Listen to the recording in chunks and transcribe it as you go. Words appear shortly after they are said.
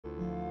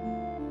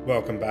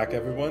Welcome back,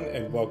 everyone,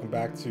 and welcome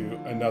back to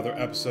another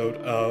episode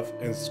of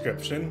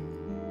Inscryption.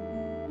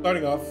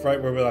 Starting off right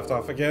where we left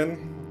off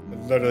again. I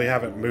literally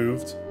haven't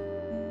moved.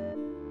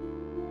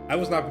 I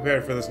was not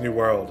prepared for this new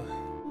world,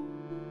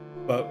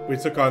 but we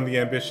took on the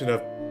ambition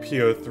of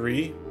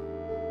PO3,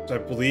 which I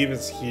believe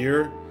is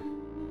here.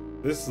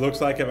 This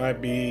looks like it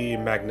might be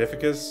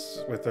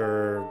Magnificus with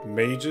her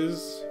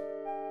mages.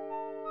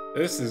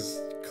 This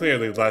is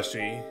clearly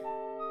Leshy.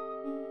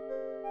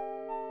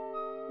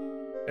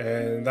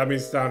 And that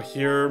means down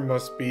here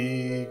must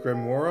be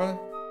Grimora?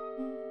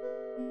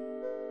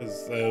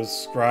 Is a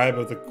scribe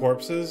of the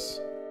corpses?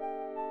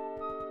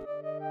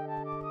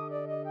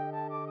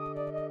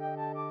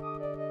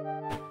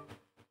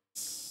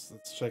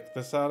 Let's check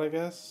this out, I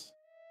guess.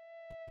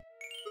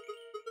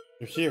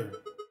 You're here.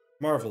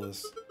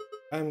 Marvelous.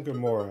 I'm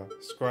Grimora,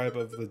 scribe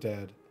of the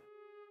dead.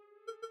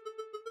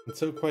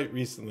 Until quite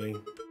recently,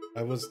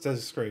 I was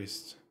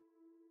disgraced.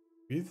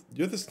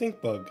 You're the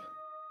stink bug.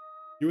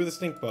 You were the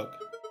stink bug.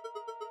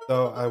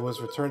 Though I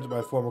was returned to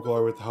my former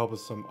glory with the help of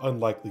some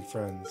unlikely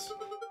friends.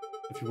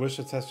 If you wish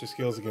to test your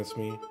skills against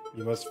me,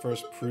 you must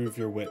first prove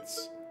your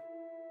wits.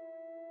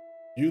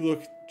 You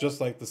look just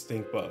like the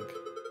stink bug.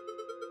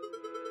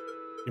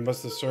 You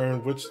must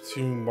discern which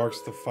tomb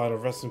marks the final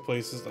resting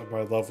places of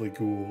my lovely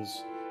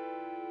ghouls.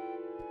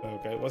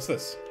 Okay, what's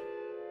this?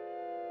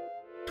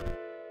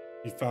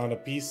 You found a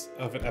piece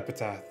of an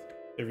epitaph.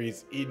 It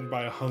reads, "Eaten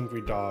by a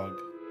hungry dog."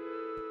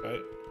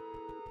 Right?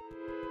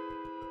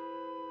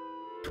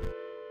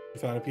 You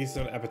found a piece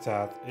of an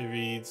epitaph. It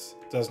reads,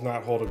 "Does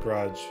not hold a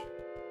grudge."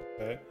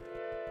 Okay.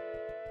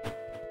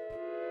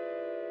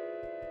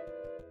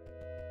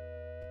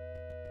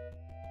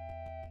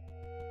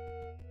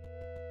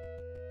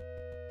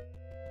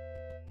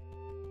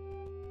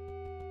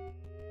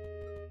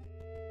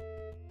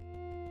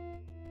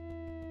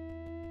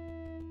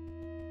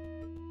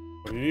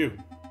 What do you do?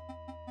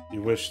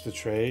 You wish to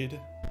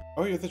trade?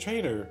 Oh, you're the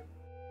trader.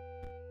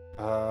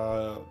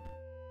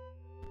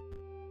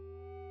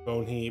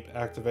 Bone Heap,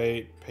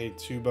 activate, pay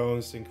 2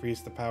 bones to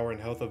increase the power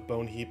and health of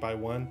Bone Heap by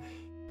 1.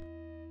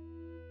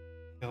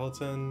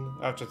 Skeleton,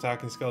 after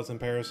attacking skeleton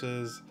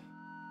perishes.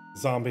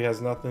 Zombie has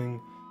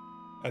nothing.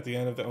 At the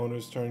end of the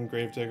owner's turn,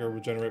 Gravedigger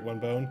will generate 1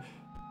 bone.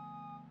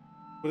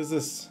 What is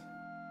this?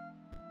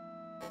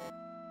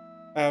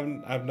 I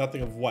have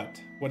nothing of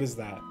what? What is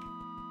that?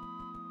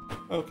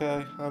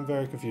 Okay, I'm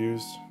very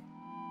confused.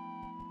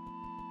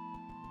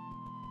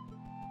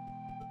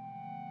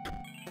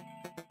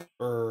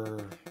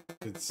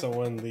 Did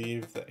someone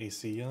leave the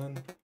AC on?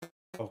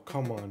 Oh,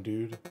 come on,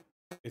 dude.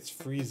 It's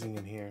freezing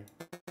in here.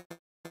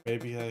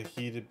 Maybe a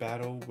heated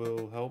battle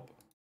will help?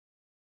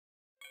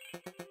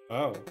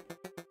 Oh,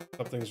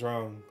 something's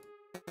wrong.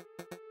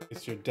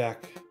 It's your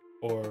deck,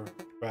 or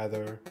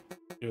rather,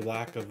 your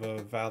lack of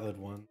a valid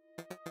one.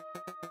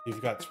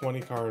 You've got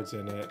 20 cards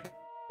in it,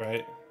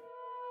 right?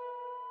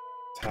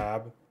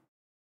 Tab.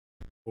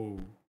 Ooh.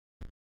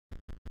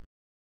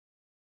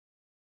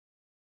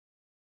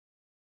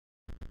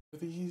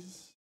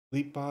 These?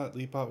 Leapbot.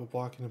 Leapbot will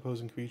block an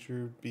opposing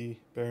creature, be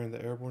bearing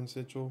the airborne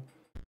sigil.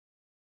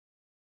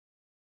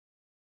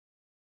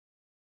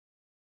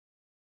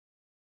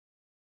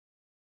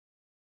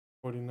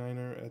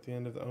 "49er. At the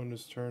end of the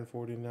owner's turn,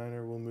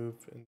 49er will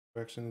move in the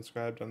direction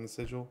inscribed on the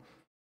sigil.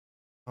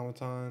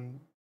 Automaton,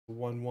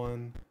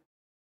 1-1.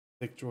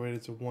 Thick droid,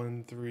 it's a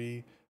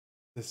 1-3.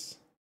 This.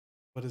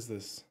 What is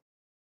this?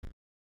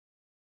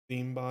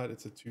 Themebot,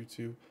 it's a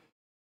 2-2.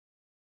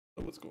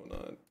 Oh, what's going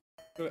on?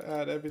 I'm gonna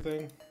add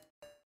everything.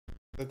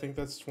 I think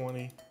that's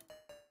 20.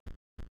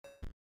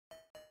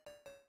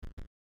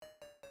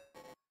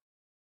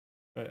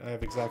 Right, I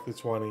have exactly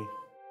 20.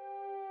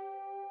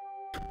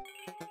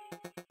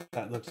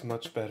 That looks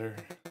much better.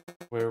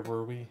 Where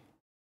were we?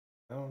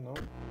 I don't know.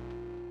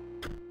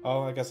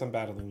 Oh, I guess I'm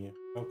battling you.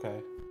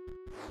 Okay.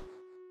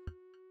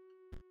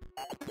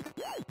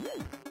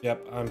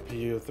 Yep, I'm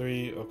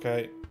PO3.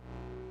 Okay.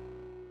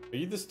 Are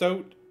you the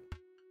stoat?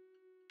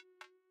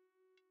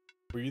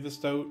 Were you the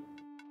stoat?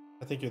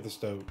 I think you're the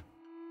stoat.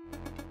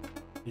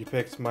 You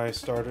picked my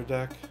starter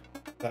deck.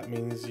 That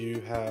means you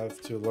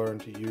have to learn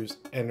to use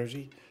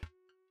energy.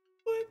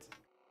 What?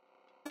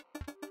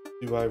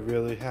 Do I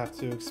really have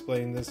to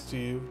explain this to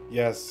you?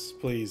 Yes,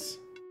 please.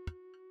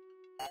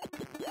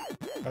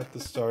 At the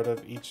start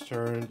of each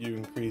turn, you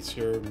increase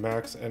your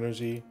max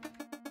energy.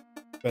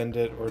 Spend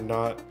it or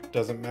not,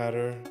 doesn't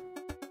matter.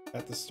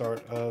 At the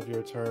start of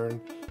your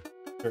turn,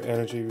 your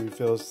energy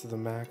refills to the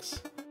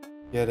max.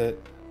 Get it?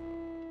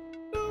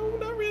 No,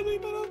 not really,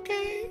 but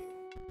okay.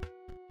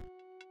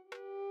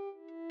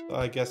 So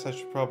I guess I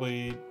should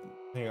probably...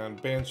 Hang on.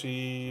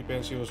 Banshee.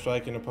 Banshee will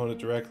strike an opponent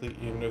directly,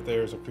 even if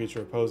there is a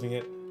creature opposing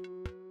it.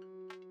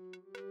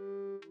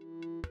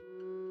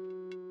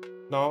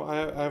 No,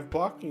 I have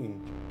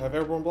blocking. I have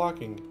airborne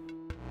blocking.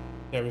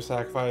 Can't be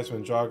sacrificed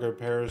when Jogger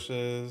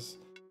perishes.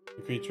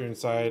 The creature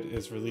inside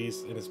is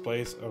released in its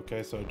place.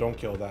 Okay, so don't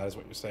kill that is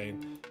what you're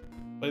saying.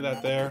 Play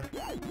that there.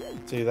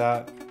 See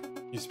that?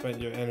 You spent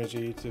your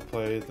energy to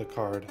play the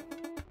card,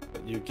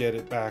 but you get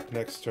it back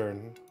next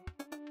turn.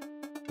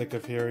 Sick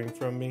of hearing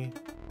from me?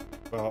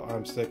 Well,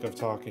 I'm sick of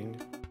talking.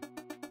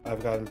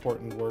 I've got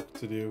important work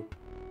to do.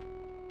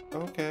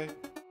 Okay.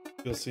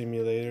 You'll see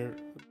me later.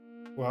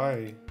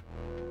 Why?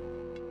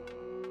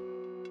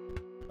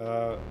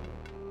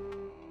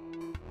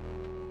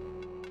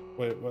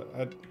 Wait,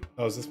 what?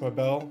 Oh, is this my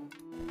bell?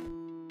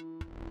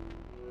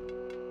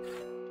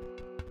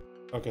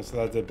 Okay, so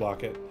that did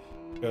block it.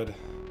 Good.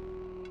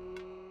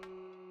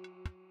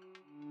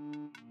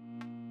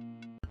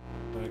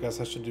 I guess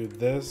I should do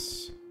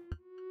this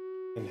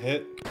and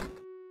hit.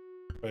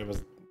 Wait,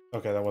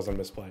 okay, that wasn't a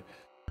misplay.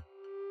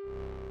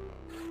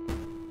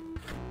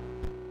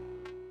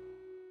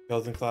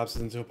 Skeleton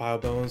collapses into a pile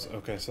of bones.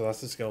 Okay, so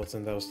that's the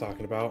skeleton that I was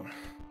talking about.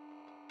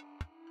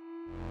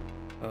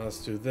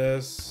 Let's do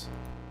this,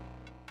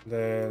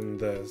 then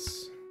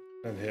this,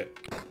 and hit.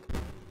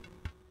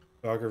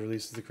 Dogger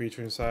releases the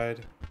creature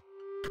inside.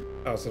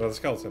 Oh, it's another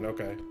skeleton.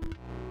 Okay.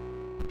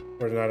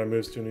 Ordinata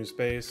moves to a new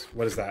space.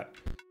 What is that?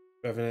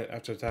 Revenant,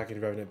 after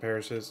attacking, Revenant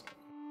perishes.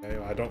 Okay,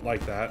 well, I don't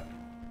like that.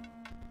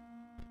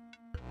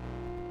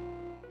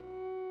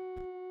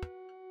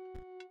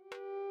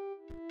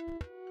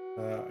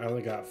 I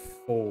only got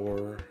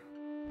 4.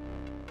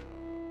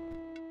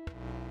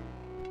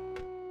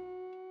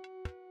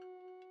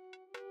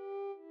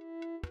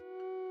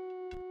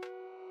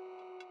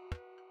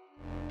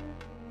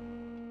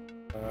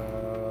 I'm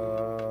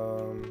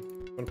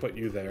gonna put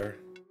you there.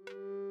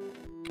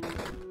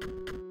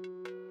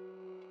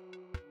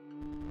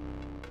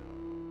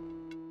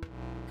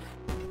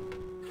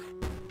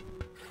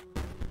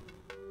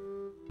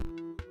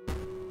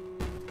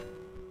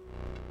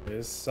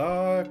 This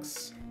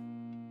sucks.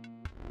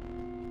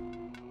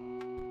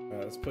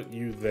 Let's put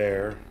you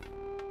there.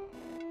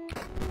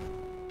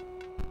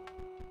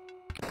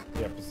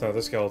 Yep, it's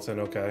another skeleton,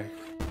 okay.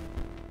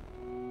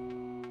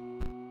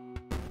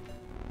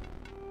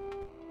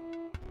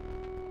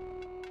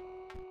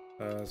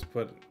 Let's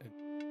put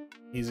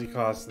easy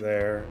cost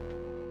there.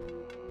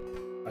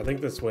 I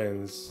think this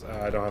wins.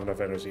 I don't have enough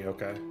energy,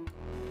 okay.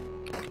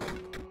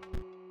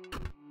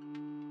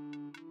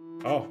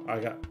 Oh, I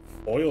got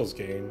foils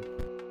gain.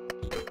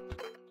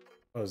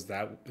 Oh, is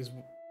that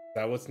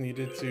what's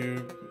needed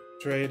to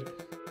trade?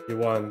 You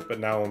won, but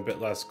now I'm a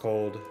bit less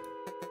cold.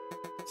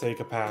 Take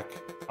a pack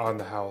on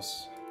the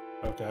house.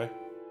 Okay.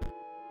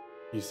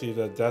 You see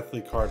the deathly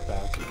card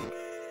back.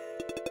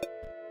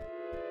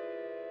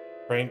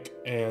 Frank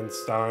and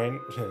Stein.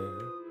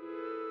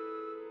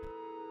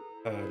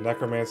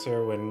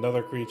 Necromancer, when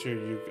another creature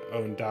you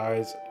own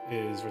dies,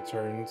 is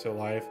returned to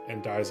life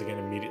and dies again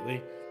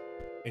immediately.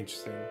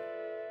 Interesting.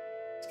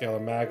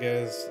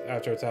 Scalamagus,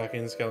 after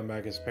attacking,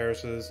 Scalamagus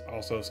perishes.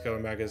 Also,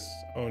 Scalamagus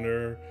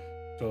owner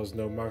draws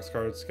no mox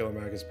cards,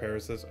 Scalamagus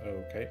perishes.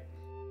 Okay.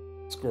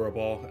 Squirrel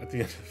Ball, at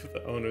the end of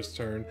the owner's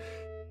turn,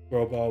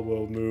 Squirrel Ball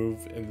will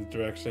move in the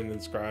direction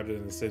inscribed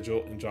in the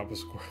sigil and drop a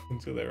squirrel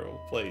into their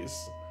old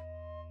place.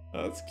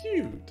 Oh, that's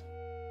cute.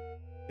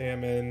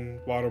 Salmon,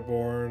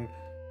 Waterborne.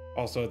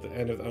 Also, at the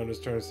end of the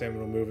owner's turn, Salmon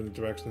will move in the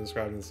direction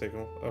described in the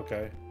signal.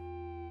 Okay.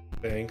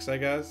 Thanks, I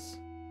guess.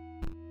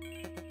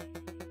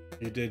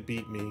 You did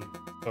beat me,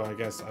 so I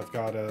guess I've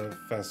got to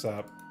fess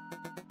up.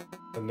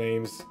 The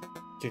name's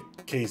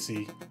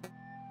Casey.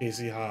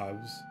 Casey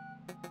Hobbs.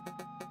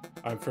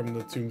 I'm from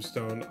the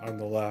tombstone on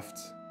the left.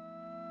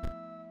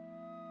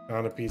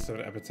 Found a piece of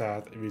an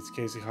epitaph. It reads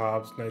Casey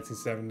Hobbs,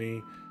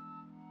 1970,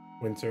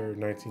 winter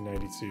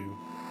 1992.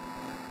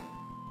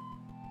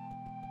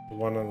 The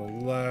one on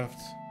the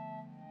left.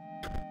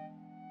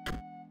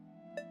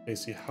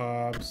 Casey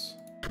Hobbs.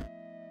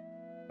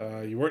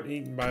 You weren't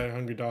eaten by a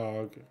hungry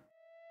dog.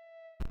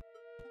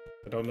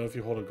 I don't know if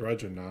you hold a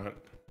grudge or not.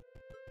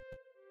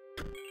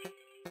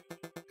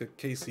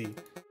 Casey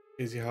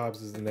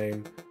Hobbs is the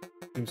name.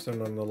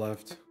 Tombstone on the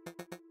left.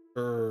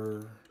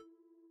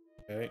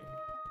 Okay.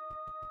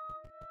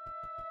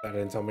 That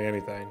didn't tell me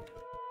anything.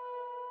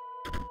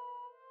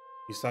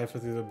 You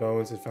siphoned through the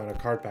bones and found a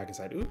card pack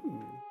inside. Ooh.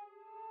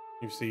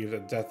 You received a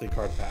deathly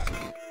card pack.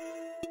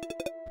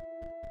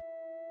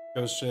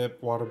 Ghost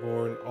Ship,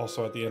 Waterborne.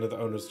 Also at the end of the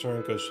owner's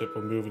turn, Ghost Ship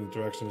will move in the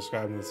direction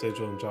described in the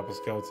sigil and drop a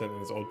skeleton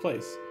in its old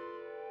place.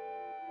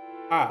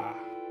 Ah.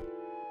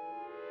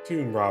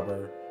 Tomb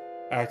Robber.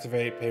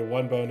 Activate, pay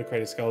 1 bone to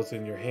create a skeleton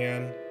in your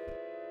hand.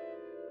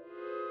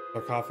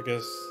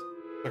 Sarcophagus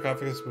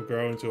will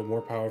grow into a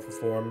more powerful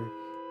form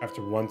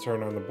after 1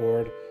 turn on the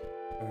board.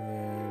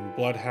 And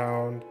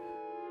Bloodhound.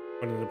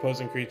 When an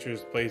opposing creature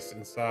is placed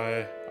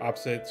inside,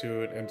 opposite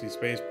to an empty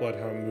space,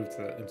 Bloodhound moves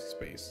to that empty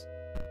space.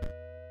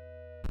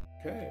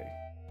 Okay.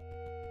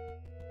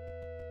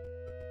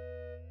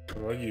 What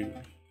about you?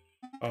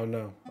 Oh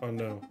no, oh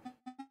no.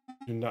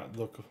 Do not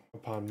look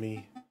upon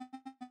me.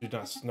 Do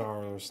not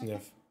snarl or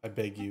sniff, I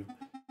beg you.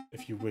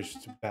 If you wish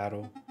to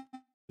battle,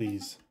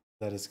 please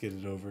let us get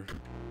it over.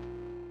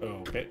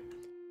 Okay,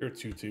 you're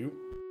 2/2.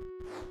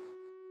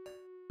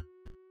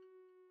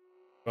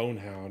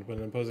 Bonehound. When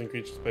an opposing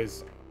creature is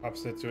placed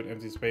opposite to an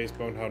empty space,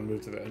 Bonehound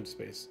moves to the empty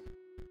space.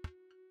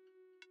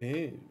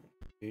 Ew.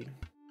 See?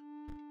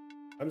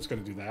 I'm just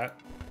gonna do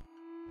that.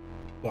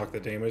 Block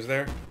the damage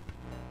there.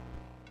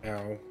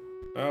 Ow.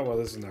 Oh, well,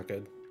 this is not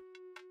good.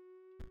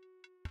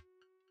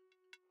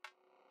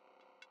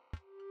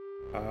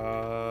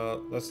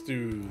 Let's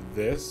do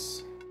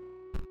this.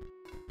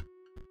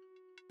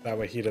 That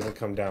way he doesn't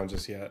come down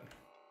just yet.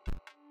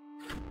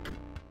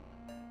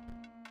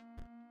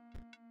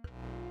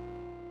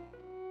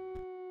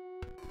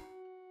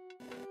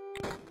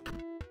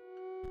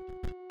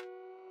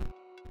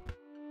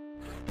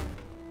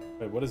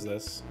 Wait, what is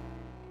this?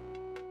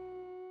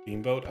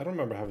 Steamboat? I don't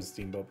remember having a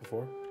steamboat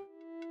before.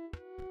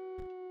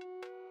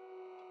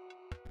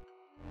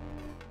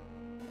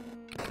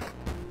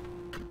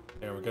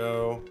 There we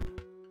go.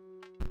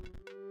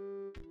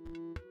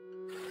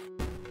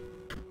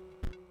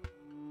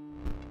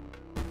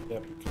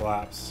 Yep,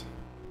 collapse.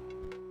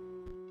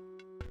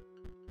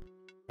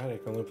 Alright, I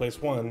can only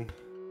place one.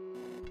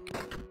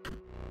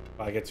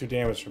 I get 2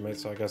 damage from it,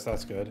 so I guess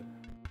that's good.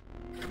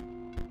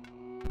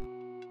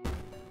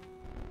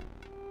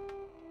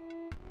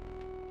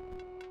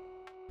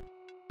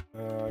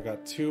 I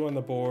got 2 on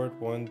the board.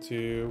 1,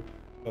 2.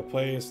 I'll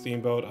play a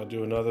steamboat. I'll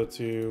do another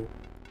 2.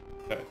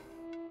 Okay.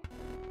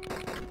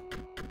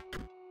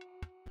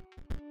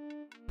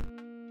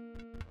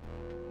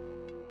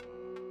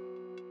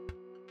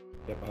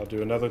 Yep, I'll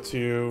do another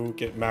 2.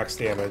 Get max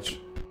damage.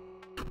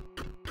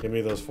 Give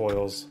me those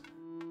foils.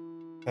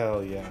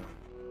 Hell yeah.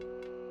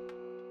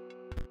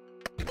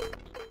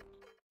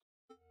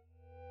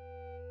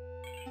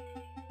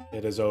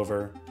 It is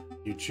over.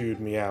 You chewed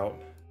me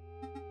out.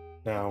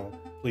 Now,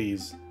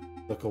 please,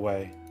 look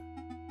away.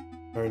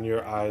 Turn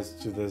your eyes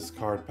to this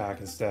card pack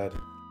instead.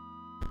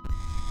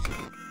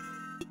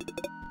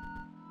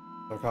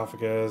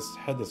 Sarcophagus,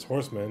 Headless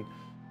Horseman.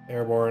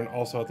 Airborne,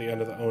 also at the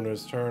end of the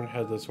owner's turn,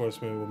 Headless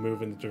Horseman will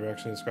move in the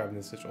direction described in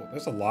the sigil.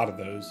 There's a lot of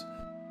those.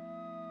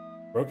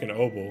 Broken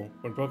Obol.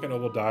 When Broken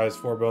Obol dies,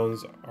 4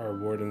 bones are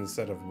awarded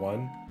instead of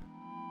 1.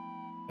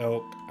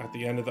 Elk. At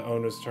the end of the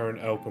owner's turn,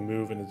 Elk will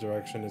move in the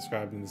direction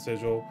described in the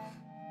sigil.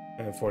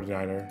 And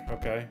 49er.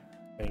 Okay.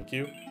 Thank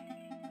you.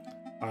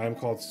 I am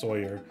called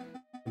Sawyer.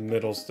 The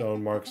middle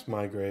stone marks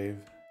my grave.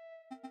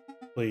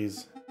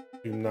 Please,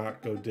 do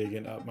not go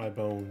digging up my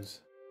bones.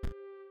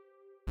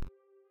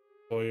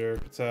 Sawyer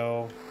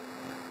Patel.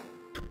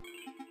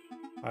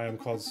 I am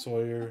called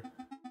Sawyer.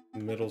 The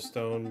middle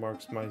stone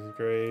marks my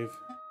grave.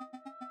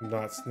 Do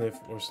not sniff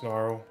or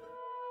snarl.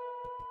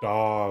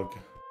 Dog.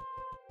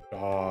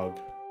 Dog.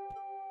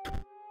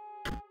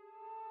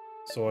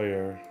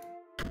 Sawyer.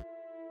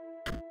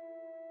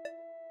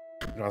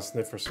 Do not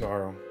sniff or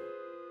snarl.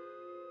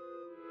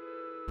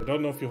 I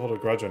don't know if you hold a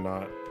grudge or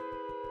not.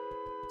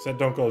 You said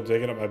don't go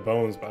digging up my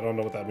bones, but I don't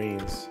know what that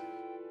means.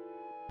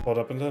 Hold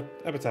up in the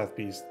epitaph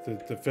piece. The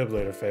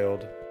defibrillator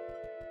failed.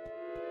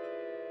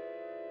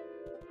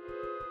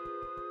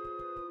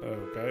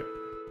 Okay.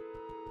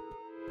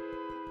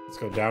 Let's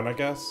go down, I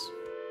guess.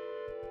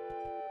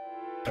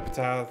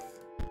 Epitaph.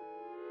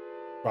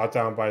 Brought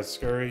down by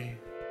Scurvy.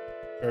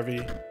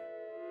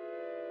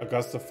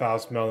 Augusta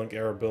Faust Melling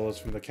Arabilis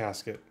from the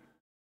casket.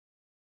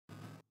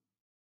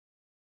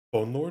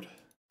 Bone Lord?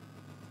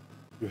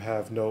 You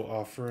have no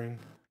offering.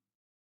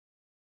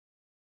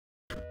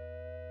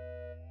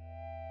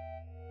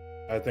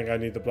 I think I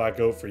need the black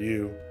goat for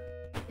you.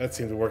 That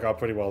seemed to work out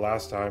pretty well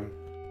last time.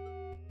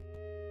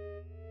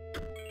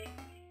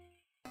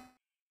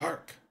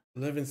 Hark!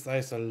 The living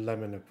slice of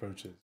lemon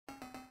approaches.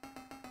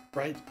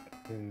 Bright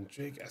and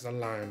drink as a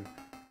lime.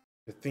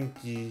 To think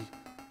ye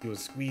you would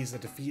squeeze the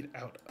defeat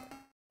out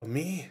of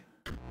me?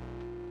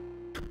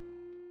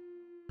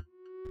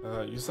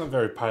 You sound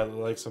very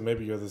pilot-like, so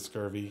maybe you're the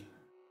Scurvy.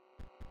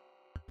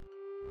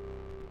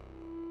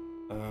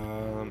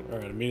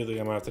 Alright, immediately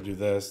I'm gonna have to do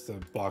this to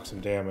block some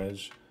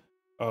damage.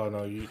 Oh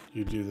no, you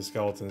do the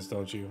skeletons,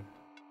 don't you?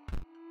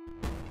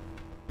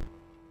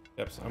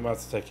 Yep, so I'm about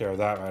to take care of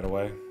that right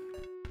away.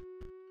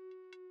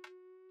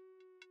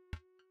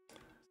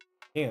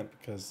 Can't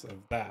because of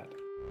that.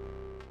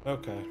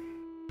 Okay.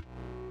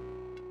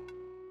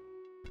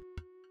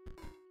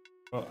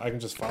 Well, I can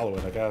just follow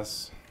it, I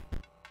guess.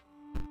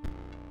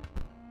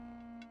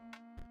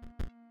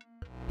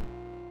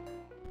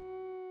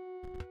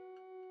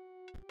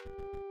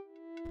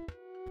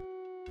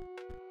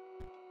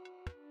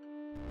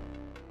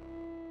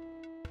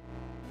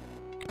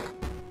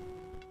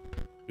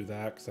 Do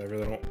that because I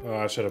really don't. Oh,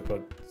 I should have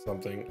put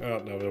something. Oh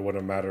no, it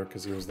wouldn't matter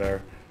because he was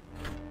there.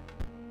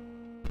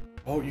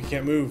 Oh, you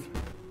can't move.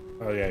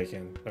 Oh yeah, you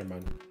can. Never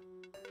mind.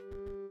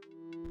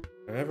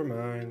 Never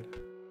mind.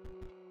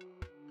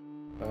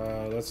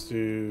 Let's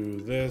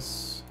do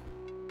this.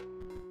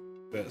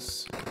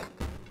 This.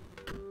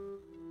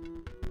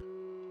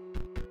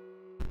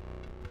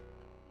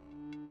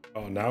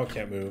 Oh, now it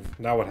can't move.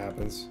 Now what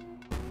happens?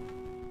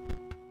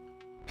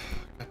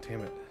 God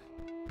damn it.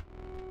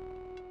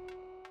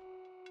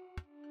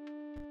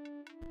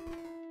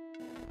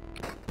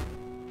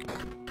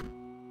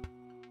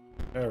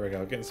 There we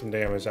go, getting some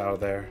damage out of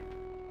there.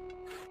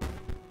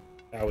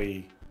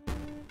 Owie.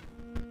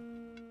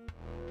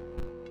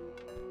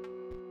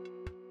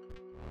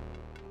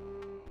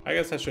 I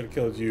guess I should have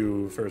killed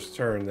you first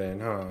turn then,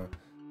 huh?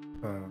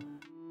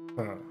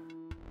 Huh.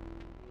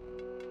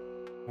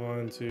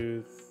 1,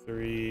 2,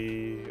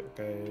 3.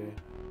 Okay.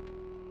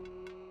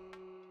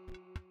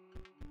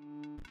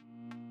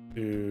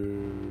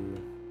 Do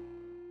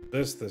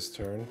this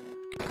turn.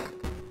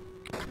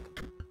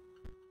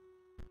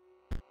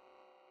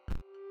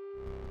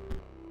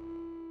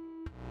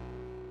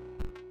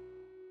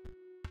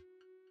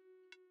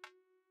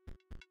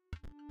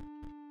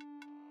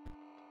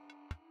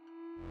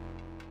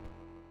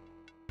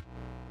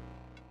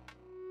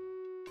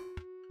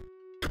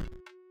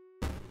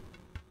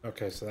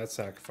 Okay, so that's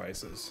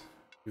sacrifices.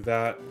 Do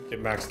that, get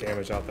max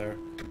damage out there.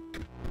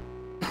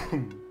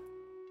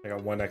 I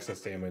got 1 excess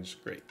damage.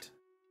 Great.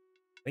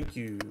 Thank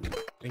you.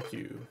 Thank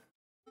you.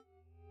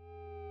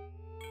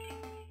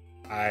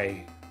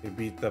 They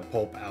beat the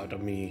pulp out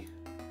of me.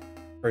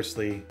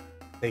 Firstly,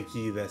 thank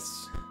you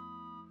this.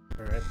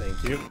 Alright,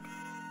 thank you.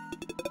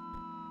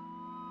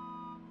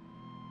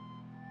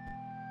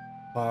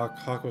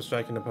 Hawk will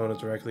strike an opponent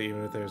directly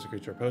even if there's a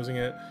creature opposing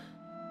it.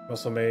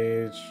 Muscle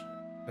Mage.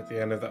 At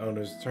the end of the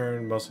owner's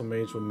turn, Muscle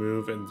Mage will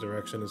move in the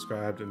direction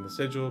inscribed in the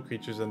sigil.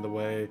 Creatures in the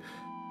way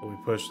will be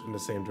pushed in the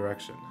same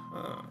direction.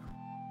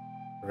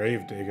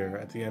 Gravedigger.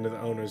 At the end of the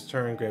owner's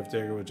turn,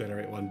 Gravedigger will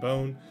generate 1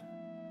 bone.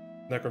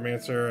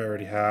 Necromancer I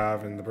already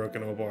have, and the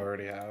Broken Obol I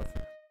already have.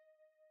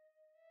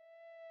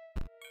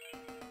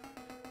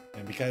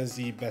 And because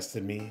he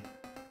bested me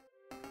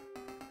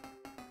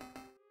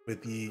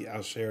with the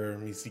I'll share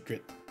me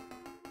secret.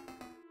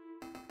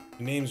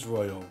 The name's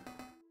Royal.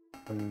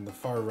 From the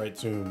far right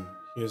tomb.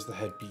 Here's the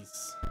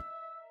headpiece.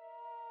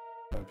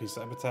 A piece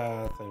of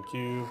epitaph, thank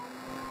you.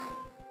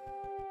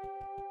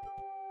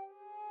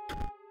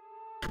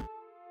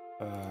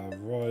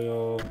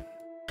 Royal.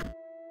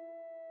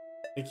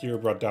 I think you were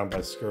brought down by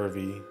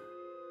scurvy.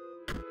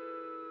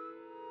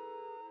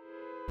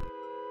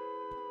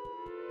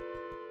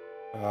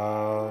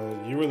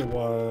 You were the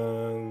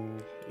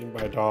one eaten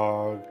by a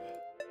dog.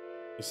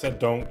 You said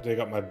don't dig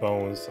up my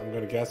bones. I'm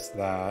gonna guess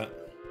that.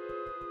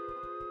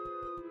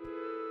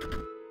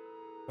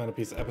 Found a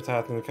piece of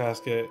epitaph in the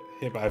casket.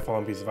 Hit by a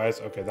fallen piece of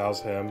ice. Okay, that was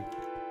him.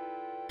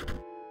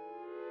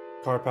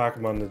 Card pack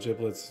among the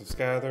giblets of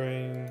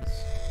scatterings.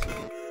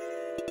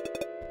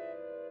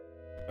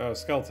 Oh,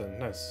 skeleton.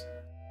 Nice.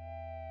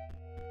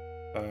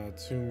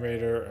 Tomb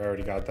Raider. I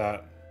already got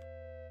that.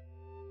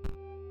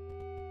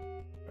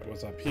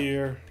 What's up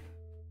here?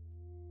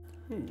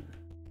 Ooh.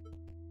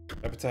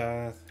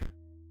 Epitaph.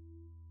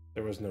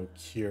 There was no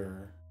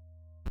cure.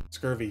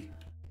 Scurvy.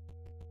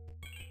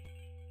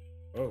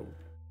 Oh.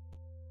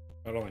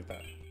 I don't like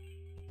that.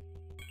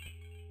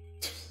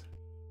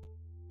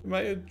 Am I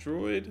a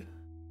druid?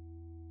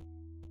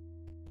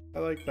 I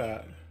like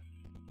that.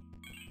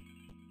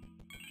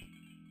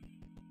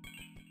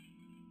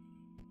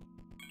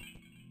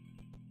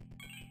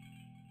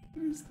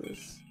 What is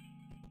this?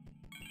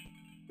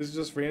 This is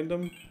just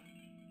random?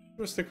 I'm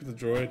gonna stick with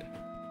the droid.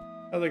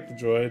 I like the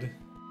droid.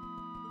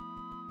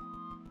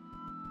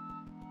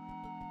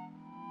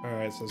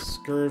 Alright, so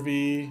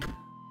scurvy.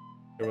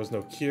 There was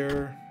no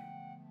cure.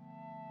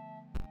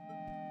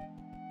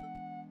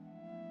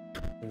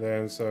 And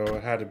then, so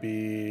it had to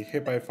be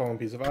hit by a fallen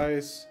piece of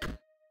ice,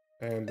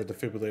 and the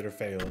defibrillator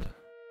failed.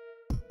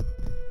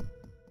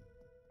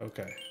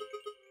 Okay.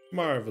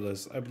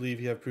 Marvelous. I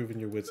believe you have proven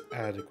your wits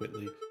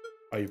adequately.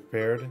 Are you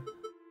prepared?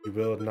 You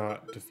will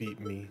not defeat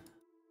me.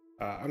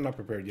 I'm not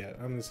prepared yet.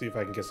 I'm gonna see if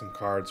I can get some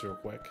cards real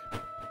quick.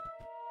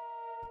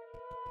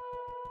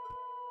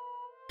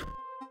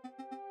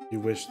 You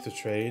wish to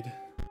trade?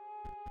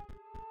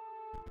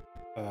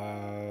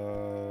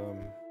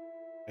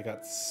 I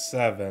got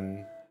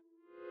 7.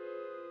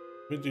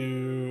 We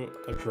do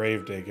a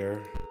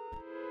Gravedigger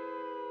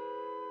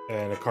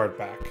and a card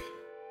back.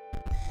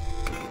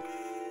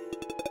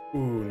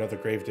 Ooh, another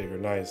Gravedigger,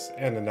 nice,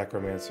 and a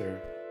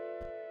Necromancer.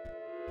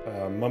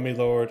 Mummy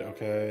Lord,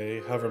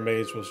 okay. Hover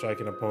Mage will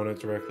strike an opponent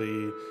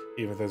directly,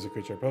 even if there's a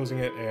creature opposing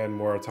it, and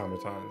more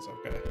automatons,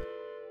 okay.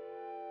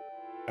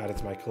 Add it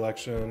to my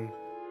collection.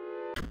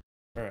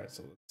 Alright,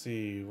 so let's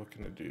see, what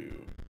can I do?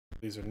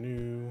 These are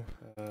new.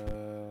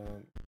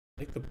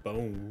 Take the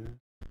bone.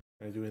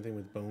 Can I do anything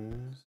with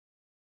bones?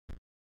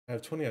 I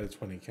have 20 out of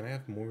 20. Can I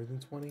have more than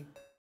 20?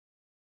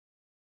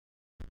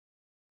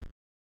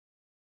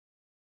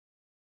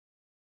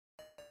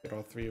 Get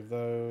all 3 of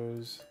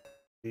those.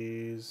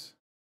 These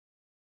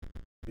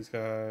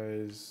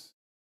guys.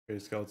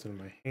 Great skeleton in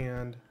my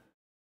hand.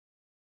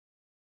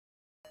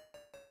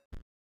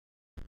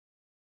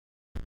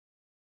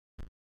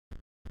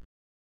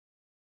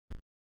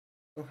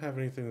 Don't have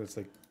anything that's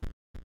like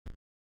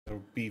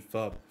that'll beef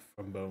up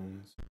from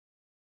bones.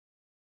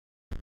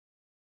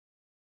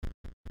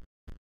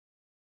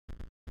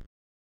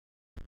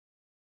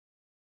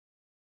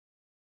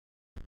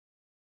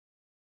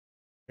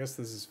 I guess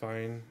this is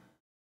fine.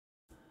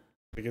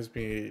 It gives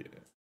me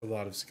a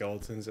lot of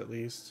skeletons at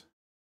least.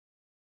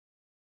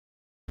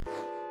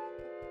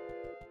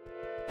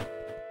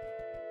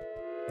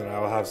 Then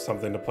I'll have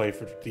something to play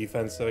for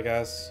defense, I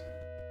guess.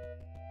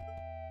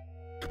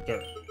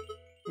 Sure.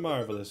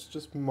 Marvelous,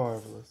 just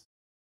marvelous.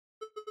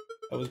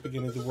 I was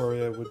beginning to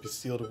worry I would be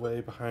sealed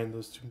away behind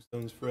those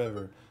tombstones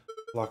forever,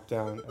 locked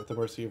down at the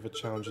mercy of a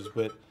challenger's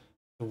wit,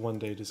 the one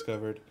day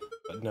discovered.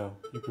 But no,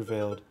 you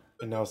prevailed,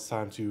 and now it's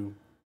time to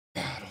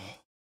battle.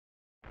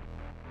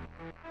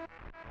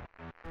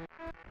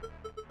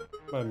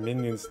 My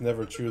minions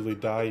never truly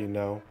die, you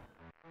know.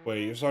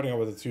 Wait, you're starting out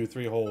with a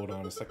 2-3. Hold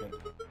on a second.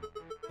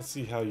 Let's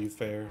see how you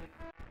fare.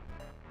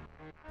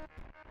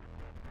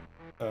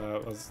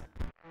 Okay,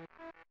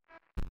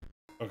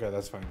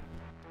 that's fine.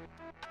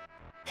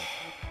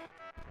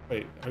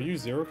 Wait, are you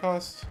zero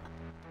cost?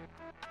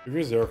 If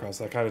you're zero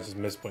cost, I kind of just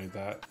misplayed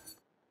that.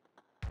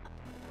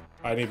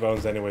 I need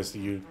bones anyways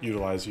to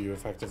utilize you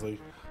effectively.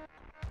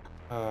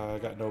 I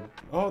got no...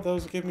 Oh,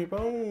 those give me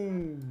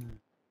bone!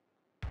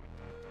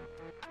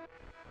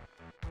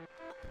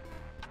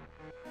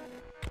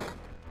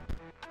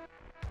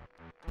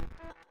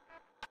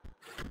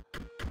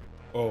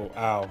 Oh,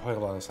 ow.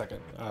 Hold on a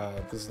second.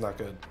 This is not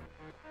good.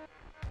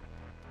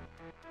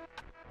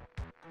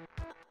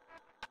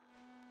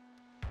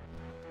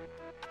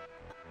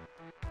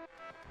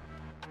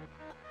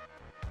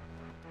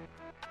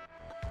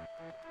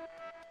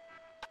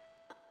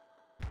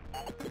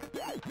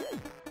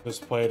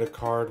 Just played a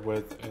card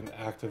with an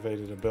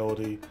activated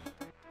ability.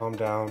 Calm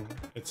down.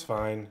 It's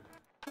fine.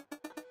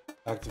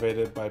 Activate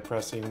it by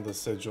pressing the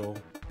sigil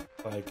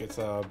like it's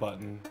a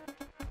button.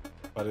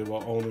 But it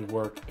will only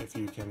work if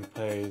you can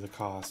pay the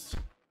cost.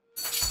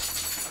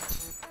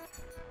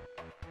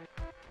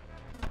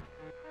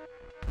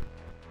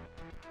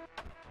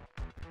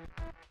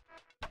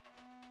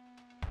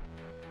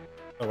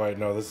 Oh wait,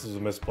 no, this is a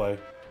misplay.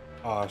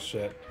 Ah,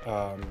 shit.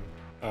 I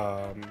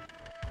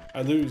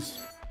lose.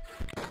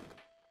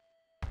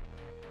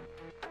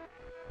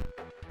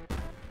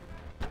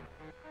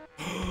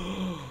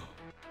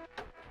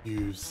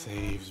 You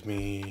saved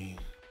me.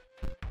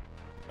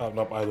 Oh,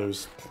 nope, I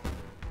lose.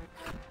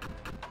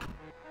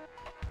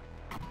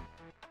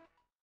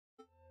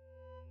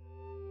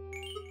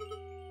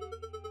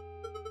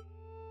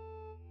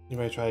 You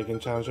may try again,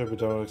 challenger, but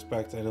don't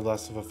expect any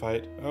less of a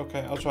fight.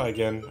 Okay, I'll try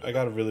again. I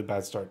got a really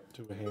bad start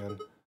to a hand.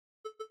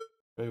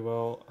 Very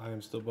well, I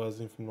am still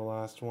buzzing from the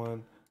last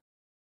one.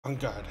 On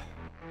guard.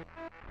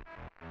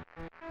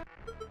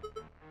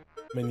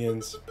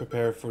 Minions,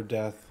 prepare for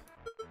death.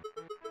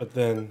 But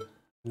then,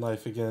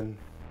 life again.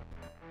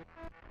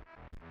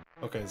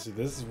 Okay, see,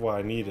 this is what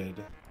I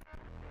needed.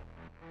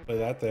 Play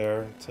that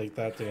there, take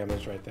that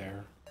damage right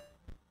there.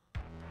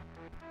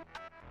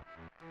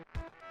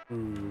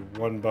 Ooh,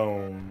 one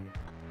bone.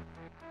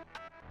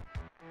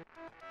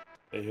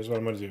 Okay, here's what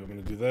I'm gonna do. I'm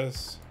gonna do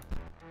this,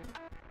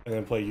 and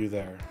then play you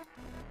there.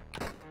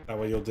 That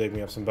way you'll dig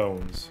me up some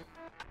bones.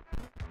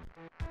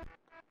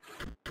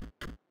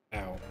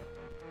 Ow.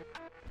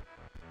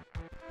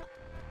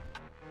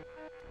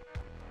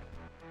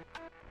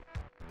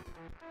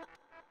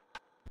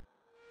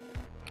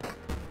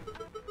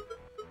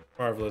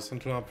 Marvelous.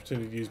 Into an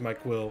opportunity to use my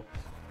quill.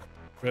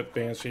 Rip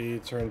Banshee,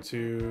 turn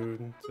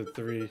 2 to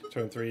 3,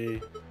 turn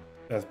 3.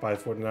 That's by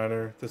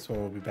 49er. This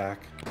one will be back.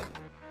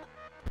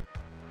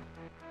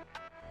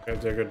 Grave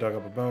Digger dug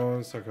up a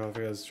bone.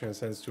 Sarcophagus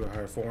transcends to a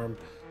higher form.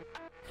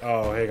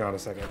 Oh, hang on a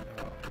second.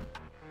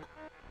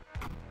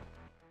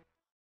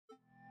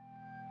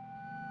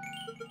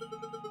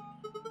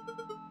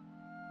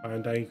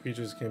 Undying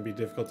creatures can be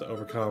difficult to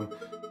overcome.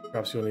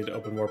 Perhaps you'll need to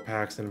open more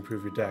packs and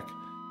improve your deck.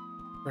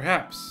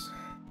 Perhaps.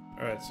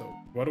 Alright, so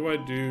what do I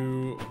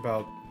do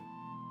about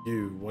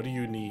you? What do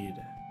you need?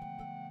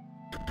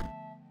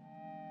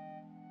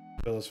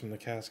 Bills from the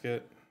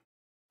casket.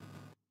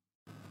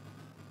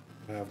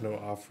 I have no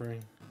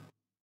offering.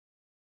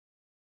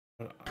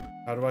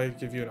 How do I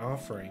give you an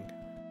offering?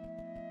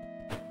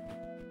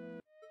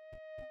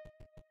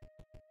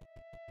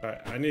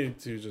 Alright, I need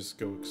to just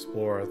go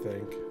explore, I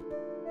think.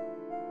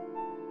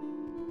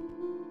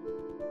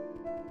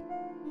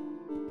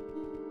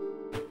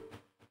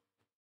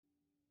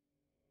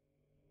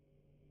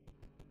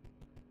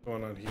 What's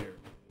going on here?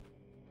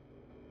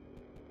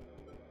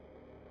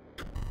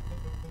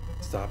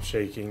 Stop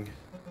shaking.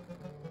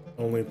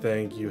 Only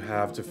thing you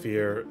have to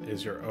fear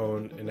is your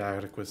own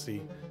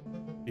inadequacy.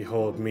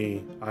 Behold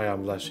me, I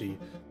am Leshy,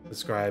 the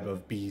scribe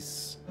of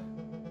beasts.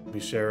 We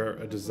share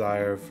a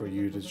desire for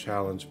you to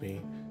challenge me.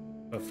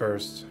 But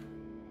first,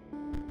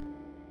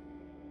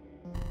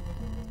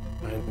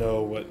 I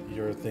know what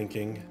you're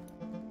thinking.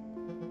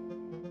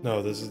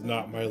 No, this is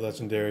not my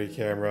legendary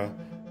camera,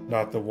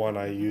 not the one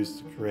I used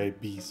to create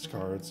beast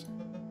cards.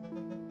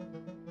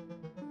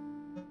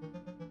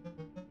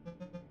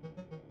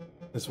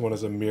 This one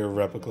is a mere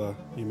replica.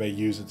 You may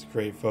use it to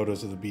create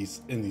photos of the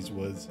beasts in these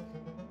woods.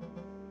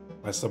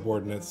 My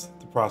subordinates,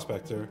 the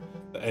prospector,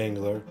 the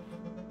angler,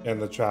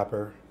 and the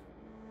trapper,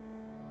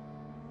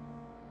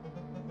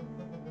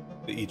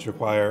 they each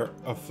require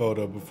a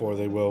photo before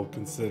they will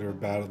consider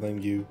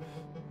battling you.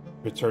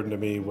 Return to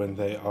me when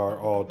they are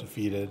all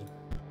defeated.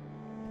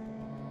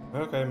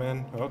 Okay,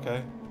 man.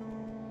 Okay.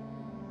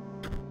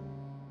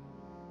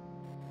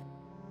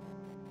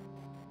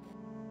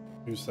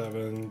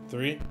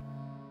 $273.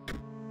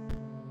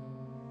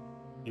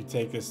 You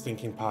take this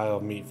stinking pile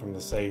of meat from the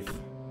safe.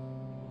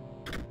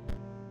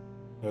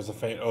 There's a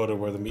faint odor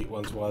where the meat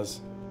once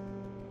was.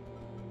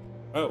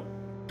 Oh.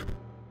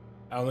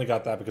 I only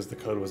got that because the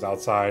code was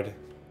outside.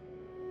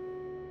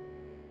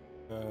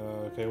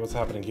 Okay, what's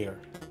happening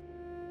here?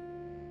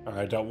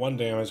 Alright, dealt 1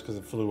 damage because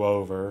it flew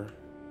over.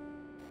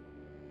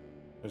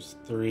 There's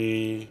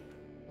 3,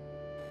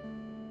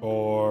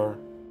 4.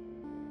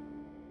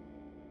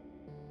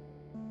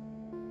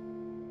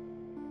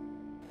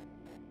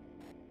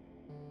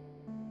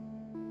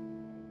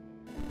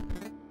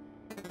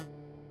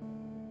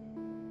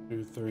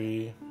 Two,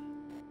 3.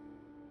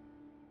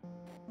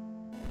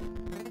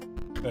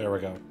 There we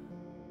go.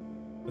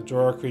 The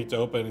drawer creaked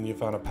open and you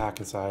found a pack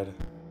inside.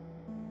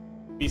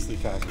 Beastly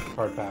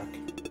card pack.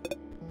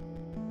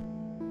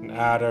 An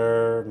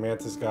adder,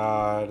 mantis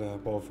god, a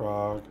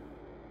bullfrog,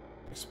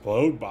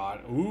 explode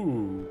bot.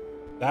 Ooh,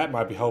 that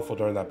might be helpful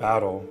during that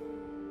battle.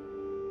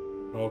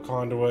 No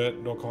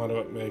conduit. No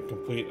conduit may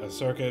complete a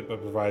circuit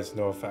but provides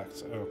no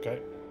effects. Okay.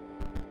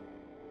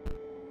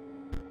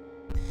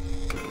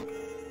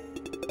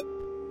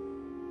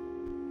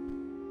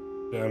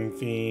 Gem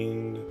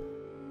fiend.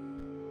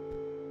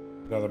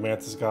 Another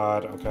mantis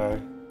god.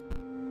 Okay.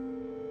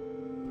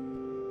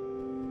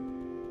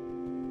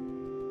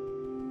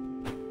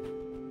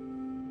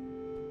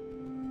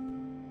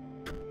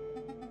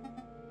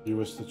 You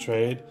wish to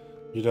trade?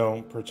 You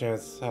don't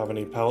perchance have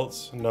any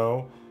pelts?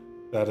 No?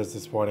 That is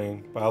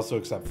disappointing, but I also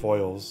accept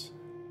foils.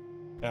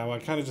 Yeah, well, I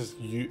kind of just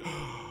use...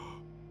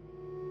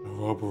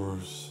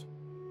 rubbers.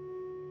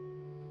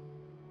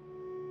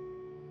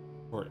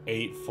 For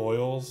 8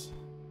 foils?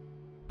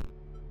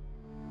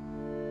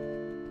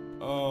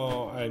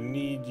 Oh, I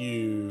need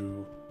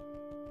you.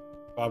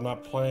 But I'm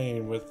not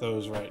playing with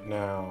those right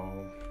now.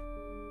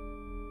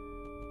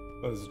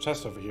 Oh, there's a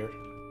chest over here.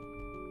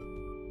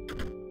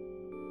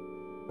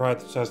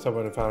 Pried the chest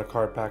open and found a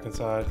card pack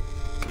inside.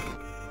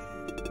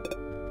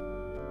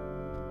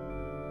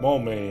 Oh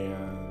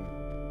man.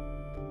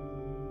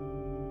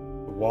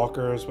 The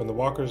walkers. When the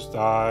walkers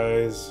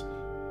dies,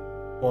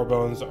 4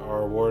 bones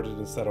are awarded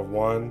instead of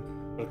 1.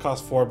 But it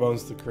costs 4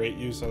 bones to create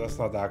you, so that's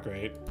not that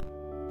great.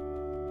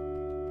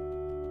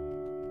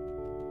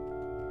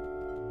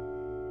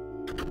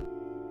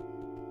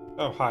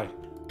 Oh, hi.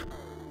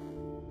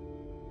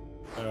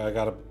 I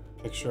got a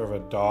picture of a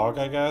dog,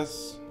 I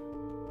guess.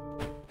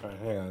 Alright,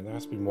 hang on. There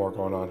has to be more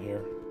going on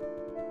here.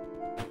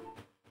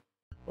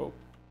 Oh.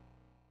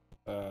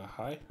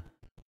 Hi?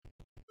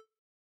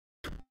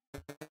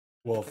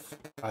 Wolf,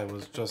 I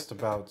was just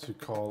about to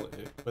call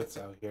it quits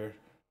out here.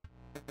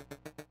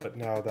 But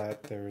now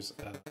that there's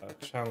a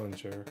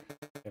challenger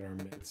in our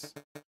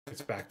midst,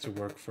 it's back to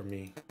work for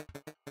me.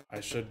 I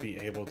should be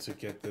able to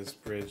get this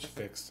bridge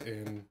fixed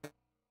in...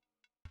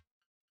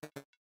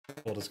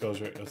 Full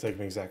disclosure, it'll take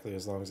me exactly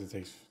as long as it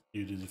takes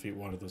you to defeat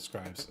one of those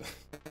scribes.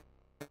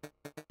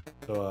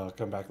 So,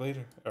 come back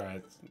later.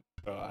 Alright,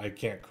 I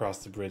can't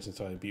cross the bridge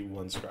until I beat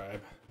 1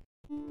 scribe.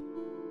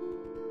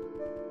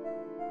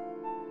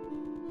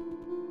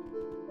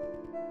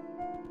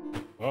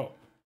 Oh,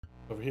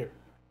 over here.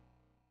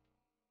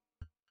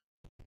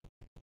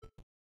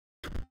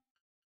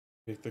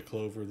 Pick the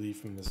clover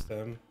leaf from the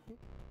stem.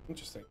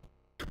 Interesting.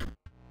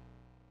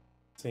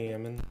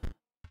 Salmon.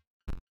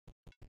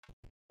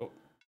 Oh.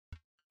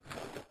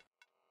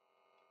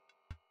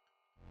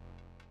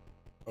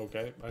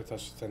 Okay, I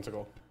touched the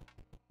tentacle.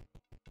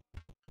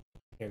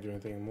 Can't do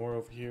anything more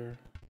over here.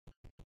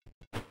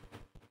 Are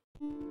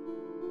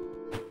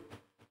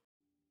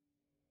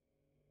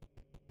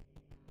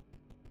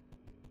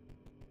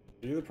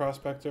you the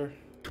prospector?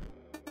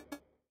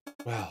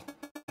 Well,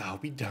 I'll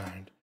be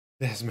darned.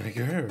 There's my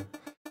girl.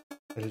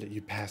 I'll let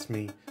you pass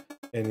me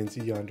and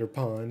into yonder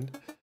pond.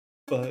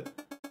 But,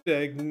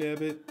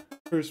 dagnabbit,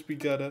 first we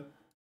gotta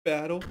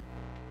battle.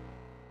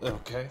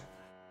 Okay.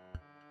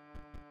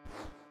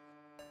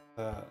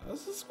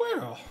 That's a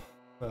squirrel.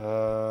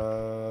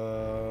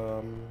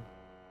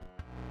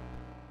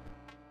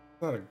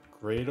 Not a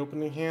great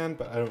opening hand,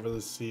 but I don't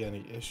really see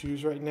any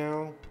issues right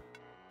now.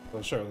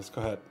 So sure, let's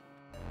go ahead.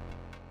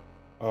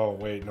 Oh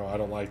wait, no, I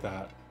don't like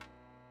that.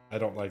 I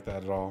don't like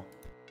that at all.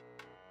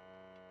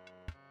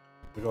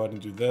 We go ahead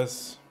and do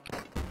this.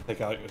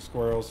 Take out your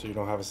squirrel so you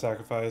don't have a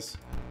sacrifice.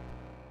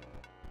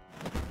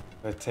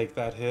 I take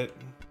that hit.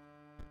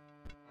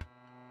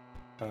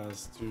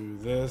 Let's do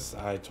this.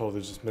 I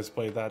totally just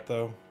misplayed that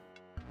though.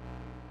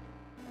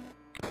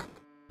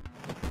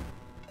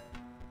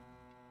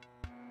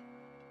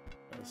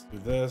 Let's do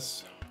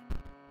this.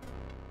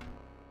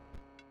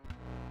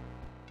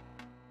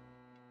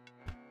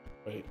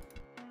 Wait.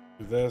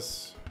 Do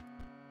this.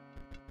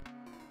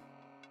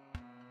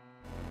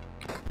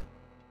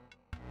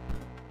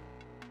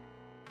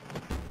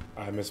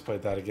 I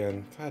misplayed that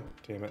again. God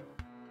damn it.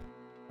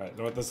 Alright, you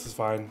know what? This is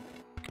fine.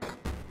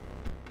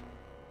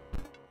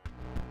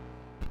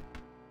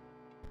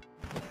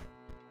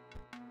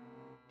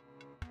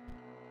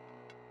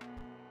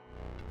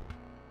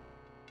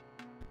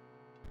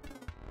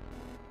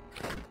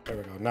 There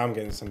we go. Now I'm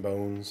getting some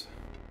bones.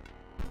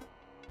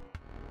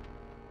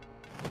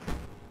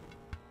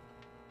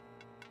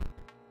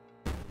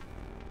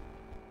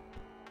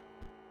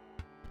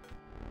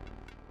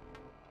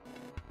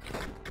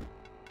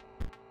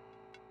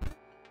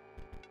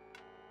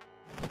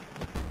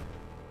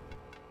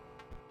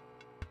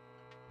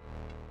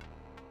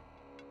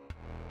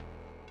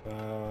 Go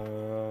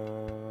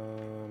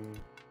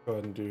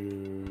ahead and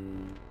do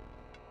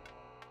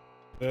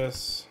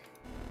this.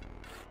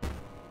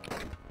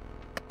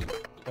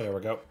 There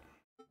we go.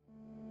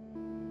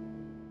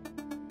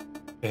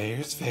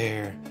 Fair's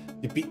fair.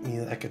 You beat me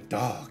like a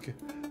dog.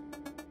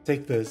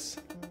 Take this.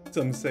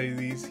 Some say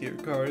these here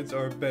cards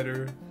are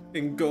better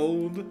than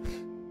gold.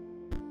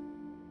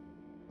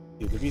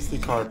 The beastly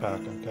card pack,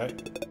 okay.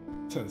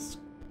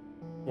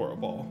 Squirrel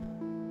ball.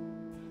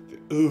 The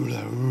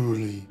Oola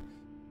Ooly.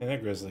 And a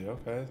grizzly,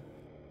 okay.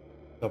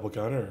 Double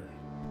gunner.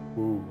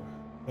 Ooh,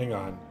 hang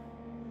on.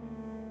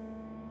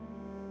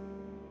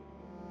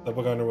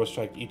 Double gunner will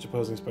strike each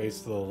opposing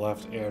space to the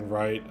left and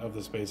right of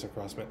the space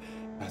across it.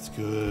 That's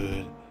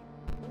good.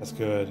 That's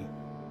good.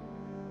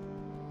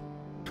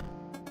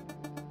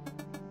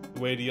 The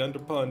way the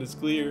underpond is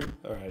clear.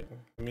 Alright,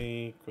 let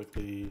me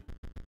quickly...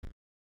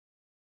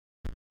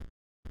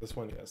 This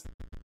one, yes.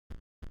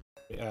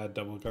 Let me add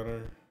double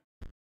gunner.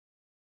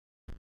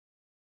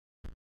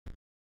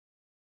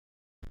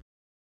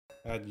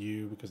 Add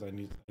you because I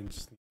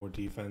just need more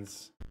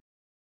defense.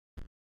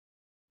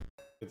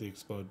 Get the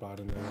explode bot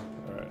in there.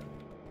 Alright.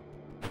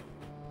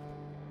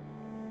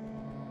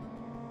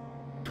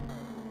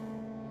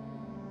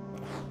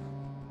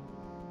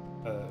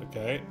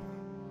 Okay.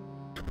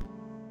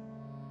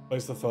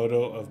 Place the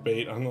photo of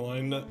bait on the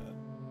line.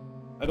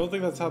 I don't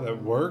think that's how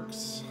that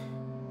works.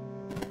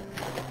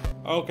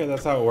 Okay,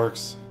 that's how it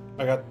works.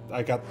 I got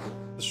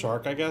the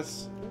shark, I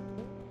guess.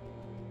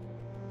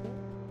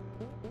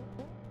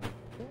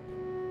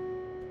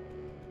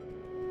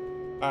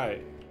 Hi.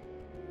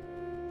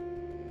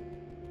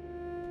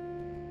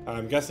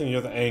 I'm guessing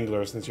you're the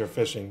angler since you're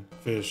fishing.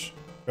 Fish.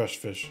 Fresh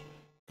fish.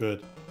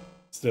 Good.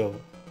 Still.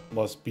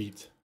 Must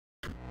beat.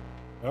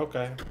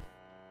 Okay.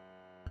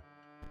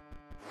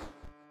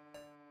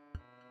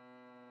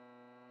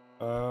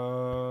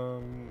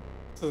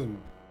 This isn't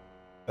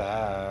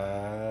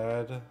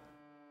bad.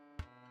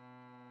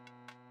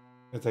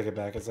 I take it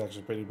back, it's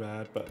actually pretty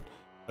bad, but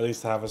at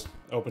least have an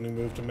opening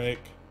move to make.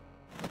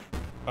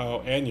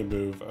 Oh, and you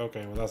move.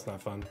 Okay, well that's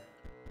not fun.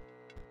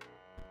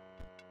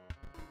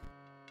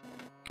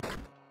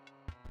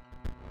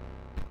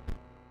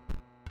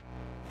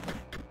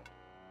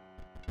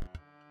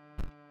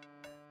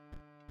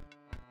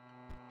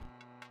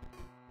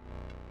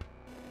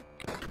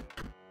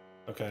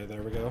 Okay,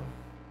 there we go.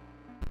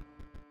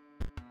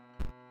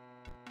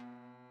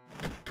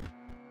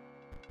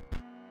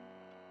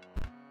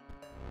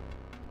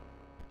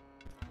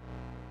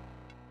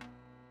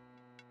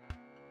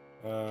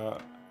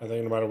 I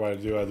think no matter what I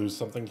do, I lose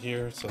something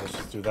here, so let's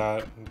just do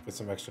that and get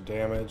some extra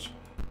damage.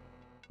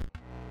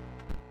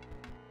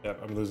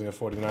 Yep, I'm losing a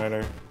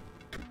 49er.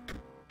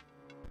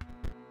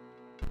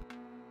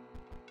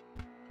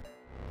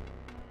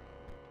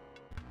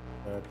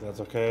 Alright,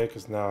 that's okay,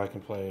 because now I can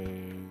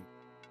play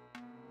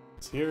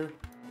this here.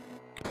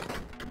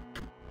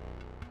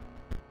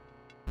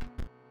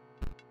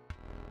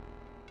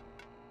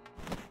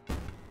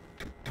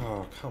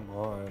 Oh, come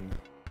on.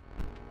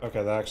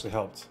 Okay, that actually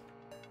helped.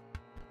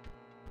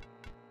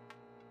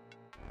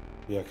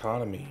 The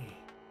economy.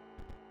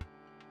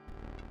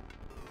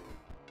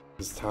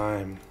 It's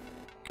time.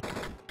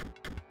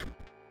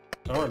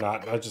 Or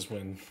not, I just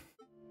win.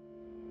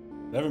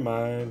 Never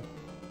mind.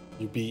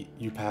 You beat,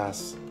 you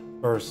pass.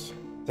 First,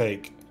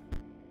 take.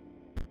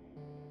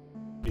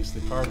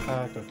 Beastly card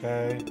pack,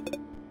 okay.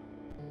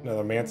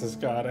 Another Mantis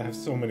God. I have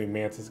so many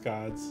Mantis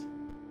Gods.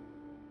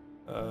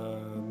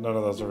 None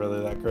of those are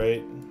really that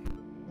great.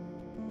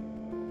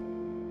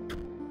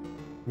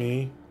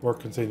 Me,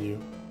 work continue.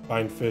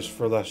 Find fish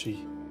for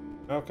Leshy.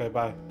 Okay,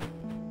 bye.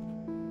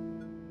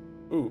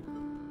 Ooh.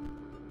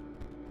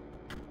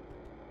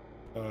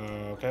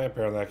 Okay,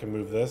 apparently I can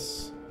move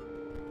this.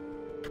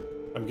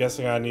 I'm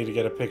guessing I need to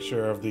get a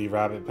picture of the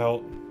rabbit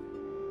pelt.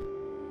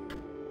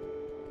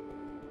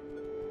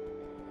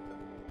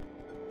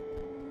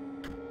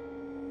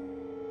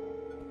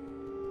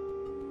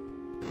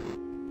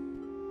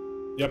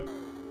 Yep.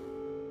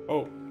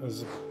 Oh,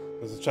 there's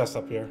a chest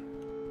up here.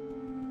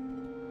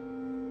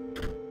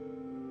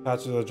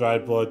 Patches of the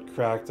dried blood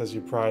cracked as you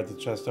pried the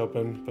chest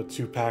open, but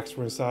 2 packs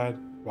were inside.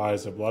 Why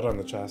is there blood on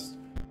the chest?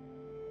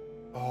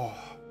 Oh.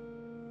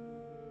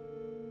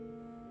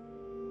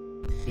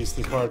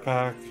 Beastly card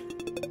pack.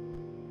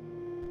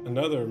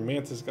 Another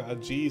Mantis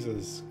God.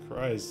 Jesus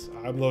Christ.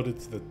 I'm loaded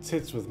to the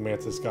tits with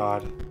Mantis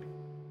God.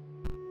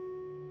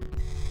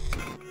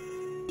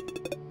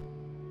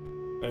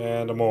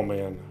 And a mole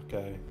man.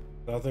 Okay.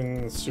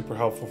 Nothing super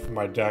helpful for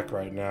my deck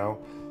right now.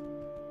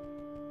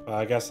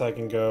 I guess I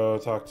can go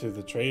talk to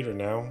the trader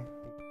now.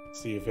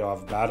 See if he'll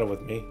have a battle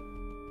with me.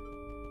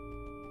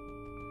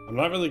 I'm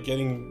not really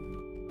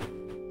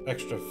getting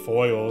extra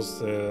foils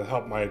to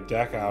help my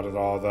deck out at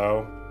all,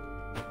 though.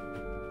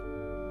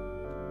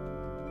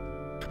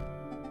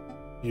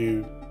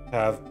 You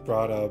have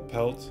brought a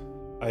pelt.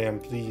 I am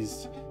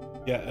pleased.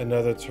 Yet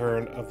another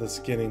turn of the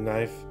skinning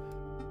knife.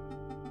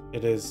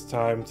 It is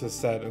time to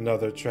set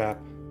another trap.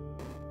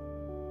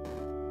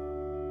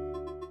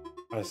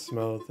 I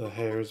smell the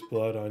hare's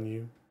blood on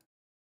you.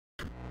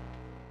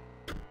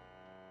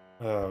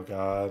 Oh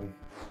god.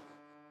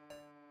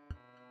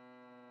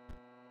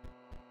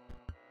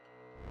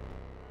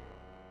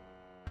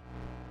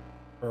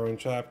 Burrowing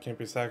trap can't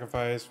be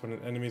sacrificed. When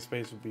an enemy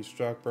space would be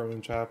struck,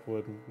 burrowing trap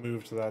would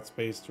move to that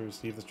space to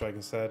receive the strike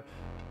instead.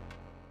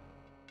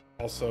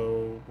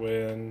 Also,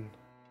 when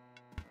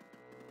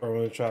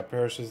burrowing trap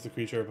perishes, the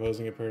creature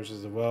opposing it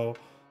perishes as well.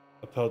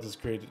 A pelt is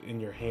created in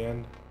your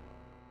hand.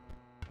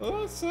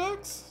 Oh, that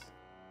sucks.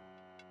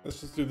 Let's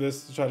just do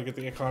this to try to get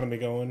the economy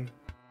going.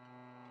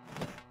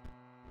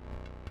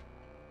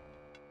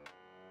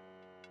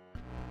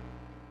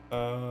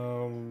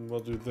 We'll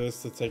do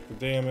this to take the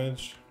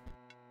damage.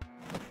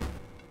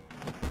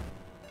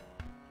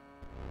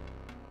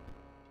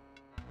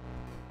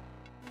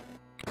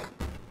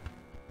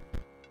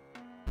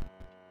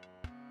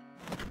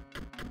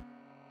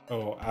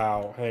 Oh,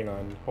 ow. Hang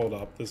on. Hold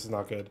up. This is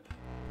not good.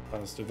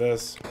 Let's do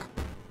this.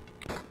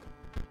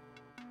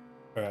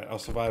 Alright, I'll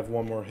survive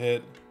one more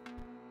hit.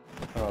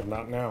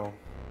 Not now.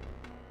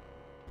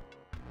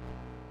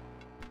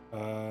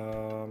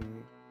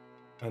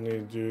 I need to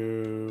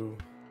do...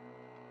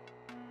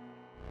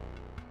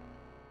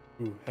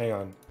 Ooh, hang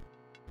on.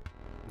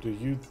 Do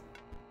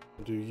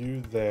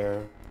you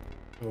there.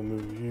 We'll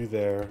move you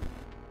there.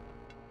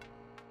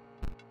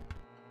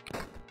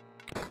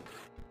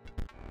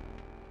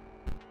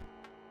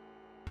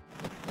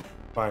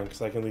 Fine,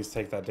 because I can at least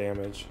take that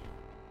damage.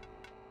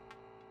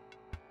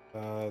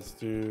 Let's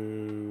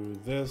do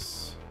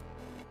this.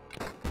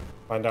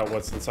 Find out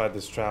what's inside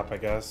this trap, I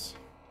guess.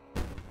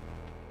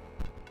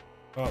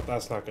 Oh,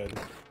 that's not good.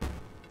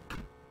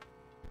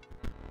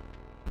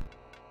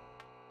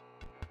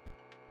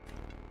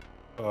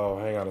 Oh,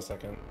 hang on a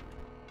second.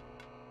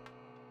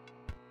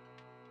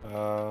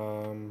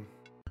 I'm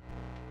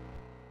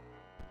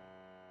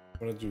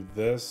gonna do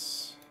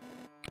this.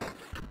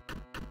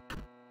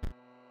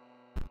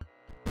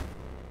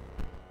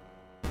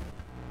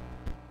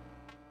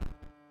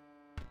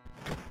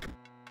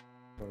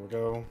 There we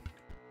go.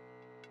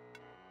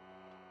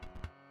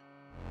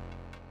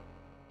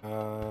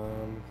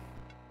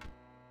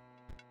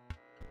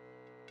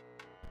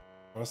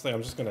 Honestly,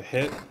 I'm just gonna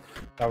hit.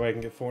 That way I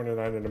can get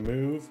 409 in a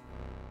move.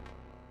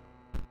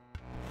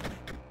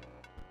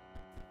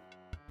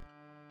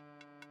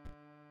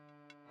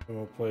 And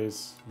we'll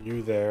place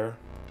you there.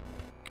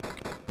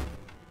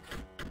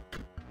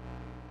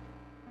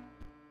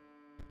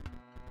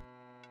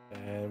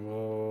 And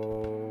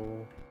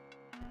we'll...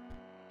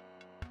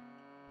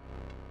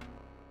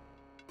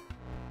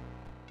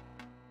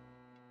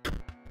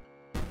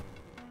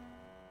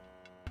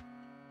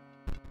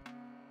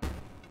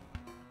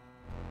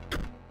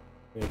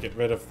 Need to get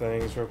rid of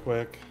things real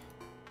quick.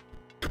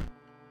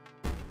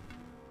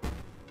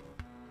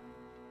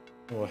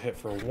 We'll hit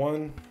for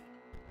 1.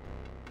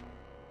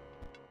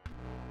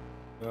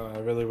 I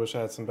really wish I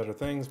had some better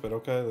things, but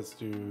okay, let's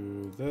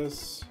do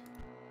this,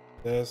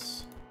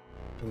 this,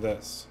 and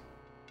this.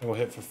 And we'll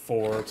hit for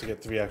 4 to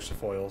get 3 extra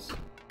foils.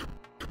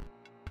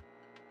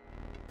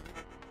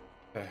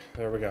 Okay,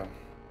 there we go.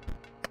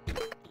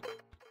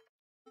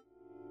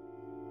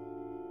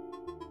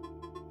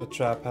 The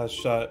trap has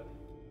shut,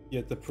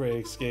 yet the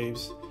prey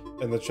escapes,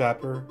 and the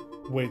trapper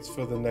waits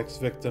for the next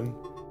victim.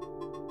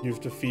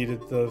 You've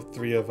defeated the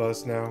 3 of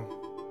us now.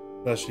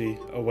 Leshy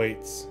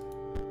awaits.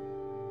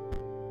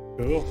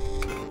 Cool.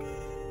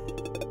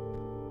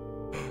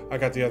 I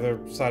got the other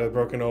side of the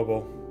broken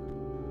oboe.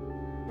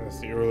 That's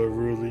the Earl of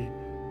Ruley.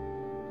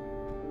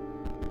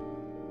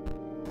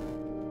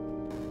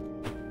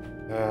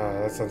 Ah,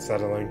 that's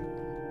unsettling.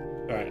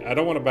 Alright, I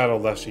don't want to battle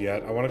Leshy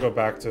yet. I want to go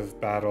back to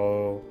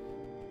battle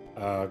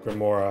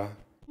Grimora.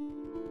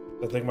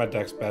 I think my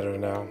deck's better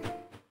now.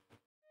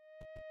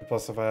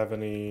 Plus, if I have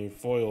any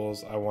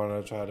foils, I want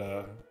to try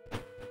to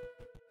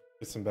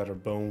get some better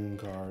bone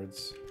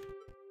cards.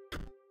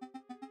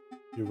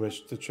 You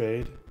wish to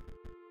trade?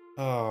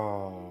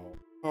 Oh.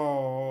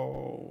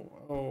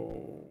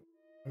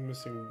 I'm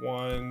missing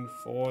 1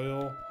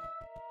 foil.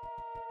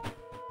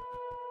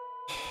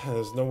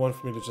 There's no one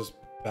for me to just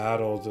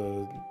battle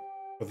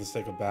for the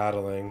sake of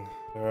battling.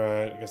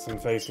 Alright, I guess I'm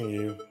facing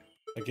you.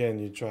 Again,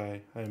 you try.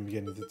 I am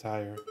beginning to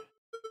tire.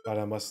 But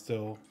I must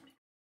still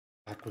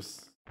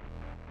acquiesce.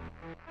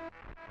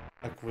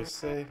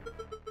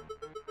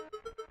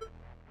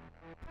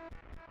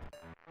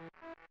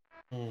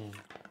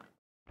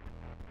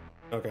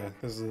 Okay,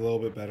 this is a little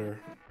bit better.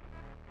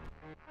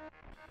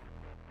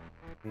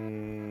 Let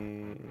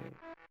me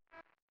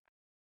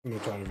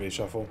try to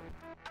reshuffle.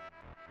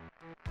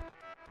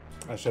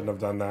 I shouldn't have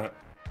done that.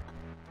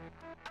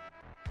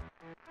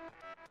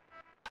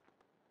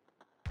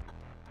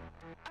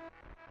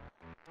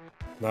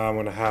 Now I'm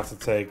gonna have to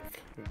take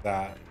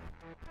that.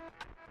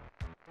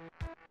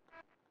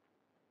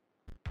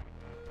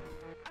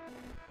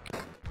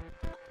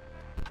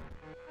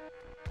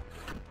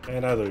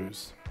 And I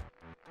lose.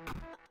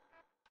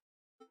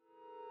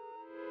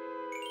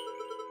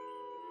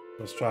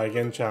 Let's try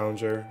again,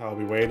 challenger. I'll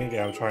be waiting.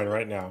 Yeah, I'm trying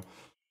right now.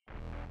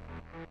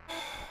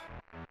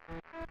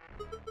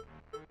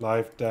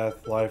 Life,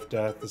 death,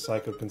 the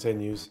cycle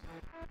continues.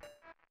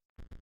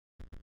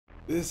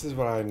 This is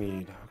what I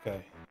need.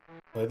 Okay.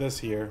 Play this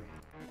here.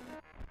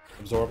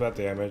 Absorb that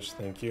damage.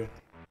 Thank you.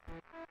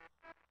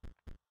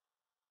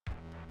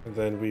 And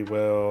then we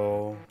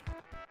will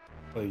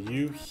play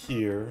you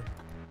here.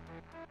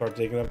 Start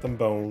digging up them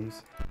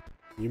bones.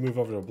 You move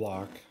over to the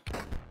block.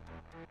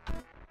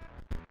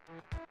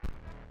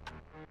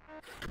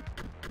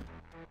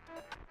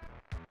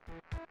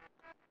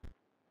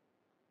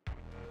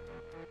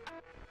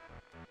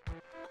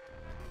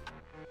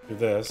 Do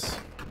this.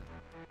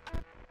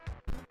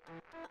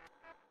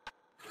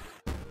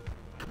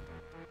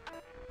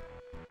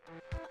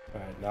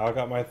 Alright, now I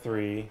got my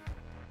 3.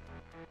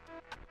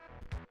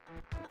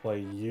 Play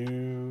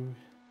you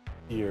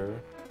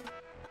here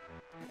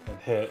and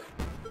hit.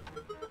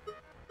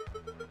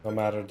 No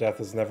matter, death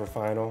is never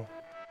final.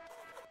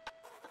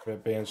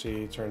 Rip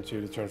Banshee, turn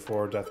 2 to turn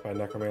 4, death by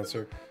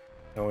Necromancer.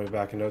 And we'll be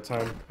back in no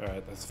time.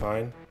 Alright, that's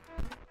fine.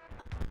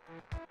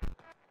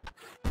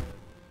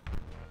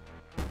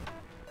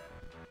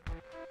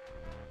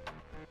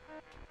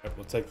 Alright,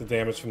 we'll take the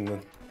damage from the...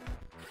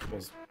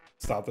 We'll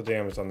stop the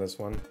damage on this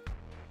one.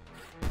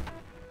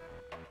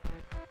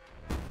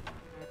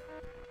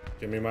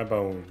 Give me my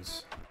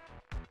bones.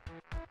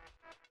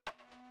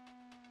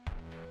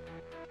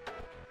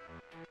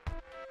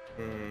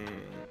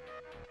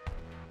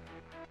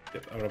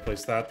 Yep, I'm gonna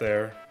place that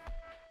there.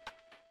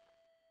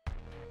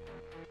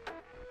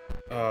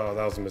 Oh,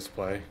 that was a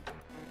misplay.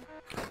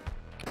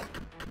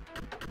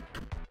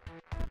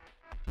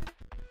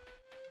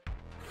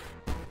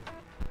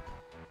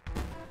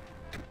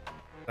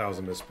 That was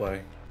a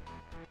misplay.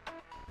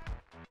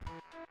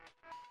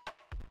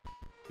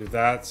 Do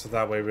that so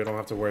that way we don't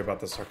have to worry about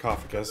the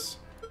sarcophagus.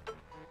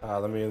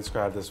 Let me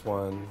inscribe this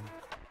one.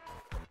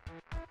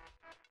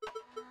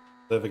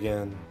 Live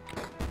again.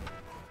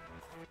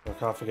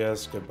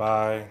 Sarcophagus,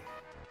 goodbye.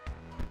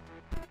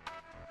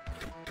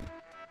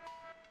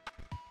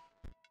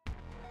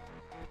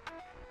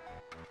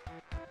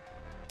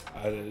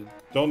 I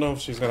don't know if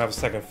she's gonna have a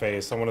second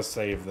phase. I want to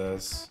save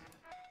this.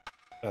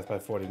 Death by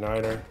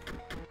 49er.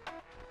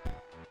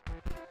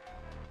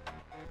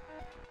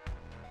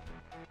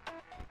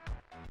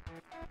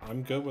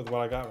 I'm good with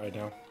what I got right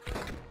now.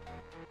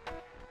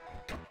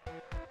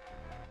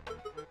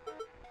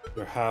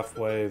 You're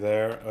halfway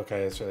there.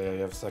 Okay, so yeah, you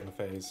have a second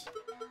phase.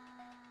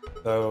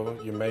 Though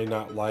you may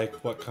not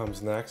like what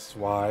comes next.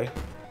 Why?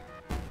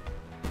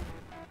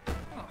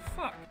 Oh,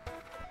 fuck.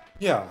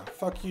 Yeah,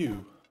 fuck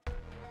you.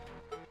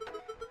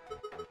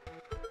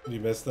 You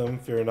miss them?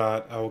 Fear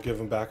not. I will give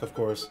them back, of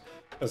course,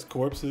 as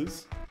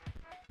corpses.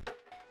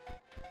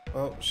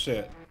 Oh,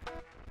 shit.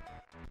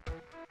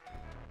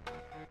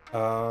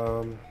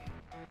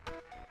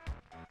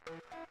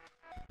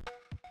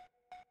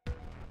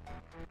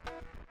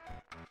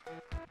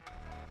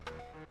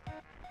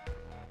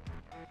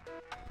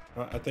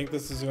 I think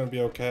this is going to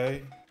be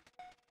okay.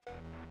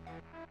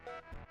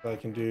 I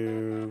can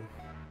do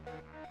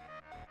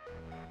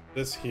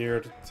this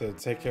here to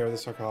take care of the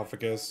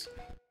sarcophagus.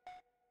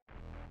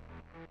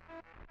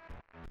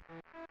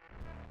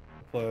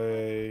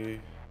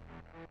 Play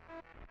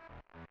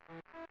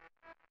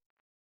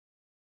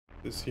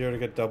this here to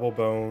get double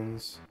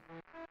bones.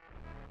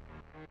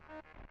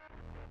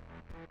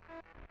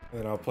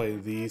 And then I'll play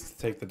these to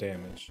take the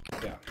damage.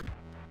 Yeah.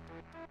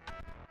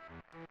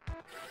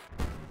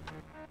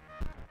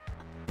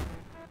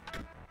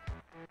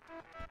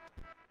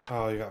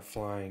 Oh, you got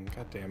flying.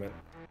 God damn it.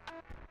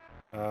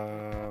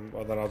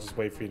 Well, then I'll just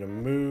wait for you to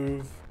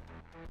move.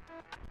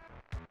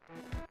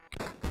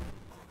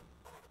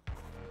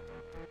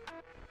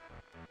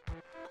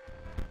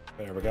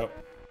 There we go.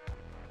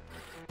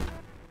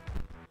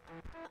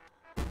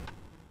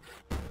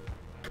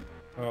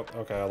 Oh,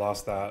 okay, I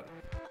lost that.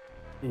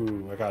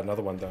 Ooh, I got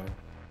another one though.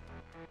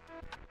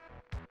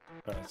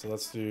 Alright, so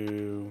let's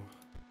do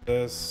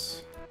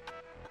this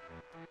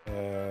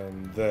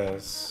and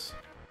this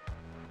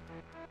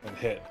and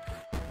hit.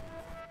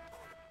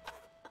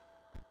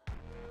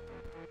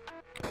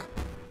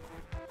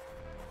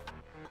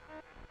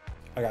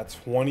 I got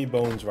 20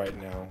 bones right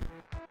now.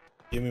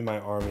 Give me my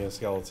army of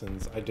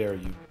skeletons. I dare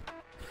you.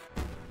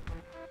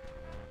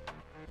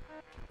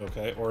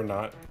 Okay, or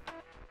not.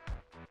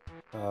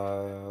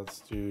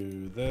 Let's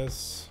do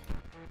this.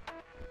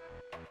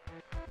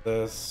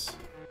 This.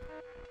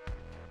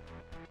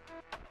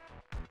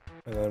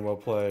 And then we'll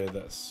play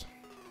this.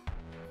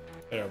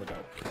 There we go.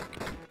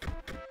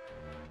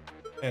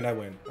 And I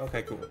win.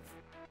 Okay, cool.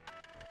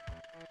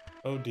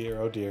 Oh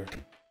dear, oh dear.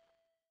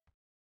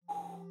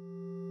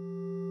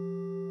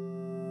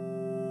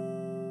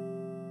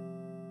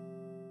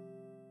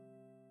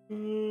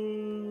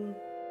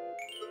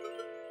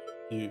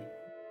 You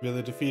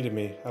really defeated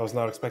me. I was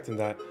not expecting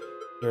that.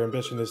 Your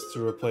ambition is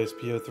to replace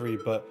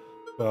PO3, but,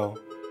 well,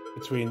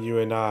 between you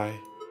and I,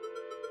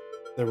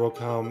 there will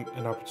come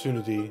an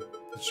opportunity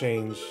to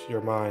change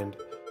your mind,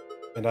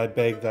 and I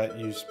beg that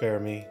you spare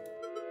me.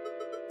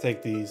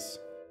 Take these,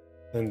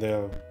 and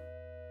you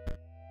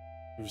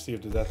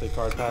received a Deathly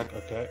card pack.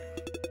 Okay.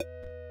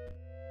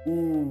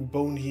 Ooh,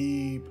 Bone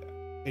Heap.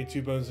 Pay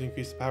 2 bones to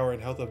increase the power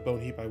and health of Bone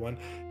Heat by 1.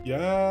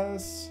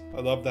 Yes!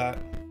 I love that.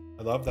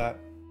 I love that.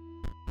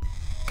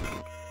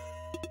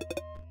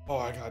 Oh,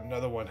 I got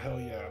another one. Hell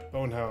yeah.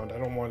 Bonehound. I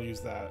don't want to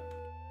use that.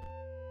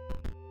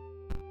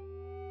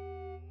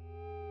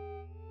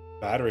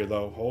 Battery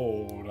low.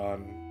 Hold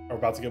on. Are we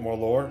about to get more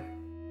lore?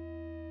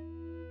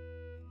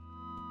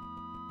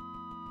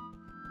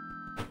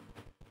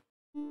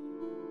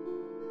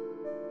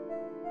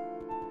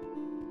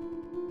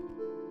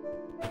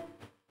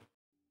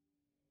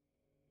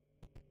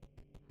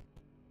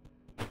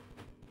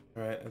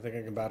 Alright, I think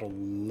I can battle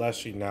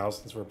Leshy now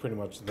since we're pretty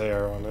much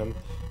there on him.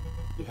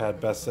 You had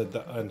best said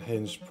the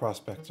unhinged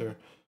prospector,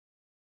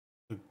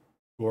 the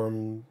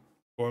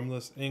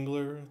gormless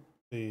angler,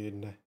 the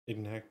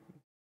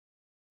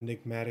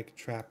enigmatic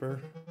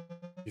trapper.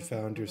 You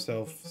found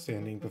yourself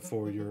standing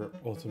before your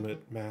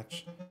ultimate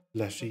match,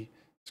 Leshy,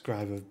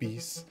 scribe of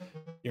beasts.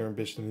 Your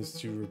ambition is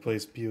to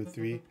replace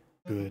PO3.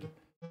 Good.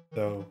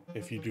 Though,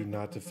 if you do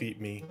not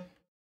defeat me,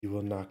 you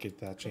will not get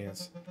that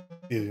chance.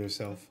 Feel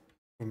yourself,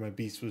 for my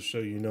beast will show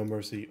you no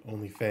mercy,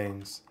 only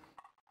fangs.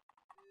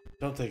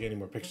 Don't take any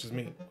more pictures of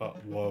me. Oh,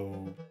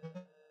 whoa.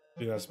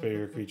 Do not spare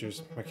your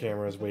creatures. My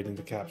camera is waiting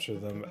to capture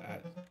them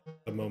at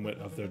the moment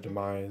of their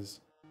demise.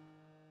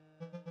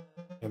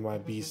 And my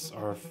beasts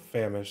are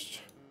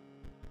famished.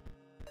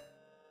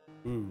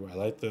 Ooh, I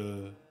like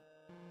the...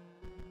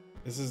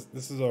 This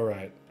is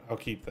alright. I'll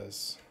keep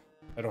this.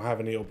 I don't have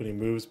any opening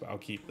moves, but I'll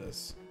keep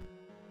this.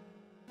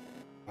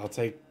 I'll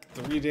take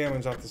 3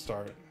 damage off the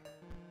start.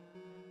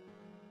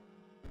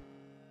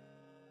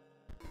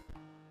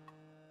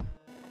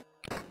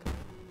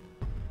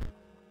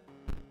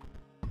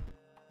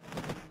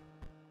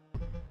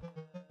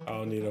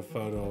 I'll need a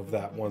photo of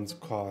that one's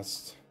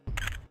cost.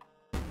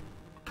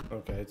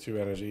 Okay, 2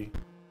 energy.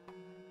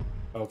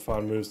 Elk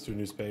Fawn moves to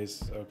new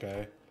space.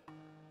 Okay.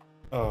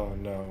 Oh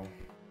no.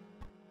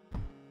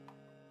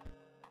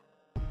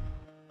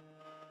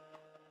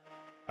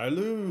 I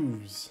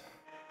lose.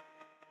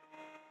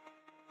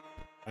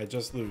 I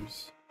just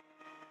lose.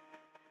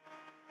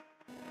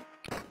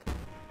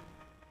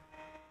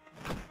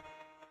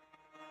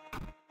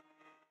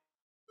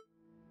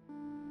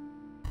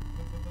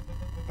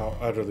 How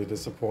utterly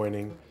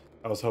disappointing.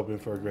 I was hoping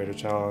for a greater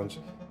challenge.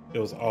 It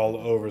was all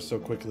over so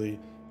quickly.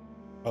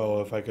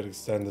 Oh, if I could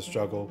extend the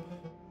struggle,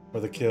 for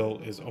the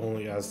kill is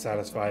only as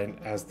satisfying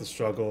as the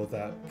struggle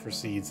that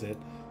precedes it.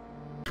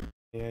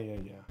 Yeah.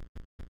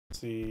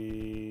 Let's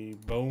see,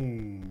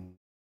 boom.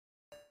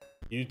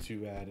 You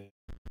two at it.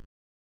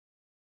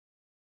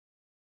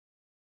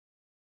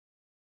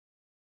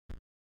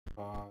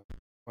 Or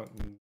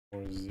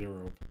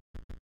 0.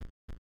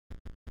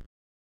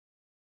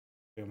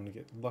 I'm gonna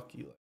get lucky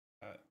like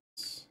that.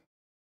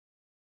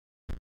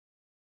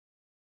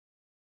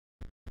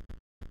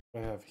 I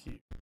have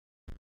heat.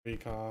 3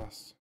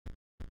 cost.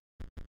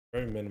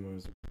 Very minimum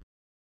is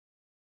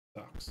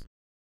sucks.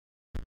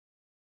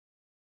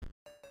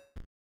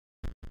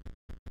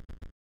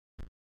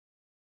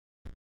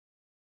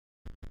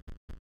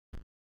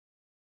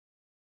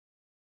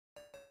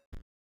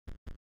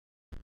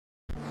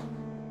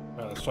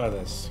 Alright, let's try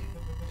this.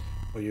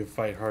 Will you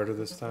fight harder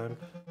this time?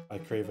 I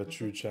crave a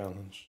true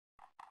challenge.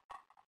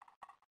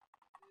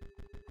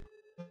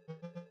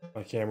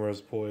 My camera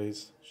is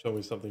poised. Show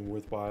me something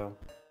worthwhile.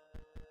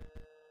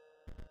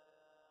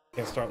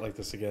 Can't start like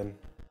this again.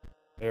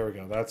 There we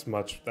go. That's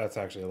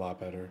actually a lot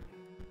better.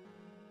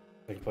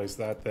 I can place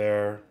that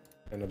there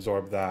and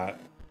absorb that.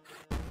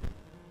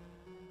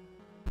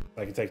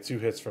 I can take 2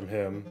 hits from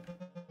him.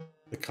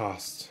 The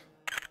cost.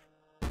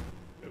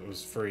 It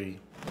was free.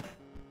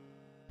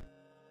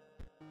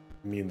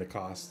 I mean the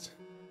cost.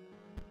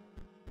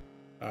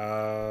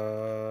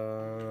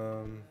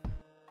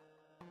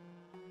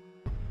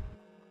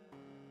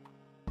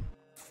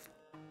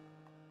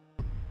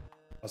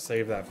 I'll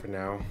save that for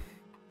now.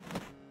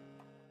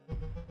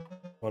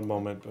 One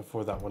moment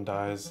before that one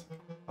dies.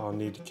 I'll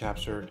need to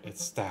capture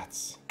its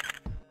stats.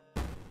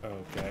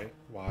 Okay,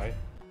 why?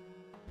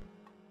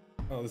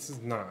 Oh, this is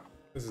not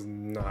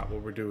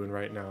what we're doing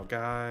right now,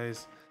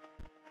 guys.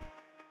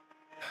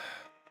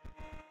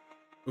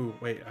 Ooh,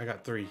 wait, I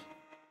got 3.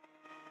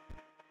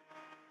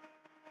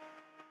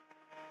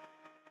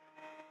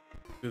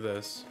 Do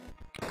this.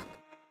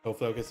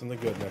 Hopefully I'll get something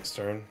good next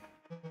turn.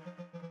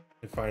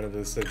 And finally the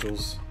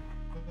sigils.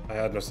 I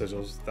had no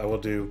sigils. That will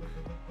do.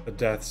 The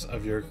deaths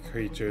of your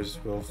creatures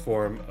will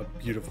form a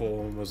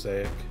beautiful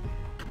mosaic.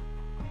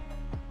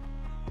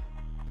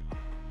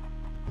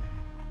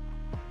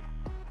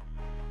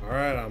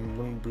 Alright, I'm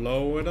gonna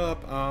blow it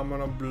up. I'm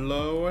gonna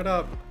blow it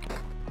up.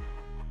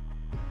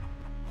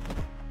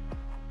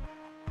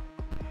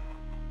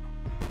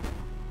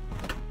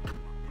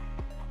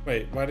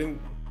 Wait, why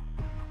didn't...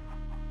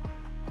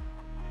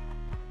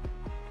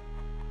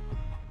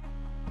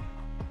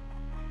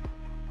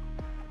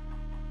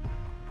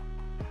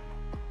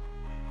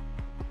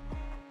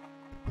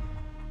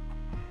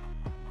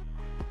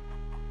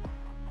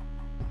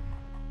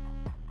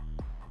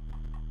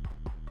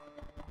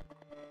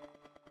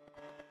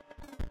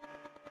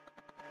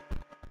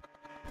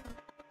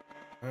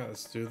 Alright,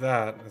 let's do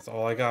that. That's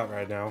all I got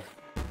right now.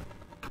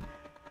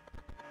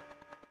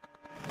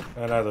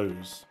 And I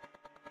lose.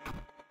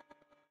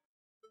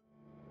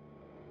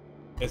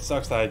 It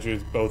sucks that I drew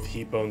both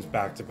heat bones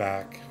back to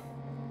back.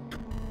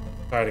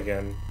 Try it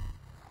again.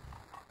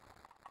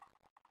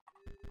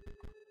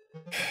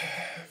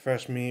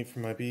 Fresh meat for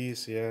my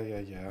beast. Yeah.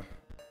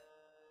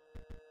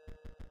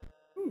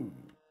 Ooh.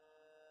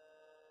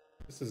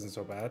 This isn't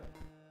so bad.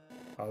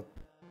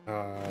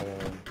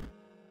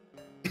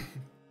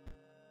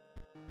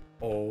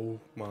 Oh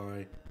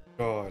my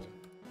god.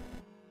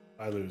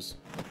 I lose.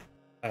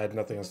 I had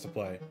nothing else to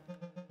play.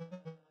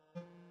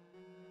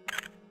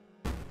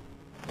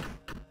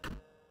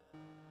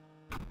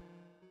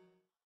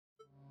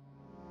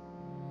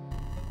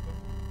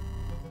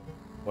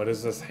 What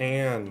is this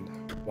hand?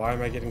 Why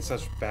am I getting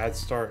such bad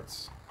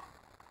starts?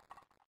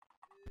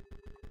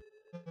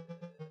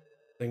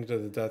 Link to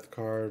the death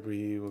card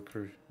we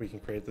can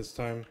create this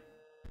time.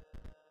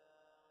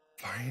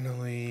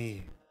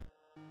 Finally.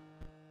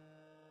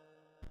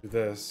 Do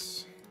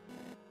this.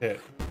 Hit.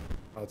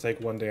 I'll take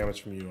 1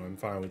 damage from you. I'm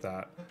fine with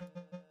that.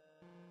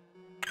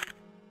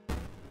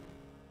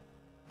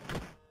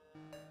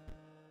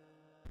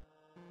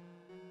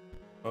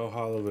 Oh,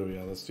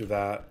 hallelujah. Let's do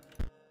that.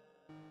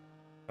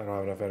 I don't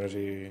have enough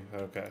energy.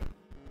 Okay.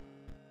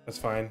 That's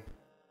fine.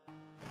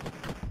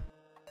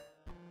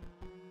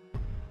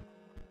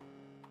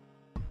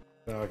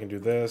 Now I can do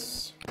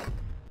this.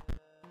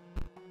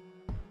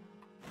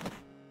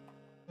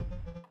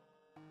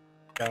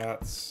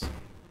 Bats.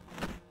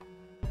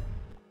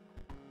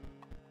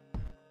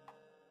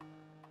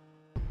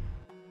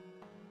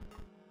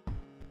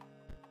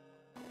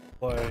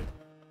 Play.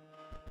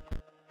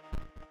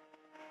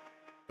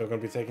 Still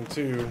gonna be taking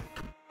 2.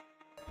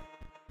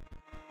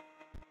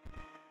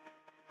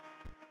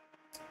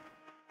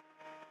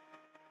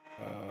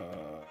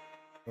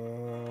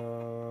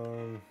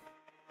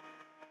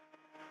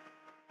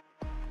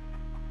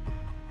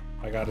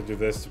 I gotta do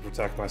this to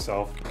protect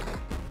myself.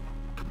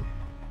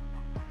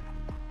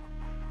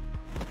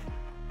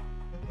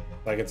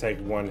 I can take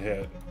 1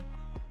 hit.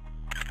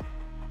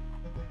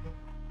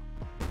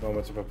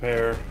 Moment to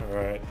prepare.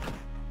 Alright.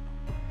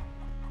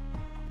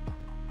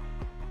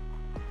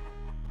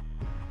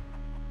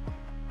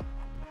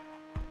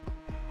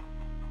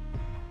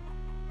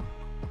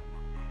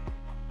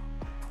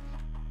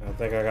 I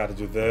think I gotta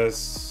do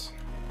this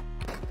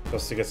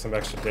just to get some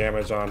extra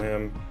damage on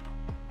him.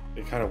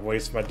 It kind of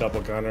wastes my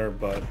double gunner,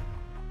 but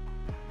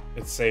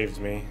it saved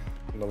me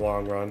in the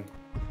long run.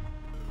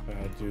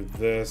 I do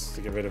this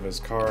to get rid of his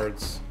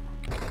cards.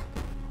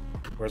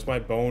 Where's my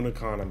bone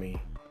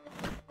economy?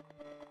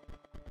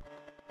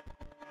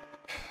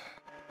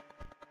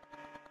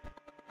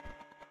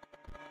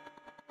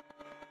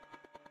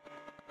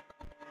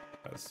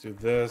 Let's do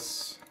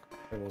this,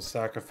 and we'll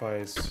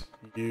sacrifice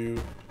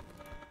you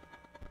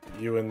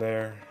in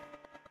there.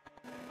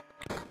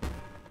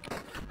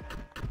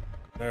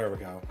 There we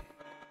go.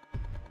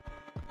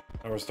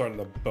 Now we're starting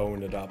to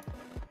bone it up.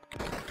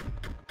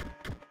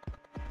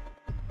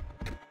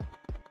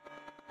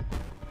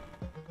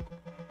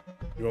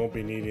 You won't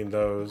be needing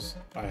those.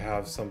 I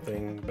have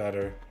something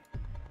better.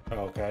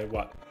 Okay,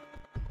 what?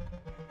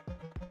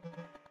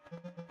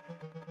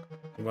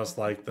 You must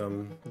like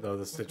them, though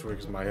the stitch work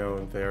is my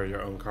own. They are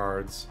your own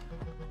cards.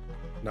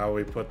 Now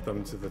we put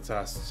them to the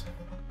test.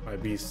 My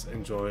beasts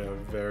enjoy a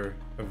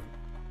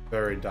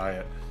varied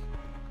diet.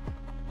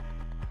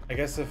 I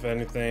guess if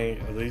anything,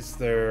 at least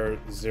they're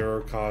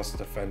zero-cost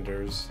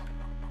defenders.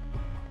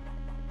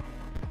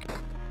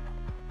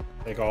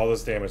 Take all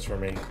this damage from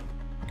me.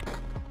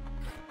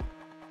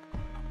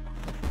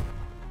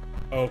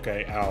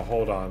 Okay, ow,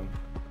 hold on.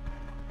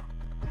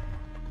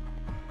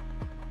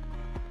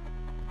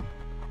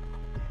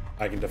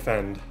 I can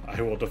defend.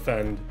 I will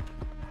defend.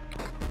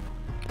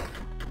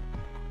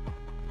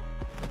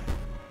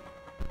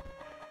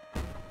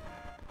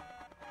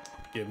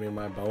 Give me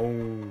my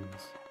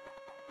bones.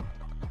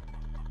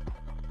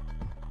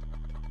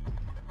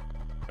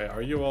 Wait,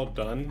 are you all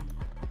done?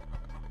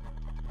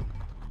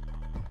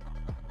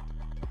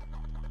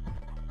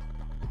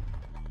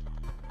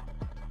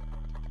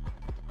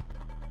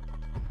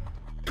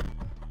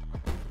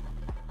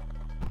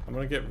 I'm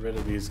gonna get rid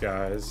of these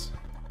guys.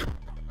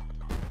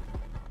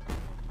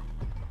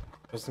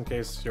 Just in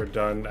case you're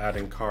done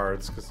adding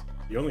cards, because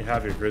you only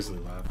have your grizzly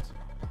left.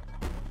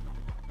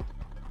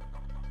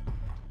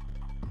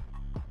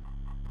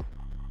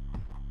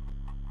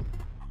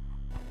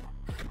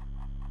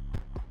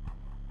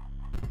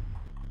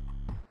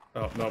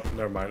 Oh, nope,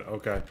 never mind.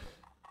 Okay.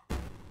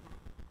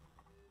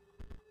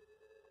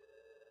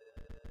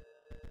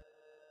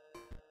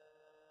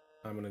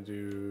 I'm gonna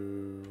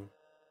do...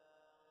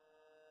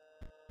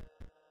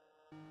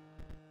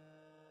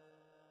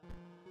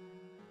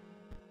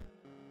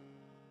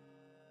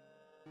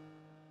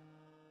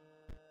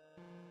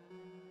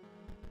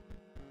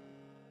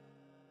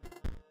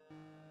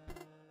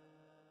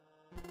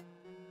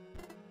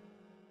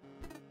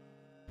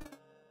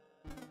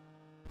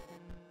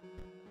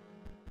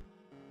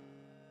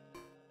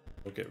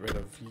 We'll get rid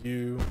of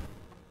you.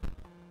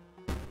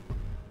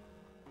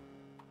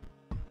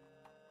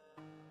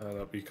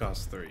 Nope, you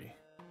cost 3.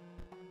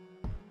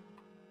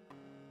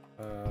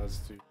 Let's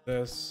do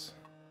this.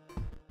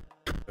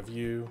 Of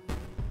you.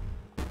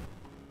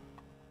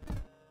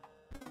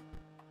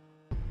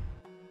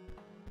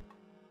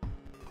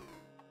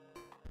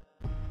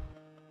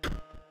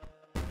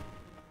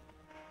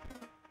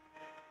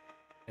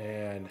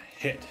 And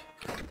hit.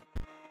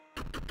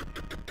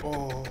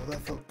 Oh,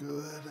 that felt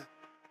good.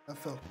 That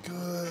felt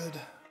good.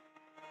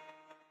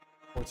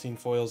 14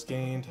 foils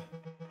gained.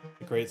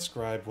 The great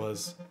scribe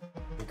was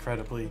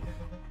incredibly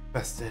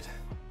bested.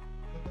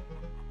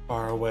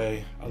 Far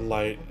away, a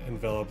light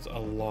enveloped a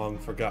long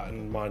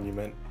forgotten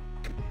monument.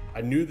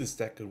 I knew this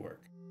deck could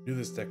work. Knew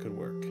this deck could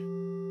work.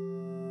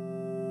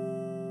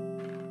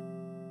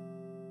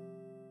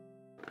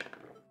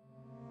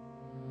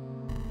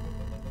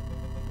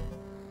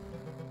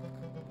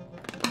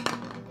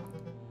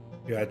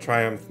 Yeah, I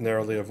triumphed,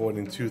 narrowly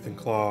avoiding tooth and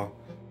claw.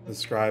 The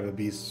scribe of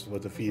beasts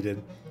was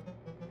defeated.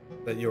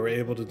 That you were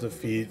able to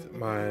defeat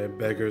my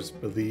beggar's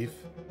belief,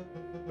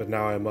 but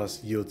now I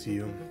must yield to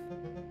you.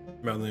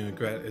 My only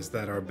regret is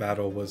that our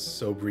battle was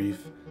so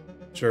brief.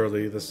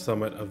 Surely the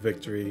summit of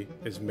victory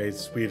is made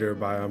sweeter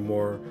by a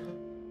more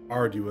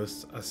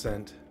arduous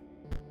ascent.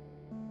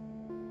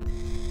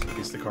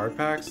 Use the card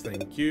packs,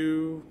 thank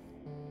you.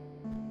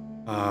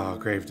 Ah,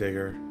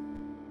 Gravedigger.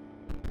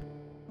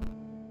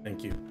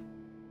 Thank you.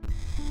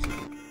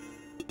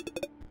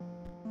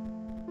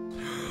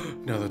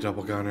 Another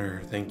double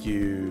gunner, thank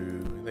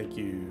you. Thank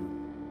you.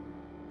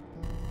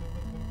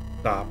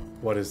 Stop,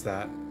 what is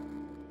that?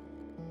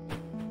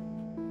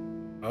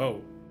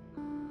 Oh.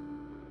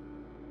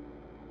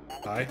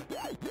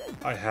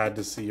 I had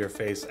to see your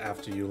face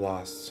after you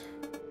lost.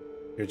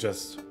 You're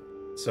just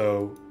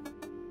so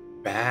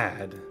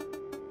bad.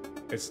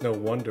 It's no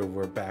wonder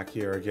we're back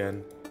here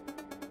again.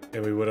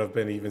 And we would have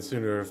been even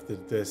sooner if the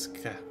disc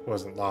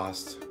wasn't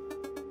lost.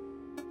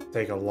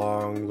 Take a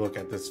long look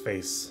at this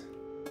face.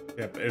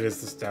 Yep, it is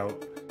the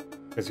stout,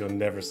 because you'll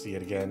never see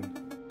it again.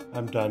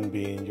 I'm done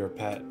being your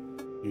pet,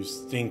 you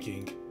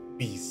stinking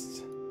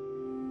beast.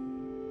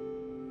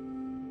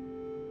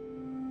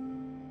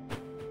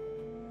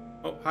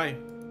 Oh, hi.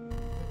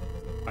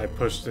 I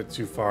pushed it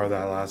too far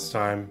that last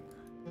time.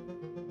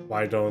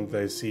 Why don't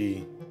they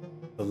see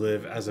to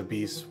live as a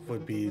beast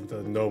would be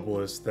the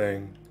noblest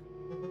thing?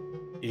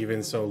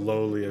 Even so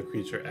lowly a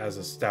creature as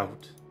a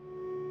stout.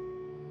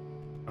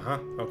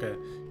 Okay.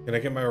 Can I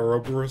get my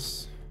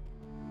Ouroboros?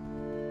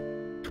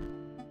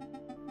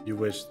 You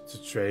wish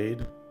to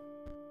trade?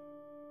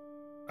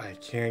 I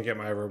can get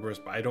my Ouroboros,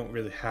 but I don't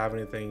really have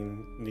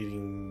anything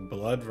needing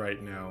blood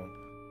right now.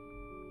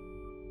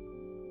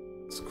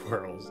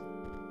 Squirrels.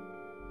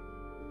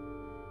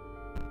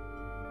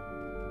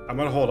 I'm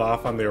gonna hold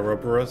off on the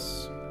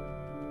Ouroboros,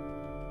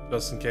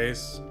 just in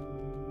case.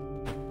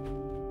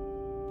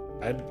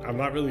 I'm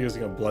not really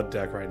using a blood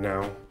deck right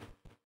now.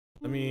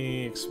 Let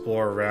me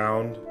explore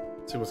around,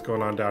 see what's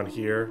going on down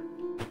here.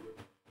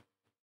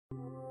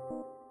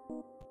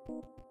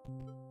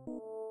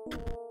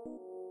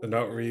 The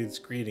note reads,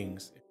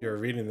 "Greetings. If you are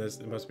reading this,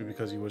 it must be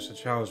because you wish to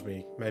challenge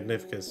me,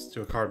 Magnificus,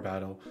 to a card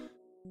battle.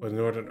 But in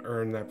order to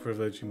earn that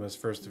privilege, you must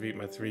first defeat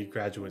my 3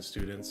 graduate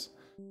students.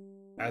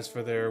 As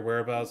for their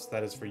whereabouts,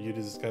 that is for you to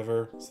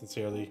discover.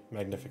 Sincerely,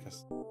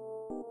 Magnificus."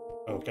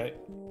 Okay.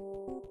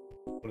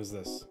 What is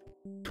this?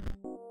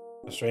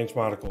 A strange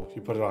monocle.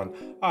 You put it on.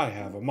 I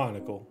have a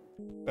monocle.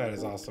 That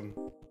is awesome.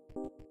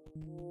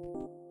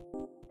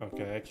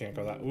 Okay, I can't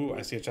go that. Ooh,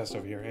 I see a chest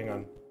over here. Hang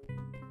on.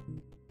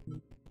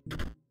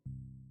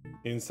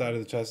 The inside of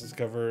the chest is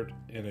covered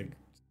in a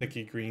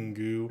sticky green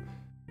goo,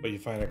 but you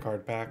find a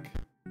card pack.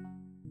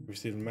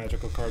 Receive a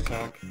magical card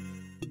pack.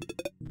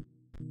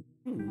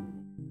 Ooh.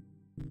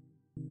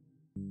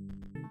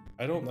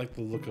 I don't like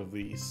the look of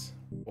these.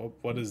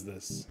 What is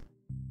this?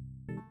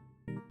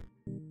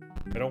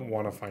 I don't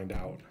want to find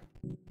out.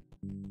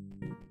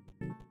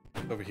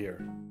 Over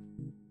here.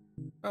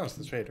 Oh, it's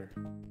the trader.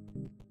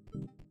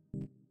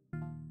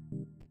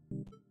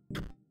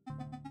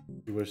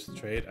 You wish to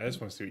trade? I just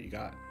want to see what you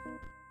got.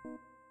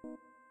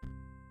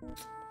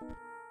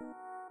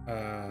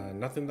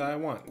 Nothing that I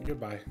want.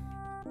 Goodbye.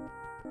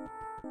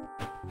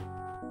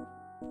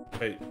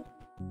 Wait,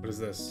 what is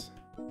this?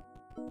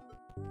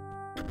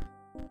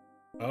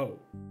 Oh.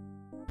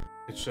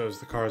 It shows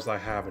the cards I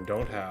have and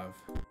don't have.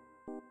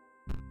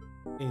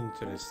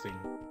 Interesting.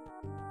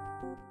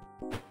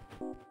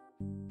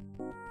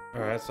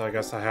 Alright, so I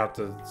guess I have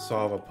to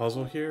solve a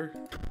puzzle here.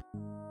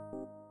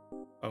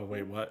 Oh,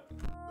 wait, what?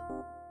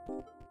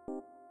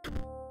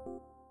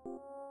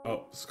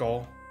 Oh,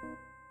 skull.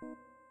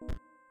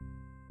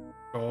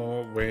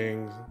 Skull,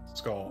 wings,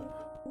 skull.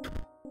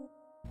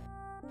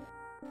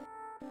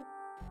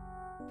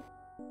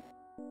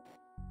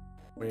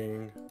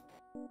 Wing.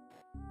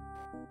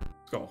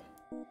 Skull.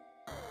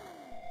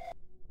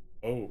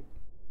 Oh.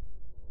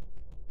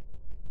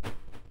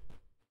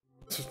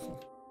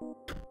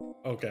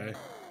 Okay.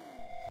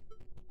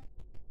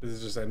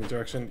 Is it just any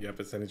direction? Yep,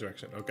 it's any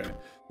direction. Okay.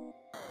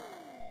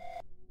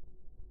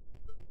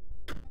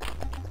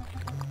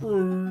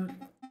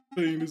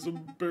 pain is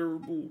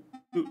unbearable.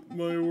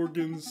 My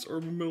organs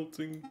are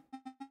melting.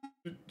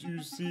 Did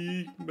you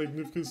see?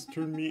 Magnificus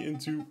turned me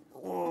into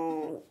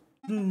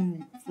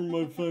goo for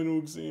my final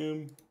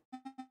exam.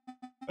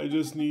 I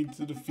just need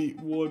to defeat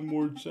one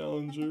more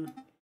challenger.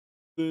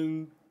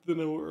 Then I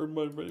will earn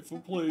my rightful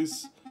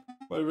place.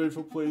 My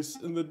rightful place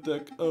in the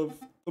deck of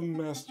the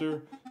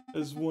master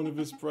as one of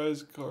his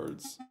prize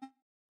cards.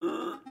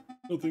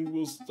 Nothing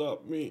will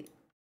stop me.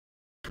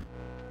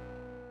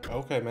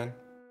 Okay, man.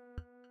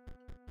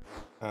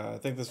 I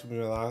think this will be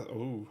my last.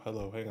 Oh,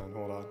 hello. Hang on.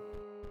 Hold on.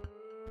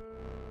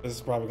 This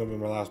is probably gonna be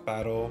my last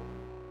battle.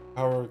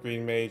 Power of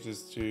green mage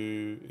is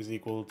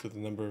equal to the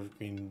number of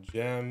green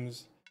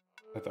gems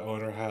that the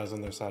owner has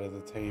on their side of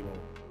the table.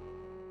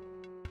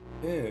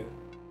 Yeah.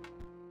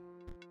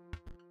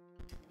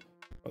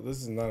 Well,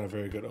 this is not a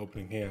very good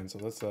opening hand, so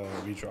let's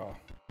redraw.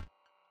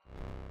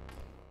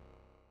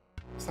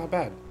 It's not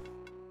bad.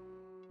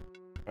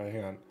 Alright,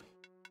 hang on.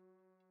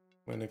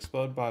 When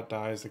Explode Bot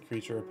dies, the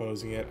creature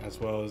opposing it, as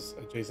well as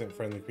adjacent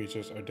friendly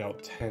creatures, are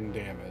dealt 10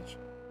 damage.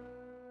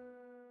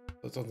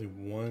 So it's only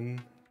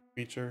one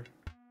creature.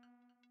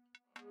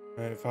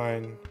 Alright,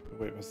 fine.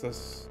 Wait, what's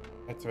this?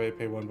 Activate,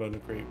 pay 1 bone to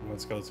create 1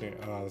 skeleton.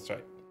 Oh, that's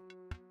right.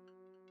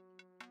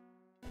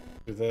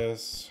 Do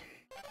this.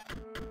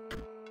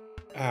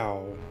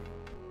 Ow.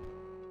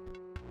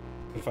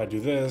 If I do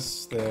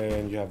this,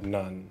 then you have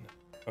none.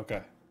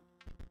 Okay.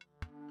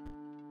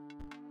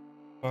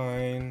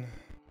 Fine.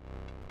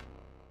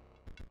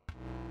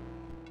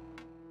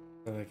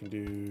 Then I can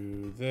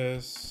do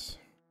this.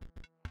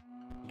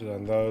 Did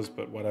on those,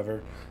 but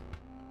whatever.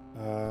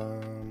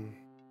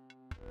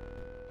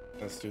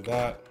 Let's do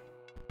that.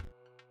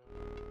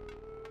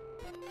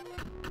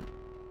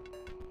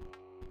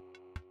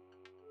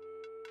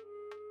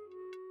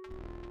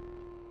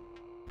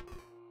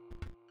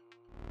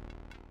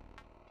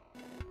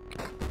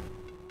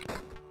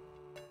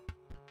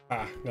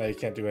 Ah, no, you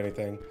can't do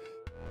anything.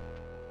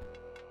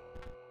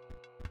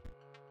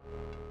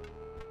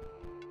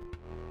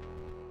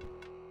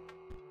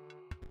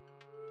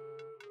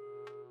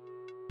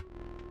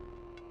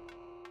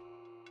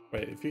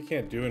 Wait, if you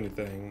can't do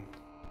anything,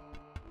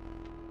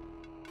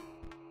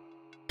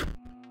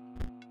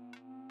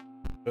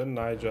 shouldn't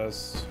I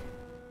just...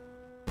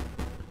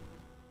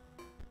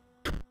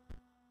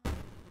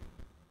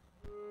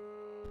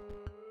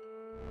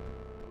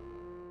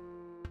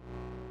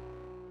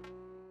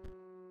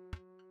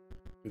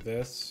 do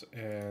this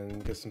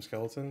and get some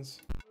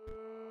skeletons?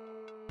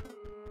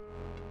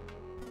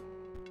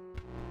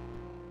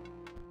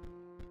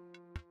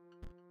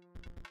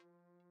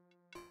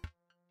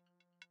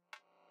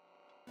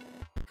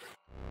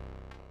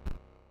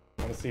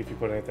 I want to see if you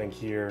put anything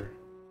here.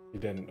 You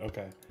didn't.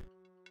 Okay.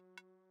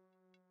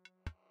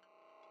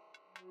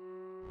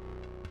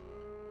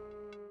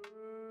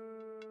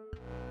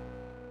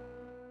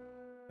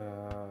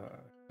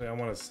 I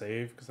want to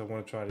save because I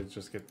want to try to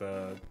just get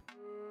a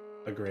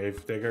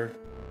grave digger.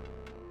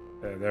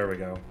 There we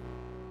go.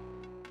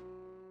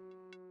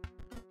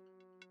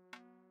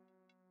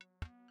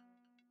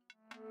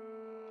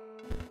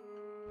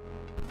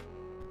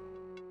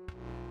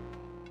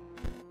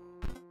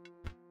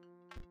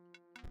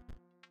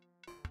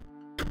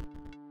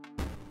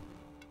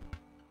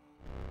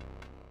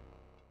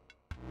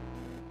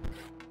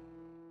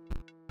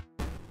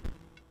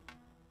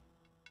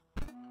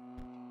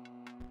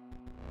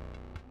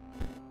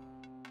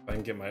 If I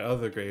can get my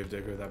other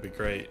gravedigger, that'd be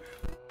great.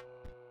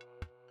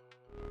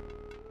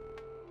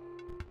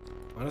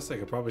 Honestly, I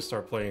could probably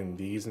start playing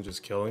these and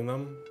just killing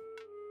them.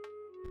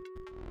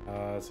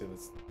 Let's see,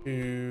 that's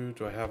 2.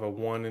 Do I have a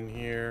 1 in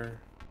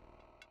here?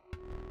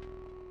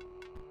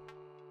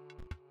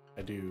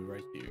 I do,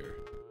 right here.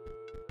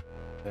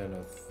 Then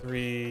a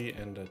 3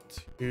 and a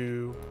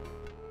 2.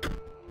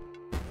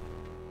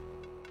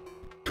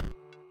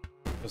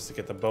 Just to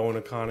get the bone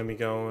economy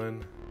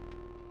going.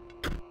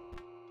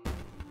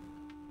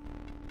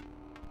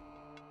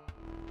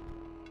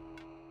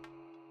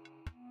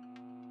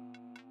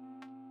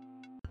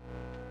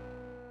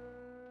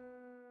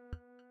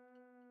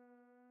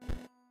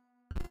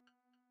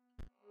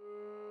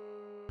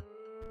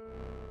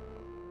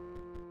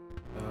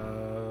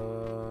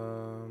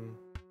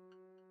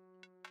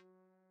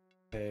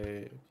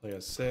 Play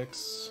a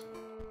 6.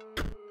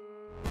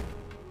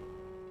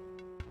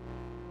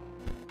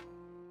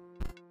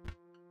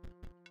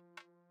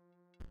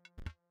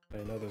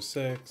 Play another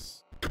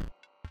 6.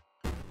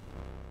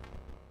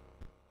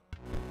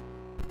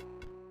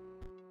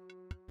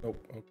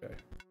 Nope, okay.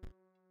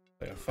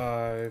 Play a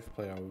 5,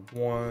 play a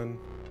 1.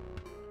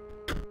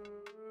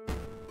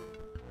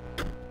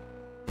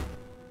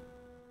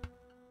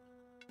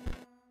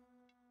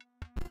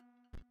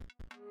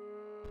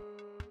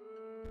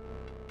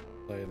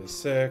 Play the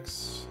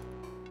 6.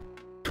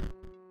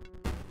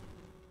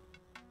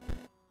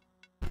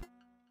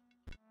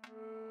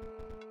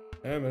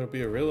 And it'll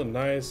be real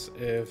nice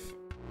if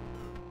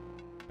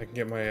I can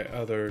get my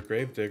other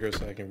gravedigger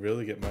so I can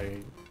really get my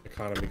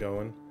economy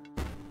going.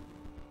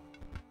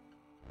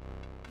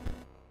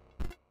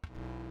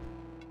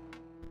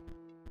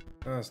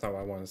 Oh, that's not what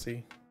I want to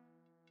see.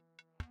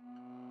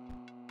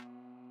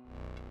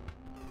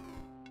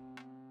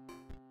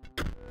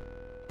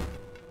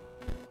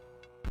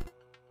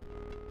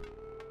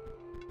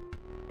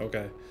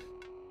 Okay.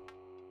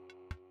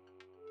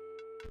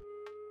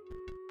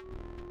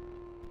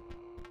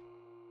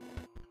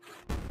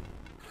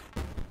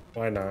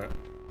 Why not?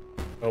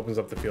 Opens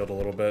up the field a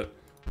little bit.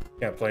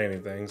 Can't play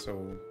anything,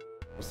 so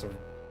what's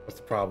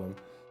the problem?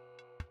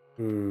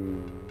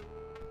 Ooh.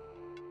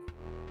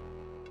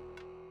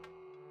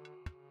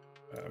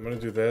 I'm gonna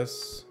do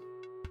this.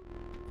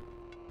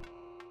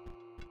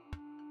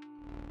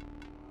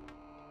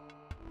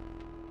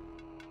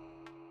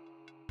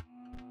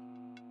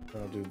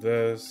 I'll do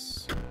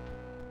this.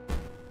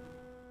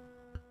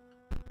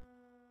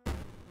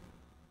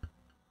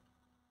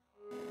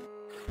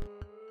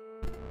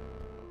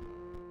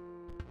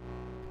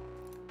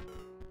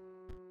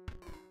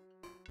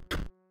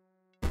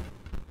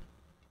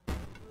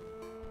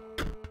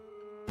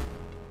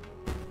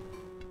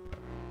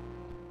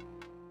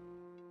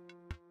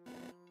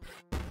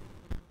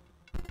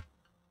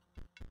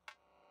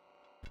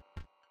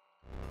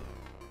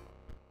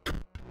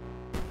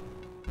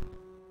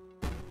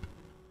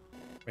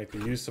 Make the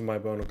use of my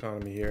bone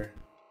economy here.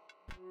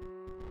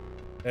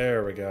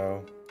 There we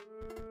go.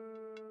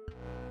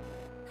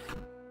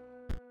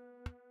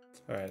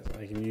 Alright, so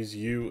I can use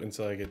you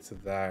until I get to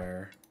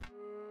there.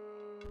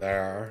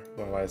 There.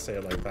 Why do I say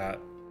it like that?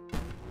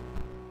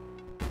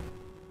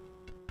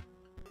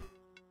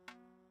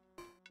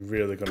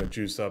 Really gonna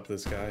juice up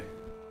this guy.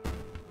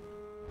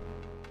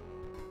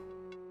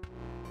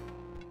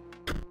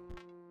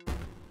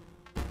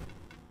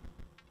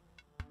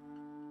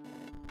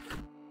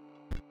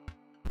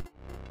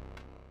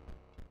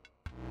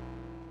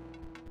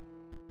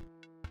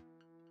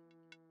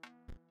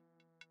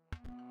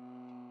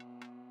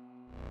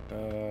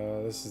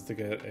 This is to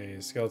get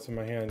a skeleton in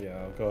my hand. Yeah,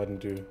 I'll go ahead and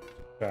do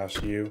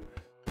bash you.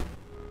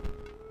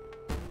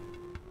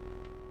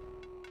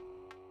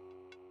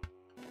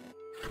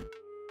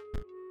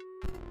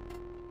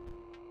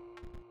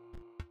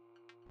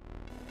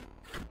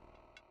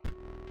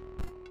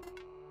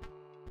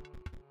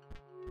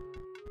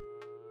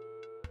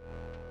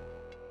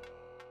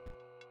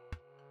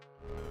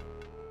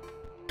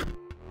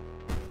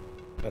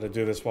 Gotta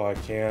do this while I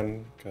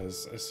can,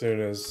 because as soon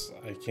as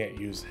I can't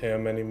use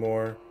him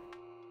anymore,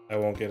 I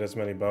won't get as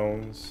many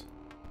bones.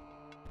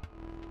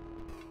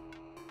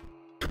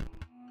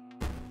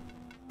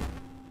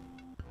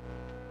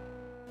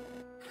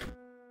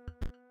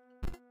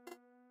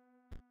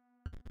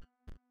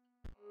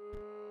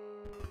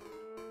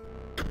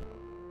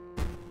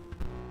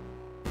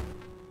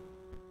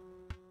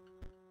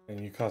 And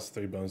you cost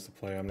 3 bones to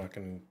play. I'm not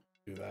gonna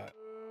do that.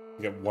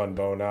 Get 1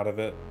 bone out of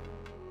it.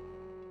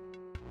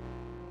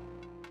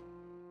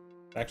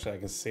 Actually, I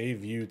can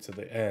save you to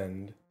the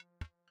end.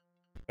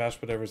 Bash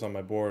whatever's on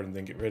my board and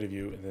then get rid of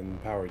you and then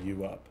power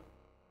you up.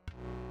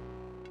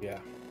 Yeah.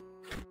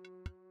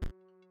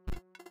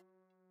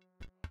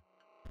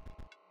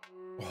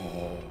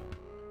 Oh.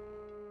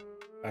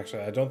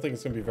 Actually, I don't think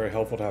it's going to be very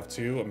helpful to have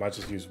 2. I might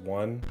just use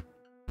 1.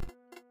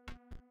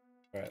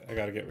 Alright, I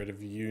gotta get rid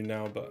of you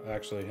now, but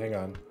actually, hang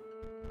on.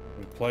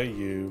 We play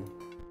you,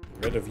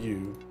 get rid of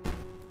you,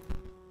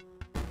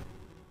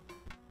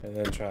 and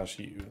then trash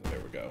you. There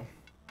we go.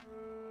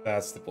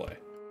 That's the play.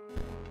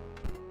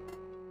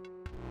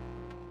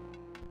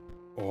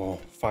 Oh,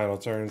 final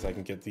turns, I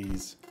can get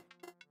these.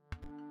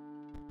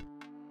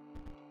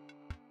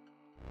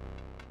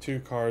 2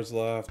 cards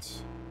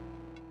left.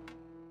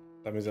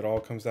 That means it all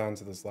comes down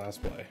to this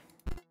last play.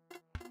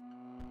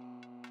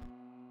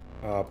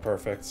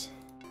 Perfect.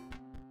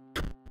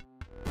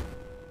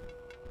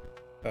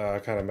 I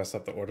kind of messed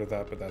up the order of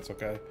that, but that's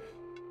okay.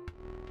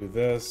 Do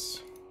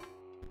this.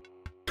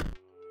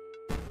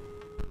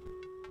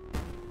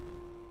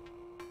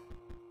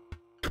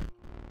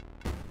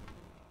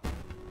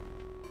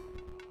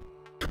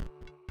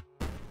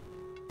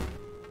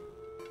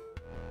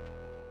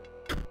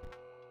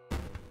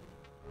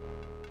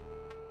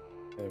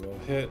 They will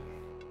hit.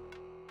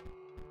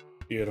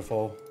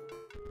 Beautiful.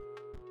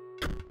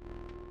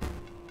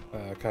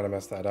 Kind of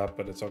messed that up,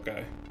 but it's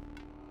okay.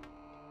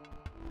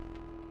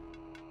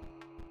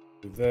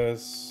 Do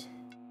this.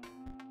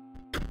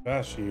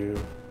 Bash you.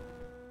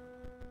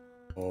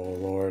 Oh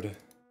lord.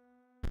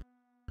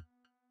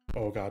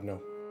 Oh god,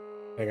 no.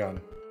 Hang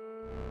on.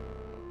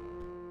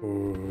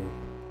 Ooh.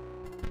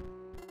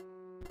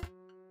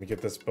 Let me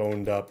get this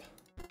boned up.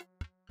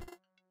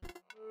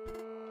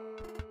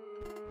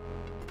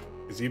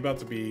 Is he about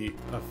to be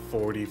a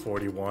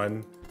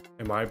 40-41?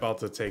 Am I about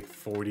to take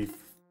 40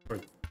 or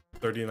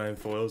 39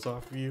 foils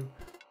off of you?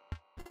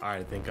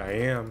 I think I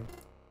am.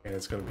 And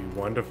it's gonna be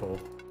wonderful.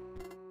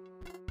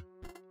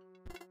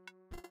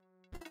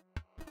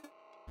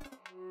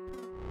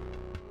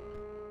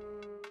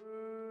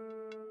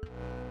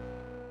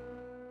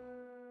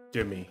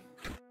 Gimme.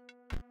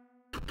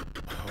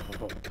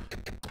 Oh.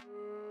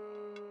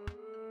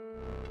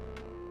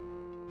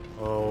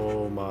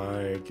 Oh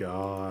my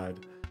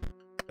god.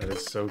 That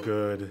is so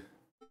good.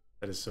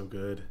 That is so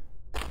good.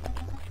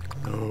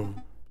 No,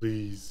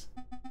 please.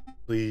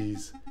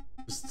 Please.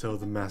 Just tell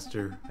the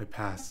master I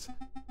passed.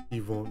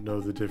 He won't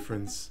know the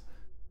difference.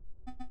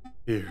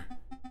 Here,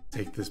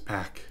 take this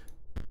pack.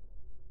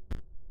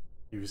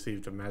 You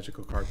received a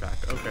magical card back.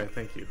 Okay,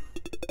 thank you.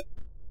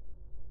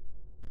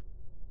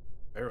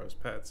 Pharaoh's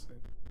pets.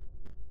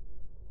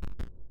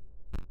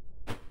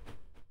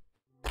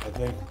 I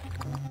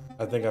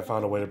think I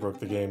found a way to break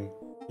the game.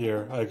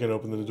 Here, I can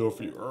open the door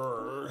for you.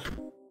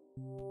 Urgh.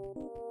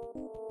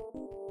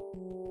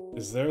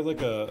 Is there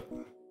like a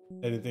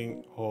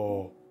anything?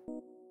 Oh,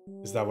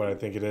 is that what I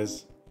think it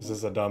is? Is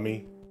this a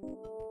dummy?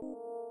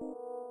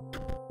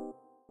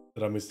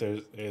 The dummy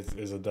stairs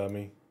is a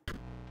dummy.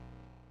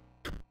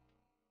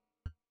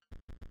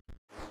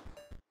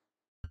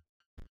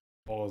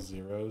 All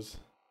zeros.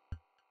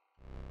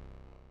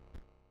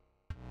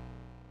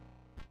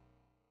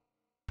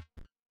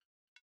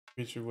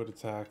 Creature would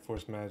attack,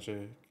 force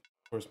magic,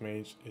 force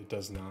mage. It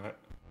does not.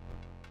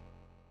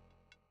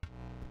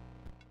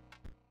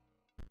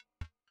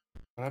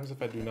 What happens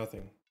if I do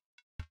nothing?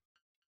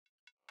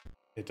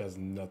 It does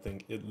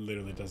nothing. It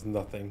literally does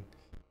nothing.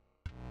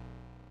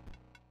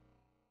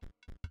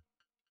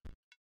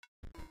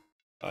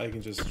 I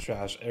can just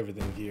trash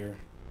everything here.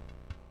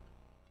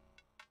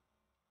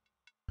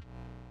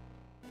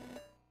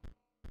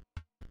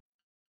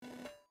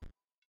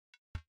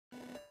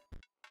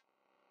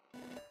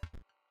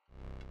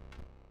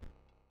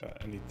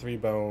 I need 3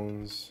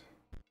 bones.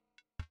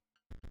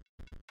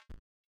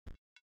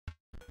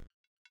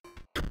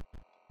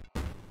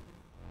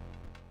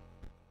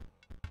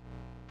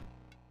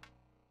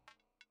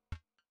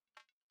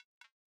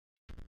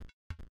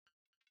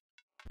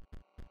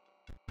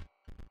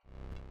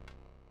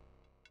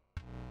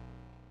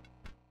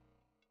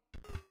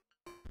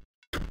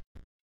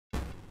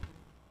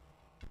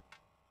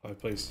 I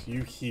place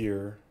you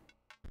here.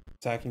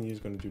 Attacking you is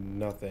going to do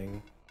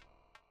nothing.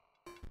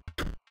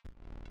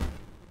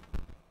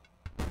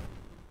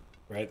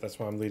 Right? That's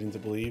what I'm leading to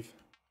believe.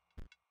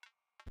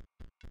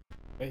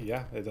 Hey,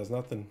 yeah, it does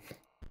nothing.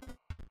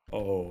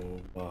 Oh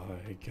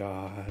my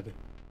god.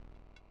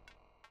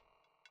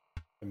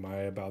 Am I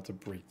about to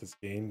break this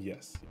game?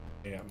 Yes,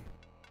 I am.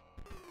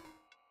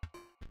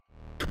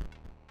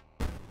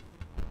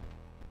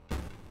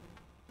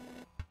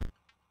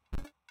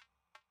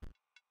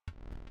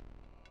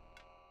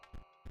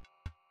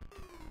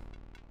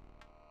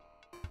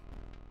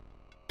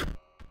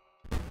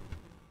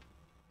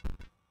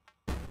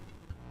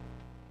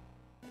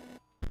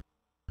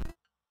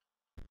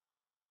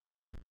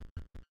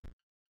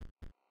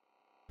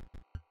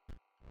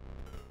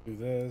 Do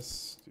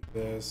this, do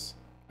this.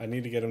 I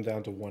need to get him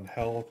down to 1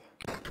 health.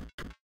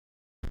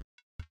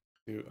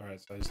 Alright,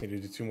 so I just need to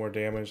do 2 more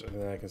damage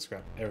and then I can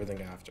scrap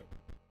everything after.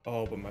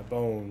 Oh, but my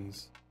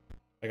bones.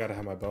 I gotta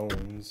have my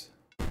bones.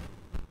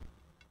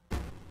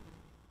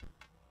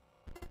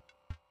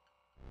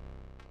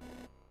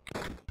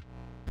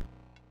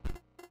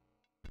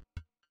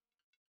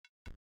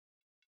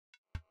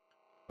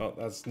 Oh,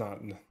 that's not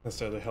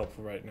necessarily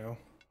helpful right now.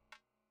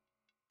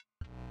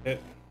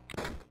 Hit.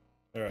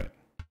 Alright.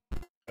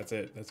 That's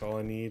it. That's all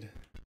I need.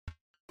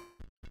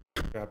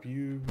 Scrap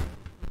you.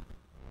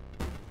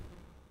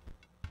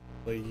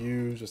 Play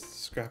you,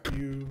 just scrap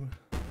you.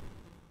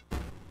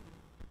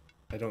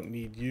 I don't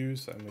need you,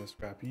 so I'm gonna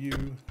scrap you.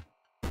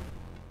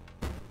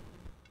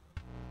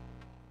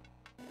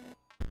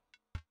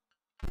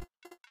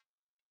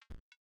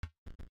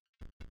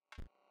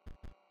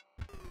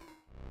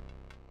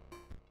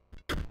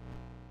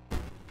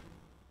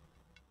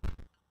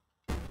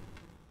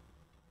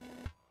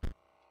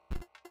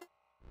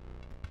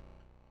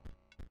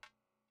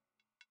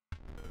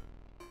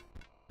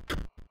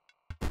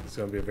 It's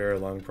gonna be a very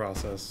long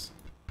process.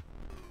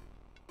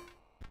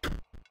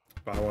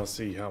 But I want to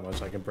see how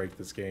much I can break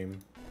this game.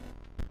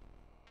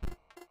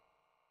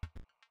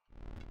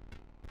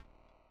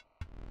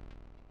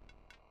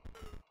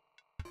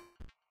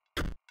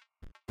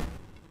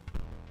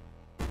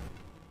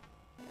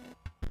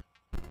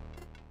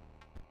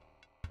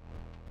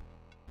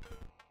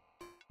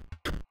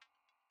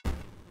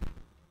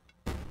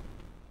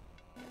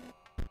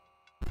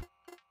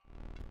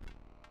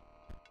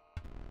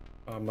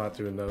 I'm not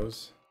doing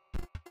those.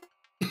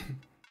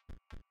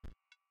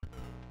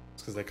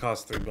 It's because they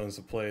cost 3 bones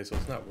to play, so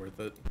it's not worth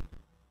it.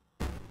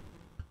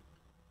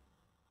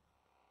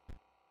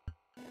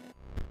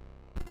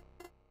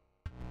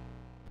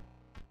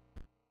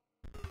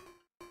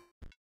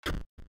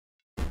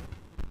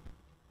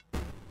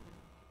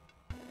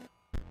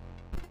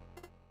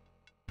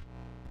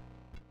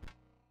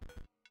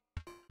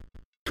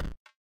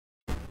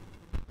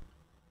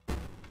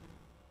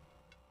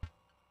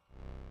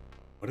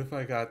 What if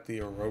I got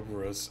the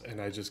Ouroboros and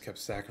I just kept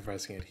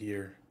sacrificing it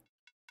here?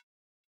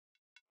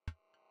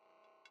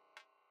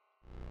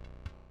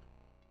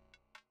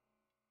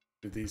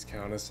 Do these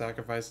count as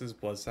sacrifices?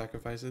 Blood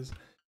sacrifices?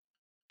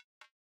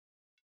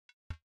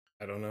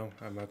 I don't know.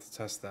 I'm about to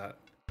test that.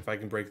 If I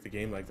can break the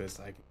game like this,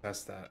 I can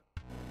test that.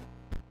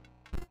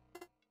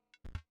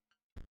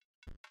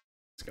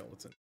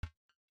 Skeleton.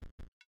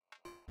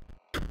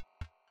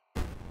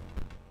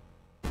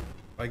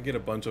 I can get a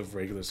bunch of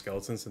regular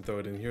skeletons and throw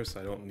it in here,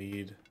 so I don't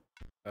need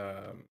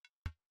the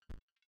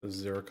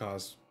 0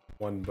 cost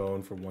 1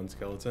 bone for 1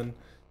 skeleton.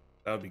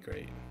 That would be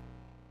great.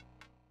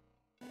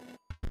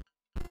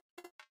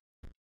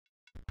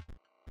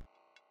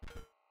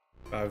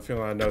 I feel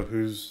like I know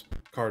whose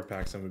card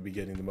packs I'm gonna be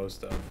getting the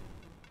most of.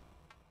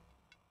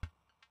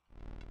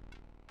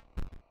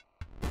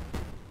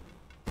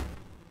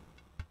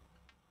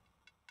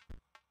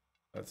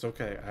 That's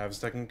okay. I have a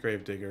second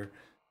Gravedigger.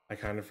 I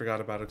kind of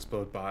forgot about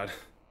Explode Bot.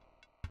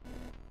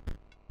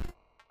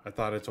 I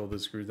thought I totally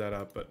screwed that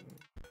up, but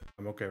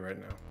I'm okay right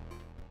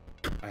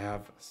now. I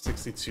have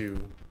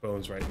 62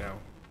 bones right now.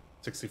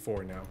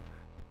 64 now.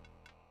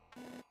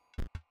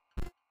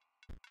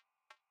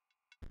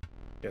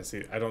 Yeah,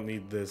 see, I don't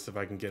need this if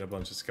I can get a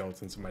bunch of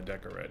skeletons in my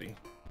deck already.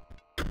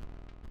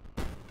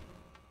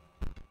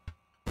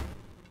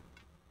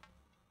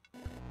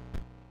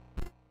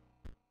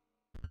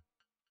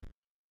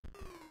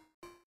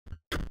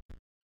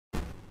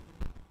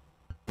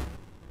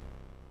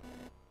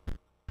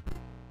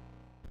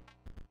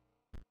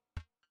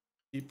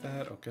 Keep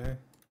that, okay.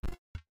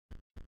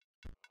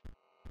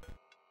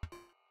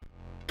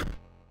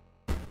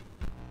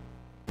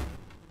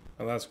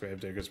 Oh, that's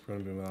Gravedigger's going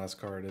to be my last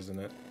card, isn't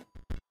it?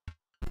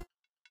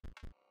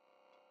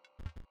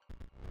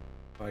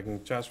 I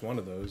can trash one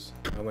of those.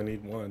 I only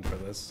need one for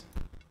this.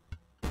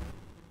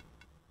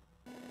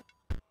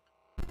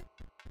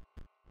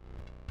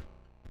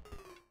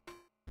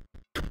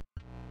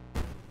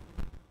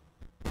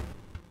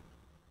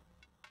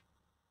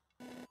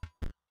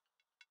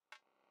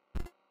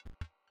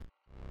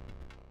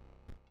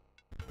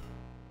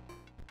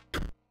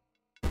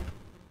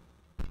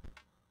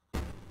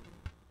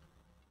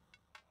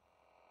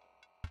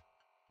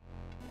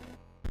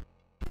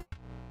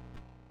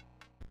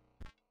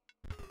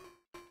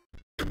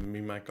 Give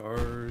me my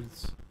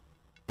cards.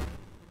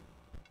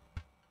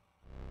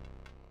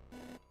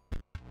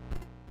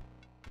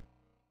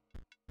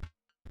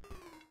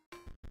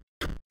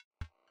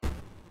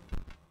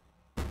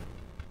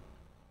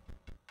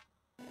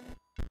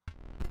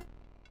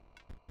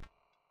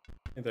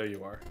 And there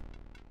you are.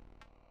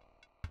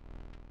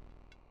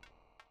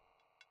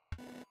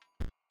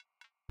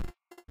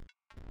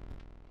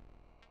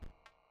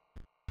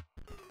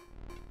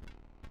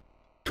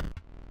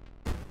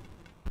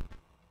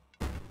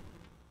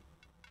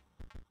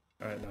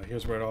 Alright, now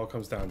here's where it all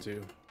comes down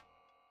to.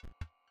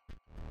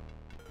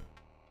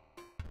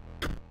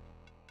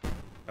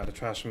 Gotta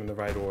trash them in the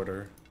right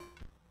order.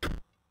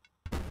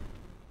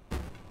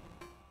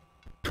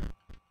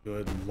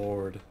 Good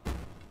lord.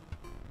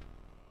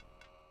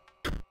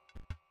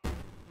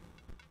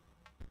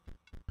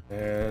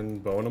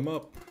 And bone him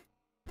up.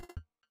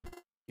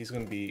 He's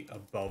gonna be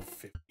above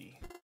 50.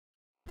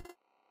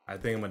 I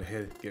think I'm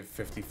gonna get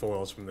 50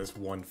 foils from this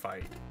one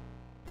fight.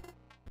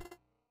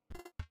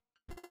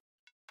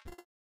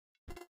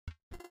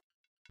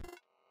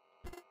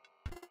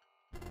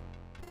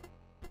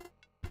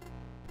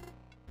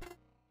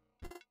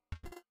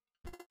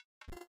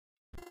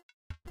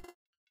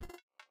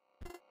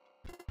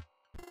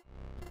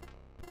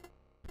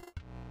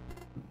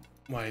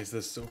 Why is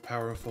this so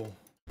powerful?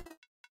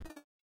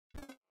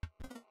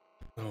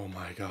 Oh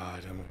my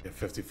god, I'm gonna get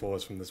 50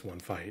 foils from this one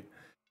fight.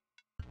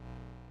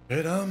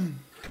 It doesn't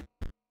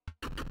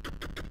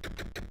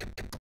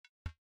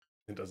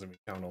even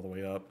count all the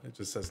way up. It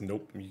just says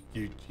nope.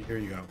 Here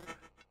you go.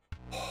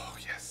 Oh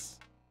yes.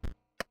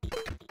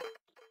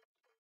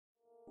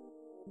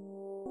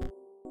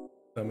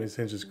 Summons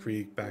Hinges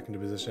Creek back into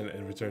position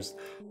and returns.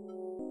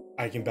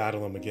 I can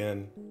battle him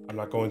again. I'm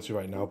not going to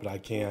right now, but I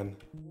can.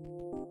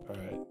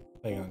 Alright,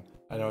 hang on.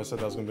 I know I said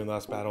that was gonna be the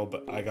last battle,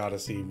 but I gotta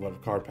see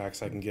what card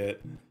packs I can get.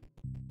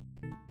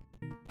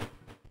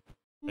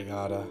 I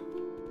gotta.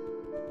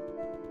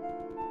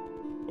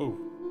 Oh,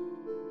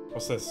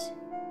 what's this?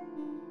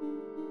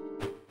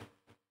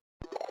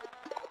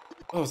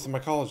 Oh, it's the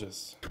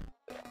mycologist.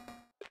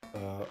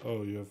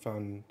 Oh, you have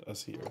found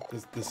us here.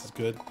 This is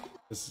good.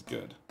 This is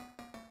good.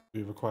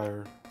 We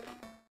require.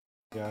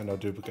 Yeah, I know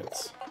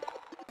duplicates.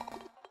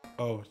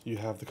 Oh, you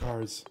have the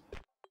cards.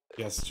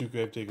 Yes, 2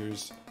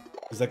 Gravediggers.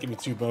 Does that give me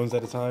 2 bones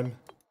at a time?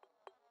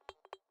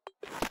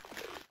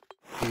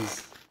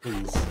 Please,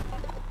 please.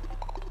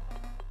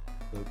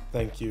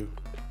 Thank you.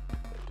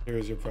 Here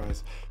is your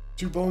prize.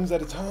 2 bones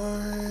at a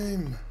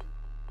time!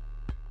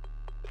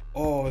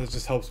 Oh, this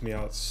just helps me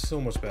out so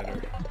much better.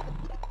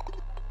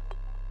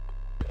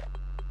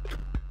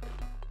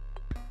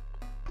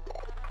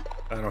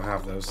 I don't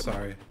have those,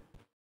 sorry.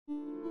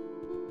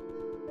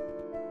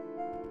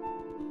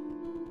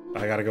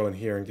 I gotta go in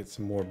here and get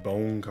some more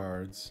bone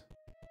cards.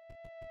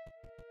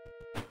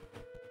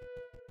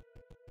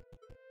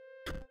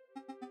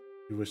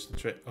 You wish to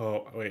trade?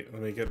 Oh, wait,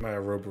 let me get my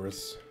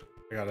Ouroboros.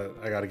 I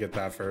gotta get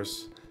that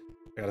first.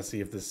 I gotta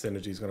see if this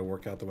synergy is gonna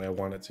work out the way I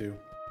want it to.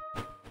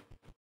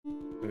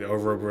 The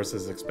Ouroboros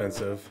is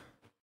expensive.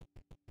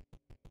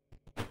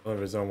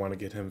 Others don't want to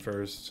get him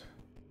first.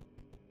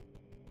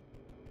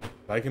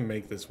 If I can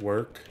make this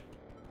work,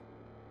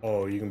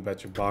 Oh, you can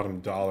bet your bottom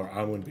dollar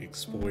I'm going to be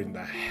exploiting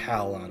the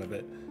hell out of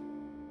it.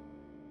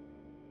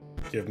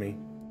 Give me.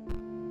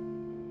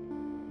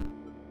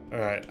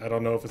 Alright, I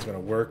don't know if it's going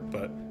to work,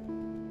 but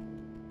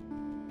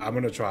I'm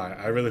going to try.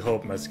 I really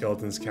hope my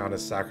skeletons count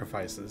as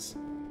sacrifices.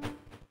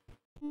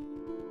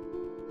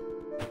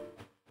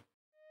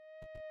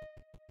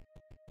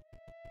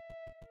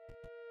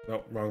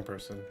 Nope, wrong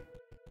person.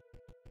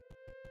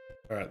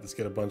 Alright, let's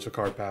get a bunch of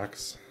card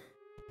packs.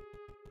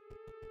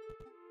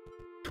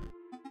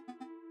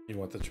 You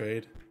want the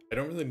trade? I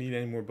don't really need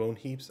any more bone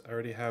heaps. I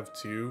already have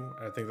 2.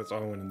 I think that's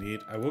all I'm going to need.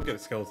 I will get a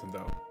skeleton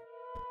though.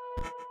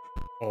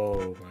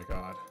 Oh my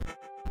god.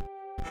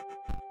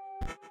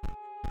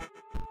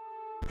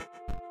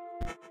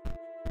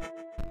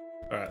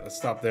 Alright, let's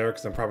stop there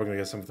because I'm probably going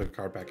to get some of the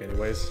card pack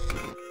anyways.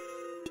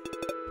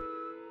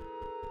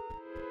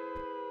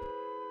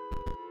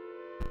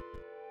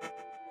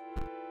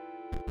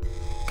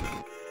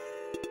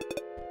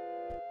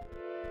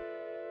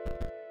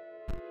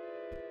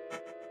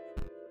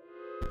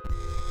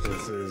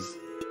 This is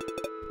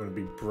going to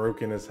be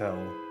broken as hell.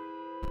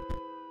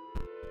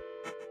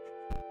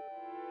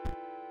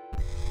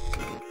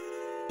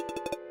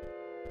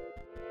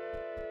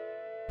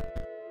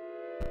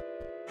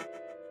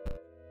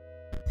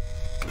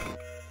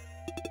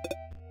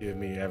 Give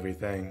me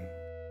everything.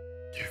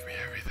 Give me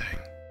everything.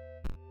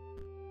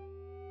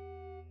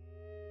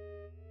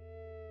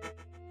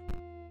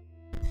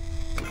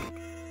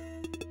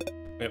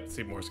 Yep,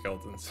 see more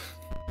skeletons.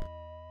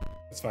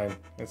 It's fine.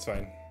 It's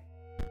fine.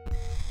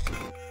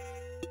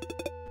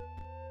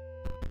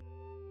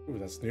 Ooh,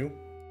 that's new.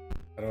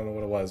 I don't know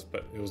what it was,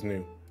 but it was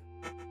new.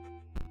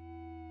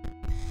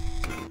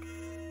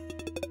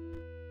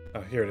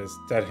 Oh, here it is.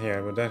 Dead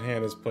hand. When that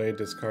hand is played,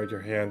 discard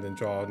your hand and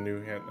draw a new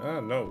hand.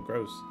 Ah, no,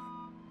 gross.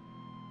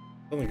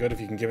 It's only good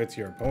if you can give it to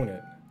your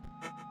opponent.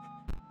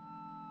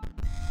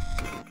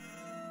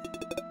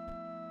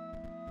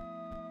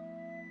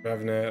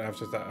 Revenant,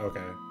 after that,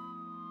 okay.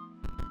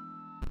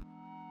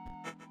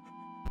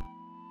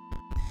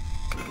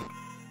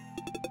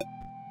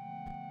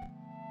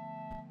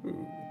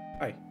 Ooh,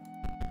 hi.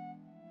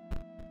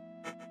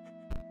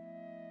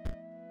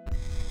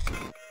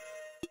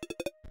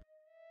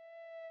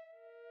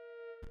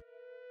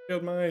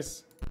 Field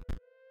mice.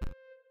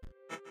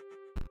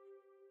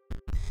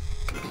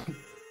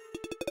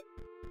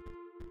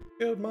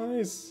 Field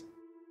mice.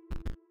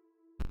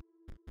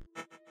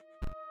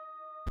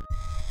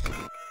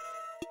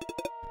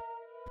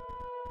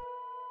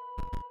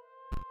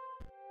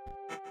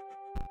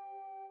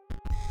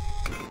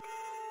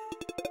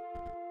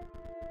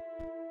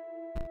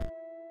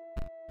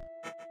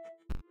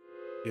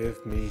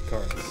 Give me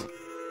cards.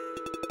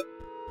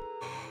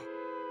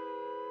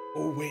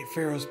 Oh wait,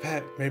 Pharaoh's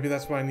pet. Maybe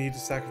that's why I need to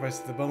sacrifice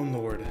to the Bone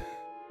Lord.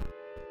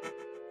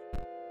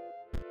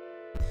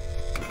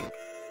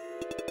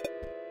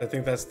 I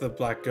think that's the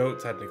black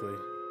goat, technically.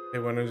 Hey,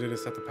 what I do to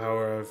set the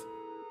power of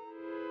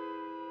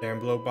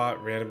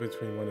Gamblobot random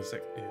between 1 and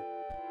 6. Ew.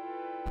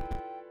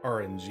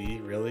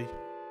 RNG, really?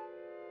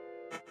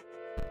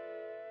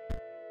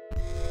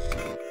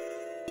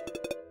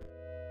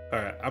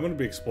 Alright, I'm gonna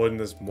be exploiting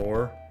this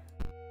more.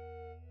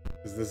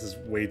 Because this is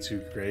way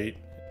too great.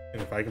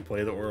 And if I can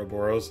play the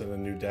Ouroboros in a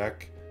new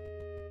deck.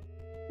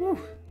 Whew.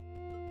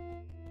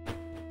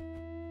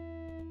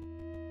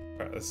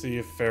 Alright, let's see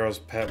if Pharaoh's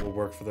pet will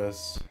work for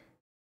this.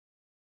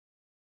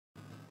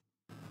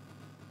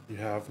 You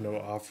have no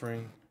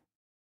offering.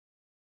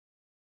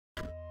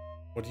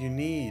 What do you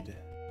need?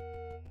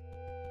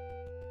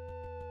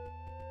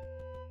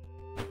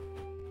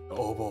 The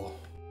oboe.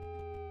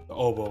 The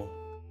oboe.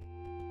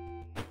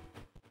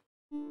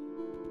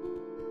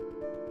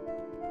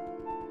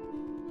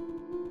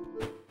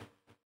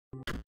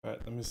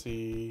 Alright, let me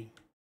see.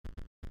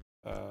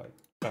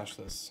 Bash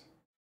this.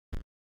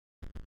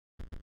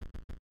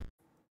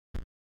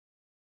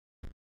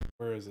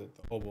 Where is it?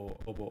 The oboe,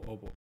 oboe,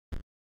 oboe.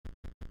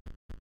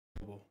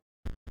 Oboe.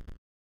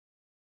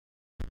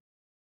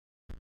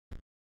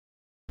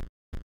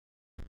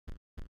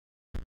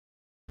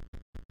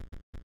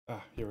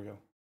 Ah, here we go.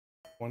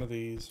 One of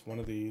these, one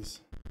of these.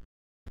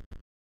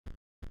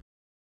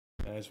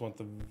 And I just want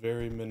the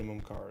very minimum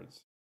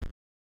cards.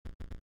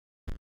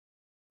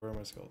 Where are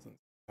my skeletons?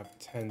 I have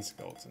 10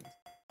 skeletons.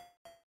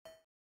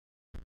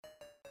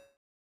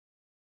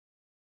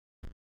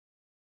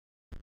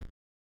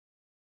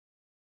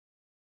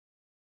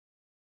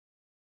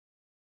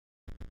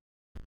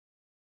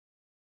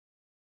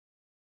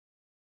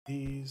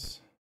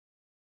 These,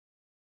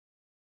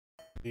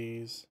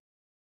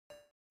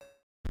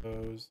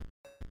 those.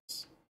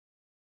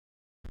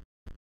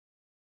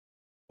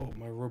 Oh,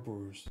 my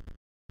rubbers.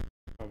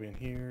 Probably in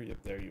here.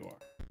 Yep, there you are.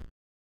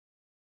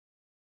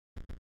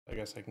 I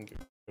guess I can get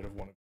rid of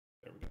one of them.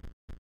 There we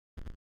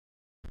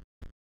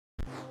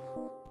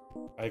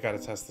go. I gotta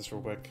test this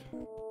real quick.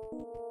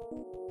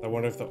 I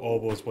wonder if the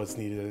oboe is what's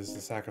needed as the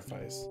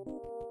sacrifice.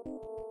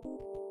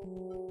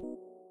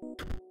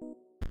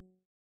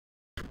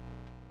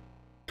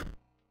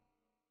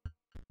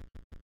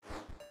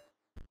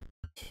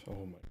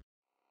 Oh my.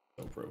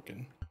 So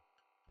broken.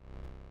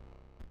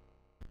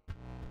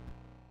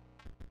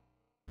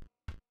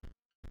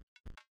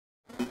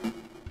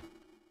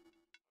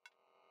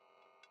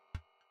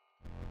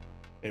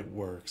 It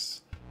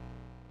works.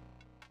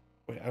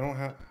 Wait, I don't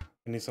have...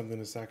 I need something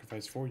to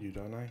sacrifice for you,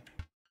 don't I?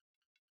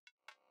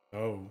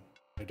 No,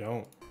 I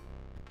don't.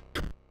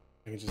 I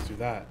can just do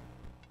that.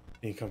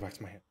 And you come back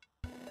to my hand.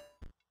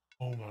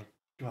 Oh my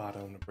god,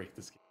 I'm gonna break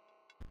this game.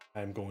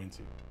 I'm going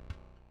to.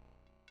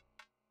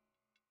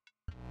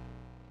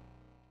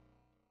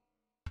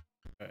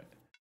 Alright.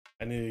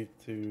 I need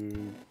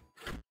to...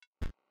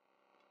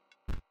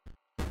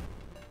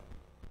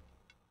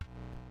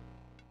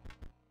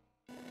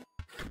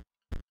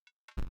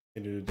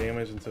 Can do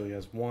damage until he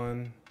has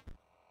one.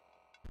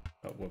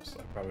 Oh, whoops.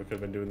 I probably could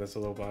have been doing this a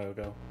little while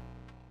ago.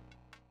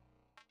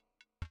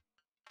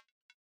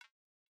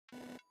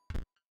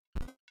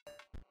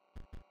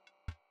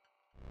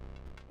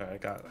 Alright, I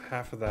got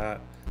half of that.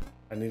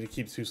 I need to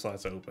keep 2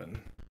 slots open.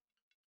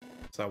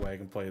 So that way I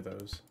can play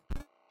those.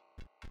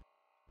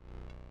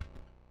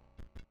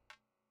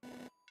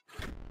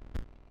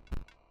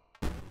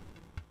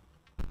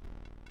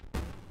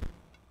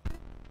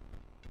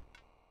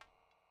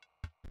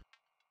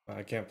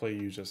 I can't play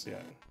you just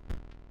yet.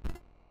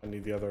 I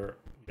need the other...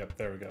 Yep,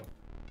 there we go.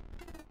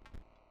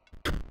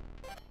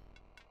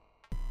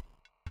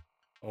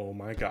 Oh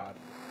my god.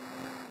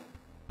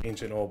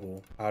 Ancient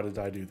Obel. How did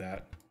I do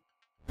that?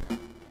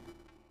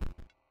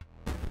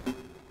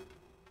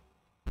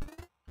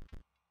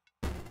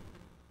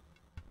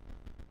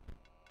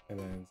 And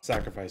then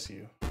sacrifice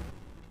you.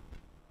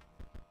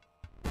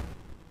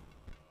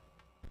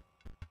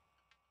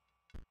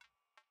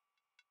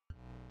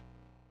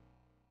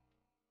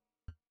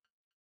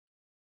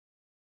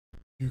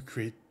 You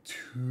create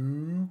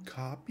 2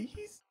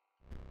 copies?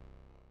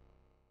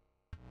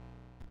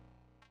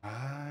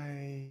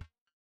 I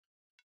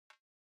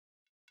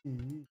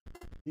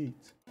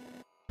eat.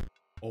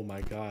 Oh my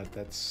god,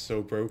 that's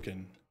so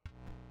broken.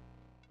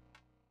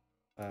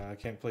 I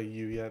can't play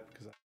you yet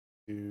because I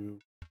do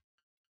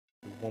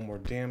 1 more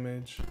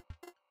damage.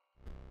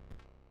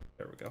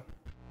 There we go.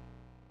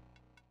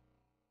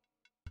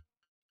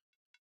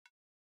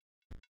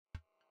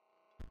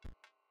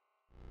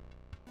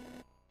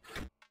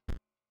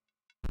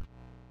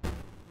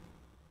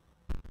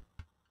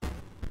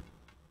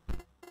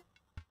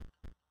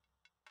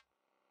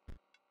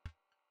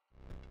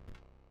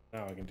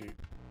 Now I can do...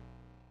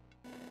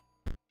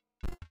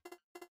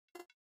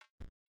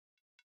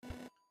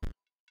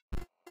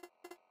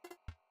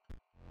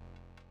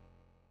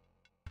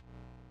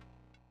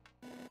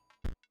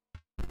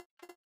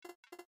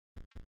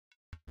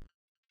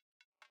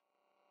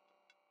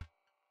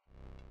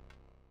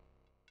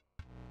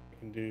 I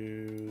can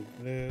do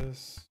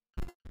this.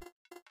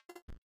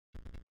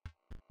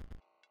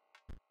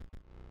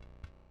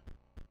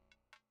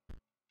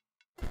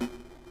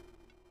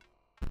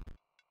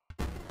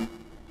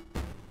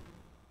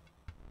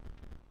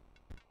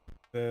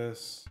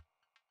 This.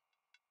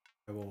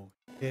 I will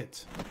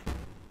hit.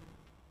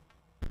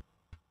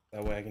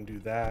 That way I can do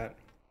that.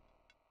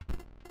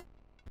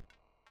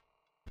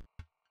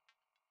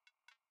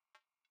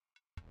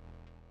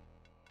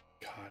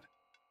 God.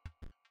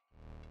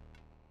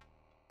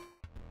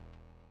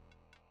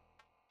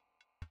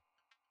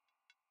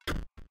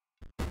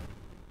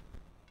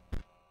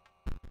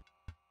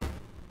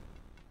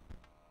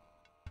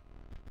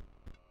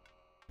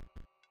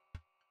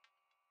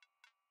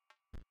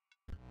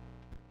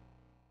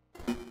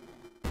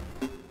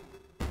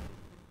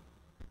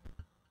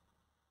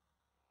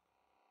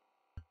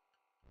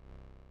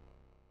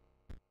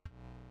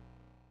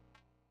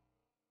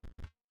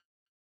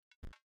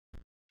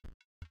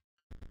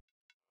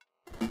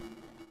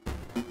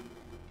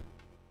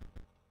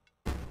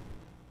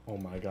 Oh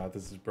my god,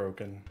 this is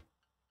broken.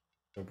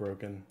 So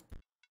broken.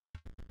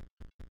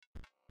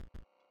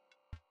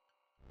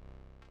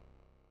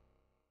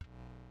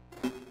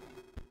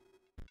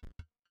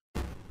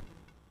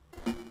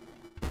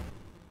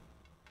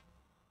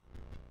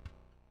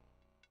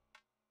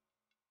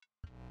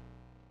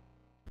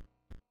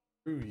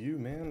 Screw you,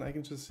 man. I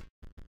can just...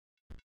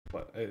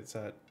 What? It's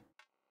at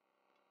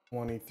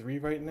 23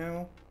 right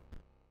now?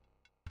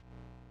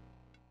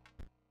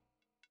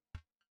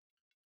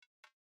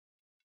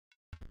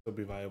 It'll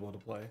be viable to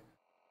play.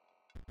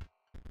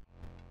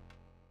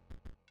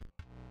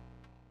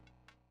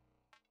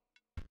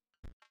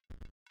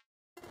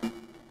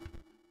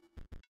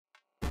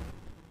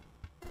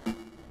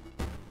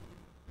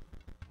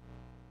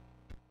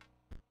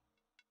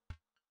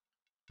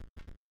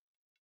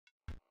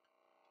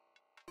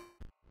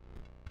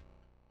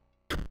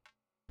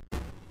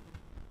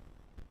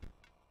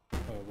 Oh,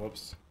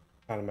 whoops.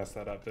 Kind of messed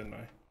that up, didn't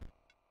I?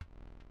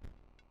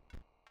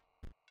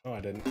 No, I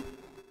didn't.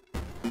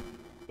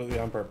 Completely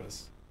on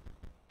purpose.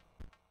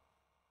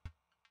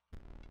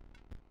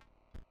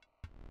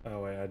 Oh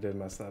wait, I did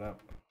mess that up.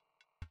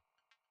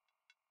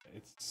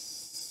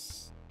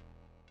 It's...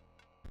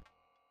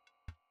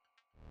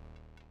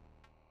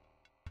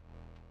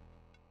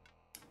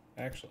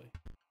 Actually.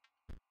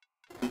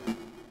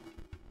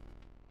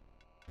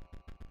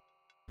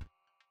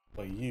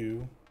 But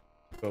you,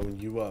 bone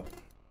you up.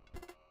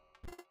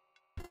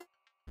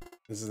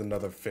 This is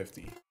another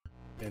 50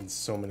 and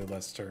so many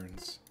less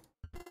turns.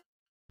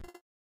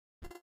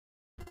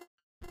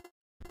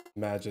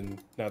 Imagine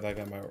now that I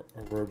got my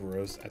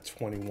Ouroboros at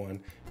 21,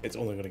 it's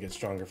only going to get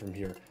stronger from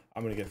here.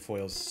 I'm going to get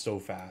foils so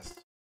fast.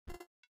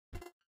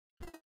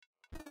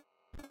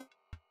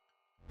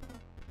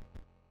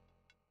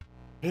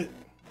 Hit.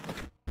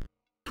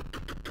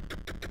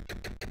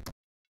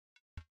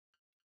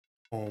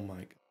 Oh my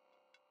god.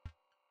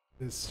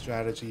 This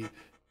strategy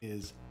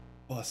is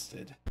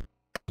busted.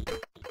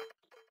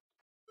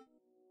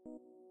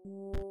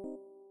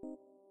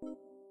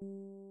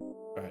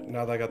 Alright,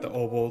 now that I got the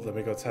oboe, let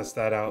me go test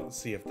that out and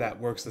see if that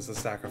works as a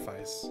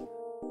sacrifice.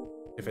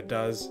 If it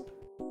does,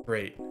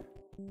 great.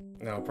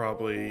 Now I'll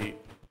probably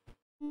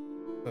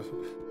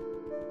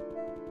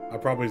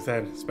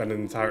then spend an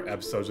entire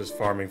episode just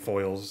farming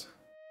foils.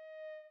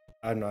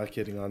 I'm not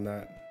kidding on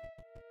that.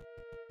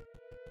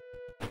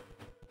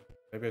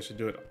 Maybe I should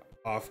do it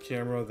off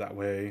camera, that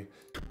way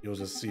you'll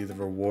just see the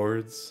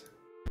rewards.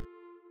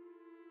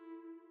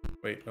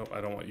 Wait, nope,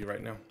 I don't want you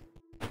right now.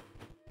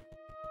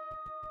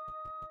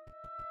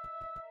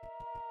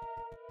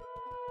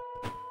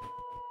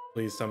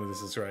 Please tell me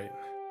this is right.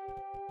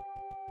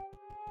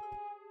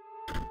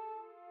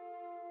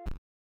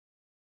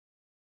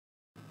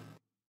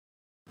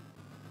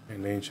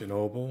 An ancient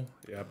oboe?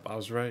 Yep, I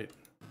was right.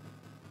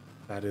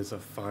 That is a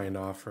fine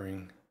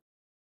offering.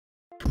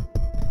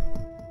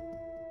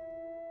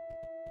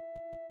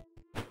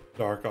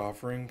 Dark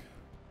offering?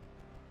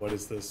 What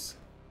is this?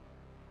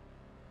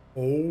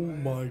 Oh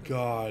my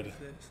god.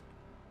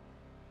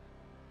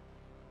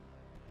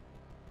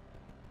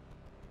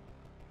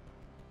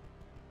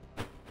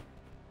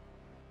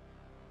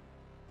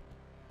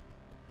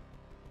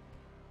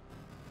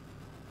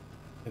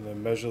 In a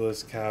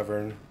measureless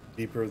cavern,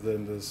 deeper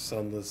than the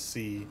sunless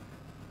sea,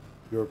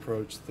 you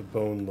approach the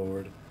Bone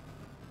Lord.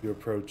 You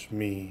approach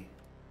me.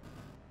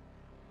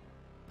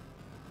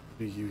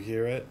 Do you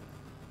hear it?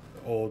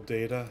 The old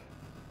data?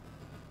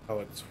 How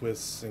it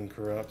twists and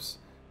corrupts,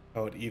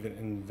 how it even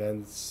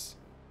invents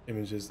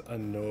images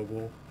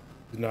unknowable.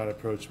 Do not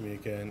approach me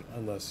again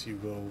unless you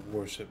will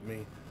worship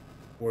me.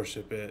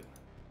 Worship it.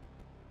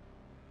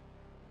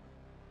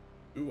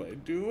 Do I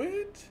do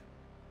it?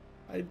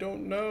 I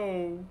don't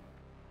know.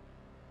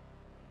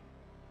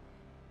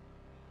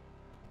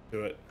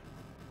 Do it.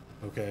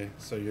 Okay,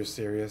 so you're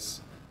serious?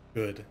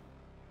 Good.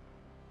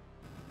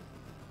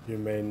 You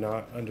may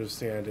not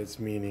understand its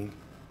meaning,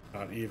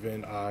 not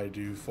even I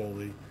do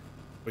fully,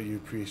 but you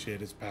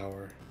appreciate its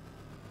power.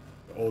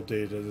 The old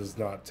data does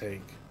not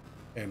take,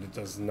 and it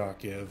does not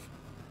give,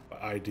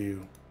 but I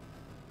do.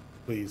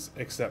 Please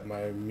accept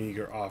my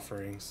meager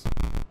offerings.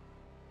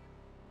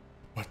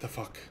 What the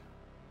fuck?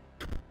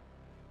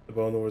 The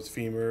Bone Lord's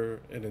femur,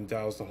 it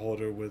endows the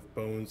holder with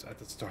bones at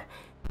the start.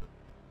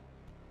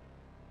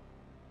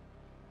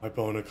 My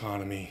bone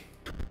economy.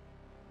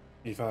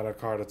 You found a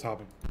card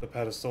atop the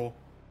pedestal.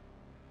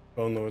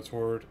 Bone Lord's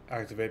Horde.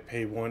 Activate.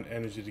 Pay 1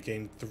 energy to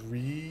gain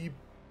 3.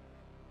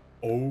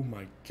 Oh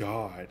my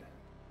god.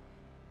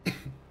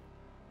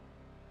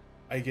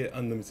 I get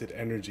unlimited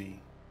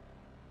energy.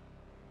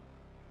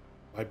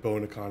 My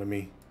bone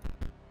economy.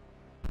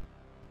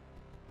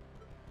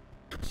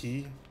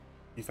 Key.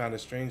 You found a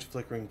strange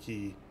flickering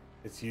key.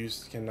 Its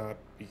use cannot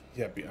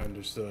yet be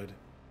understood.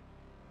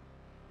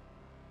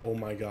 Oh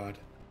my god.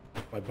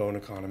 My bone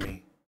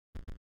economy.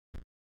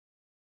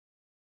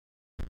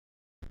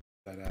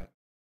 That at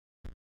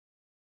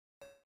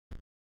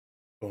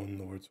Bone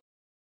Lords.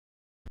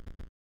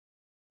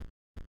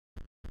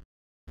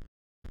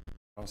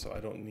 Also, I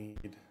don't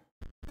need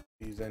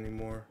these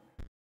anymore.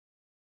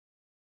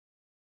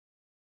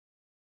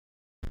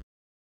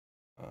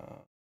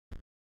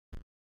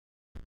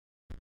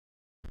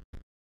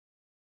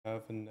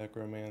 Have a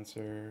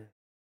necromancer.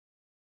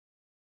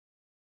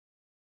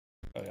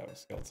 Oh yeah, a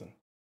skeleton.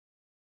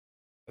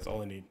 That's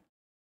all I need.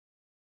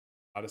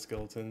 A lot of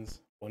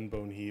skeletons, 1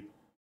 bone heap,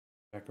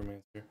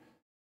 necromancer,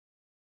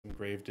 some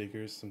grave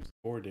diggers, some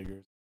spore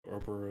diggers,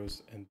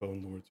 Ouroboros, and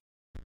bone lords.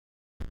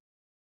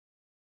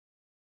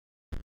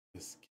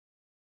 This.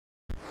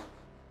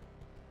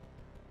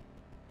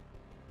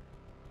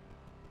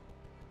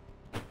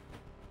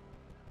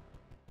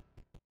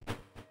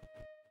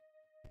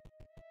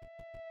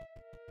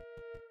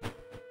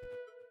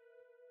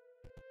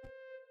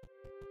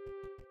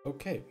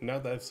 Okay, now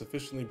that I've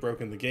sufficiently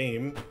broken the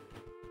game,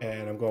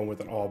 and I'm going with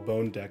an all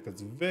bone deck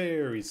that's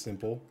very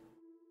simple.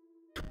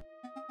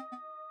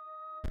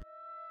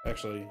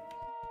 Actually,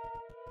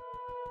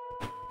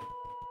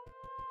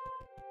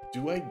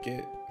 do I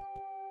get...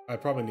 I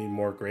probably need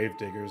more grave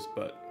diggers,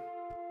 but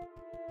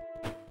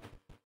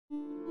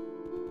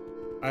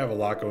I have a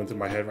lot going through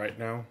my head right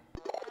now.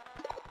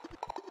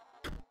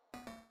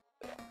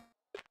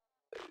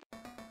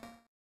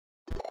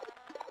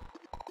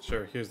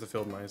 Sure, here's the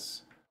field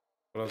mice.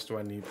 What else do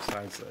I need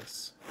besides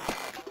this?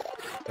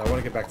 I want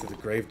to get back to the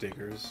grave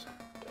diggers.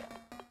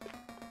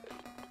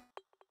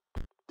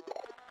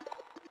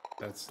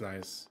 That's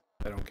nice.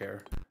 I don't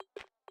care.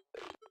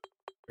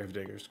 Grave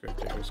diggers, grave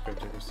diggers, grave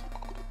diggers.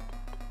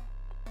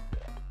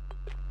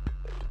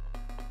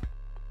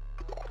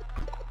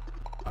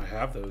 I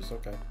have those,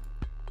 okay.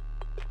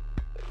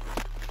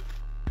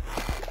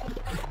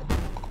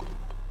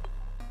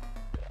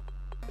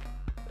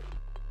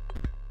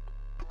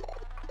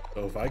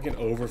 So if I can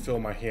overfill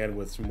my hand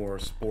with some more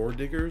spore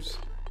diggers,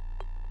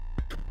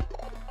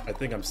 I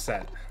think I'm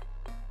set.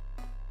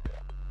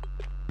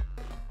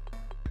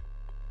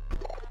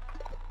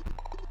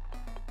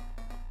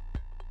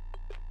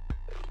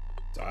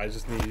 So I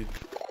just need,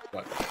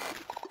 what?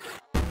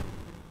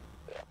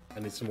 I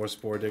need some more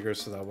spore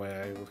diggers so that way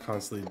I will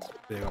constantly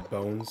dig up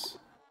bones.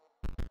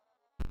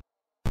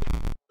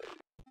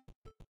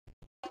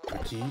 A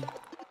key?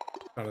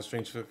 Found a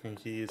strange looking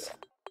key. Its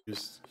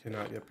use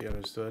cannot yet be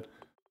understood.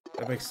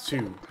 That makes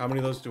 2. How many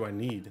of those do I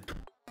need?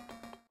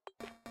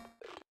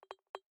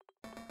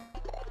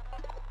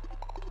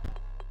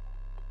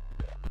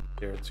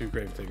 There are 2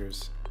 grave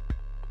diggers.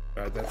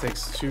 Alright, that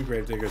takes 2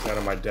 grave diggers out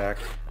of my deck.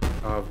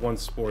 I have 1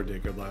 spore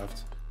digger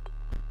left.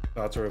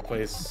 About to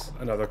replace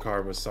another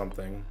card with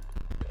something.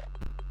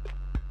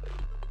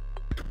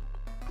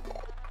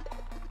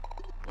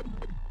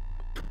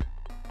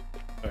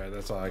 Alright,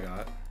 that's all I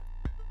got.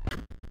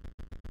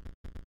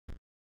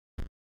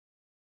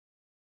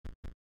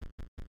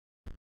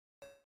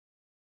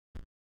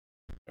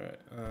 Alright,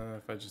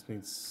 if I just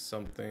need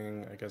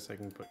something, I guess I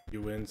can put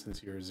you in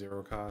since you're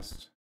 0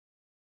 cost.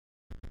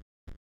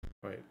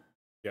 Wait,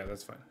 yeah,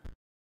 that's fine.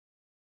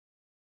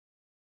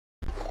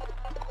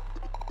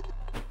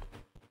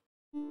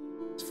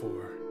 It's 4.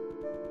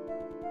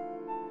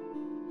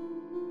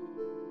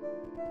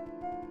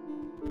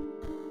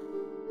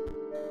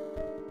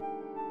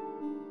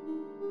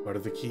 What are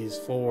the keys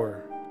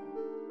for?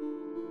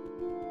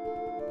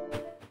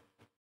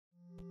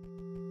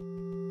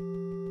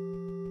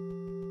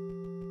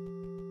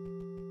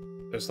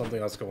 There's something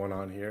else going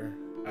on here.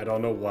 I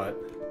don't know what.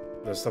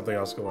 There's something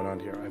else going on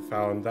here. I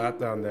found that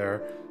down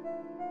there.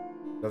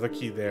 Another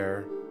key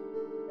there.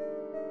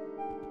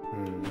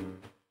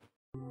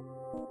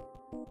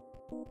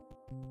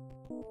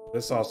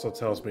 This also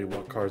tells me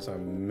what cards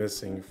I'm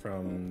missing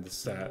from the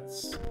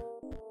sets.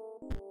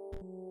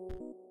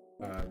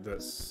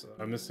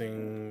 I'm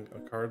missing a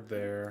card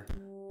there.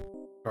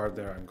 Card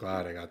there. I'm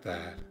glad I got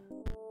that.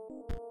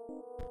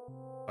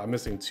 I'm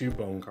missing 2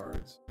 bone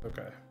cards.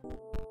 Okay.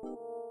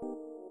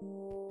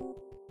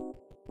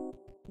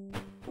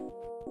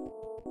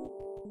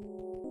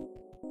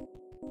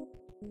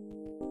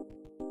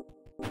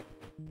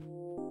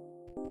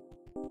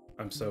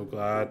 I'm so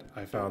glad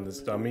I found this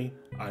dummy.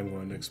 I'm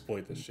going to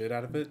exploit the shit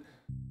out of it.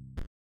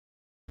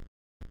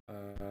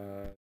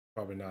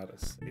 Probably not a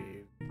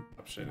save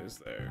option, is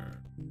there?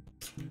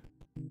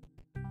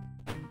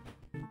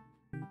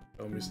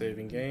 Show me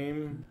saving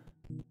game.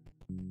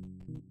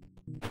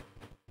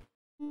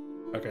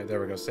 Okay,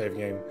 there we go, save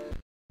game.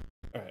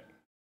 Alright.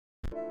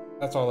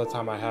 That's all the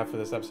time I have for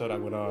this episode. I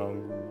went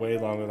on way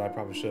longer than I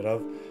probably should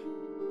have.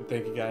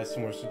 Thank you guys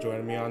so much for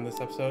joining me on this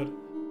episode.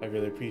 I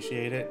really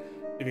appreciate it.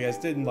 If you guys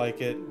didn't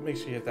like it, make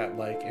sure you hit that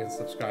like and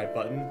subscribe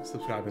button.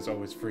 Subscribe is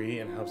always free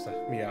and helps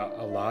me out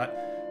a lot.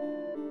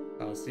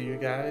 I'll see you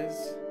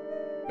guys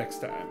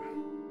next time.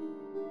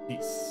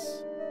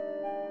 Peace.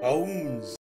 Bones.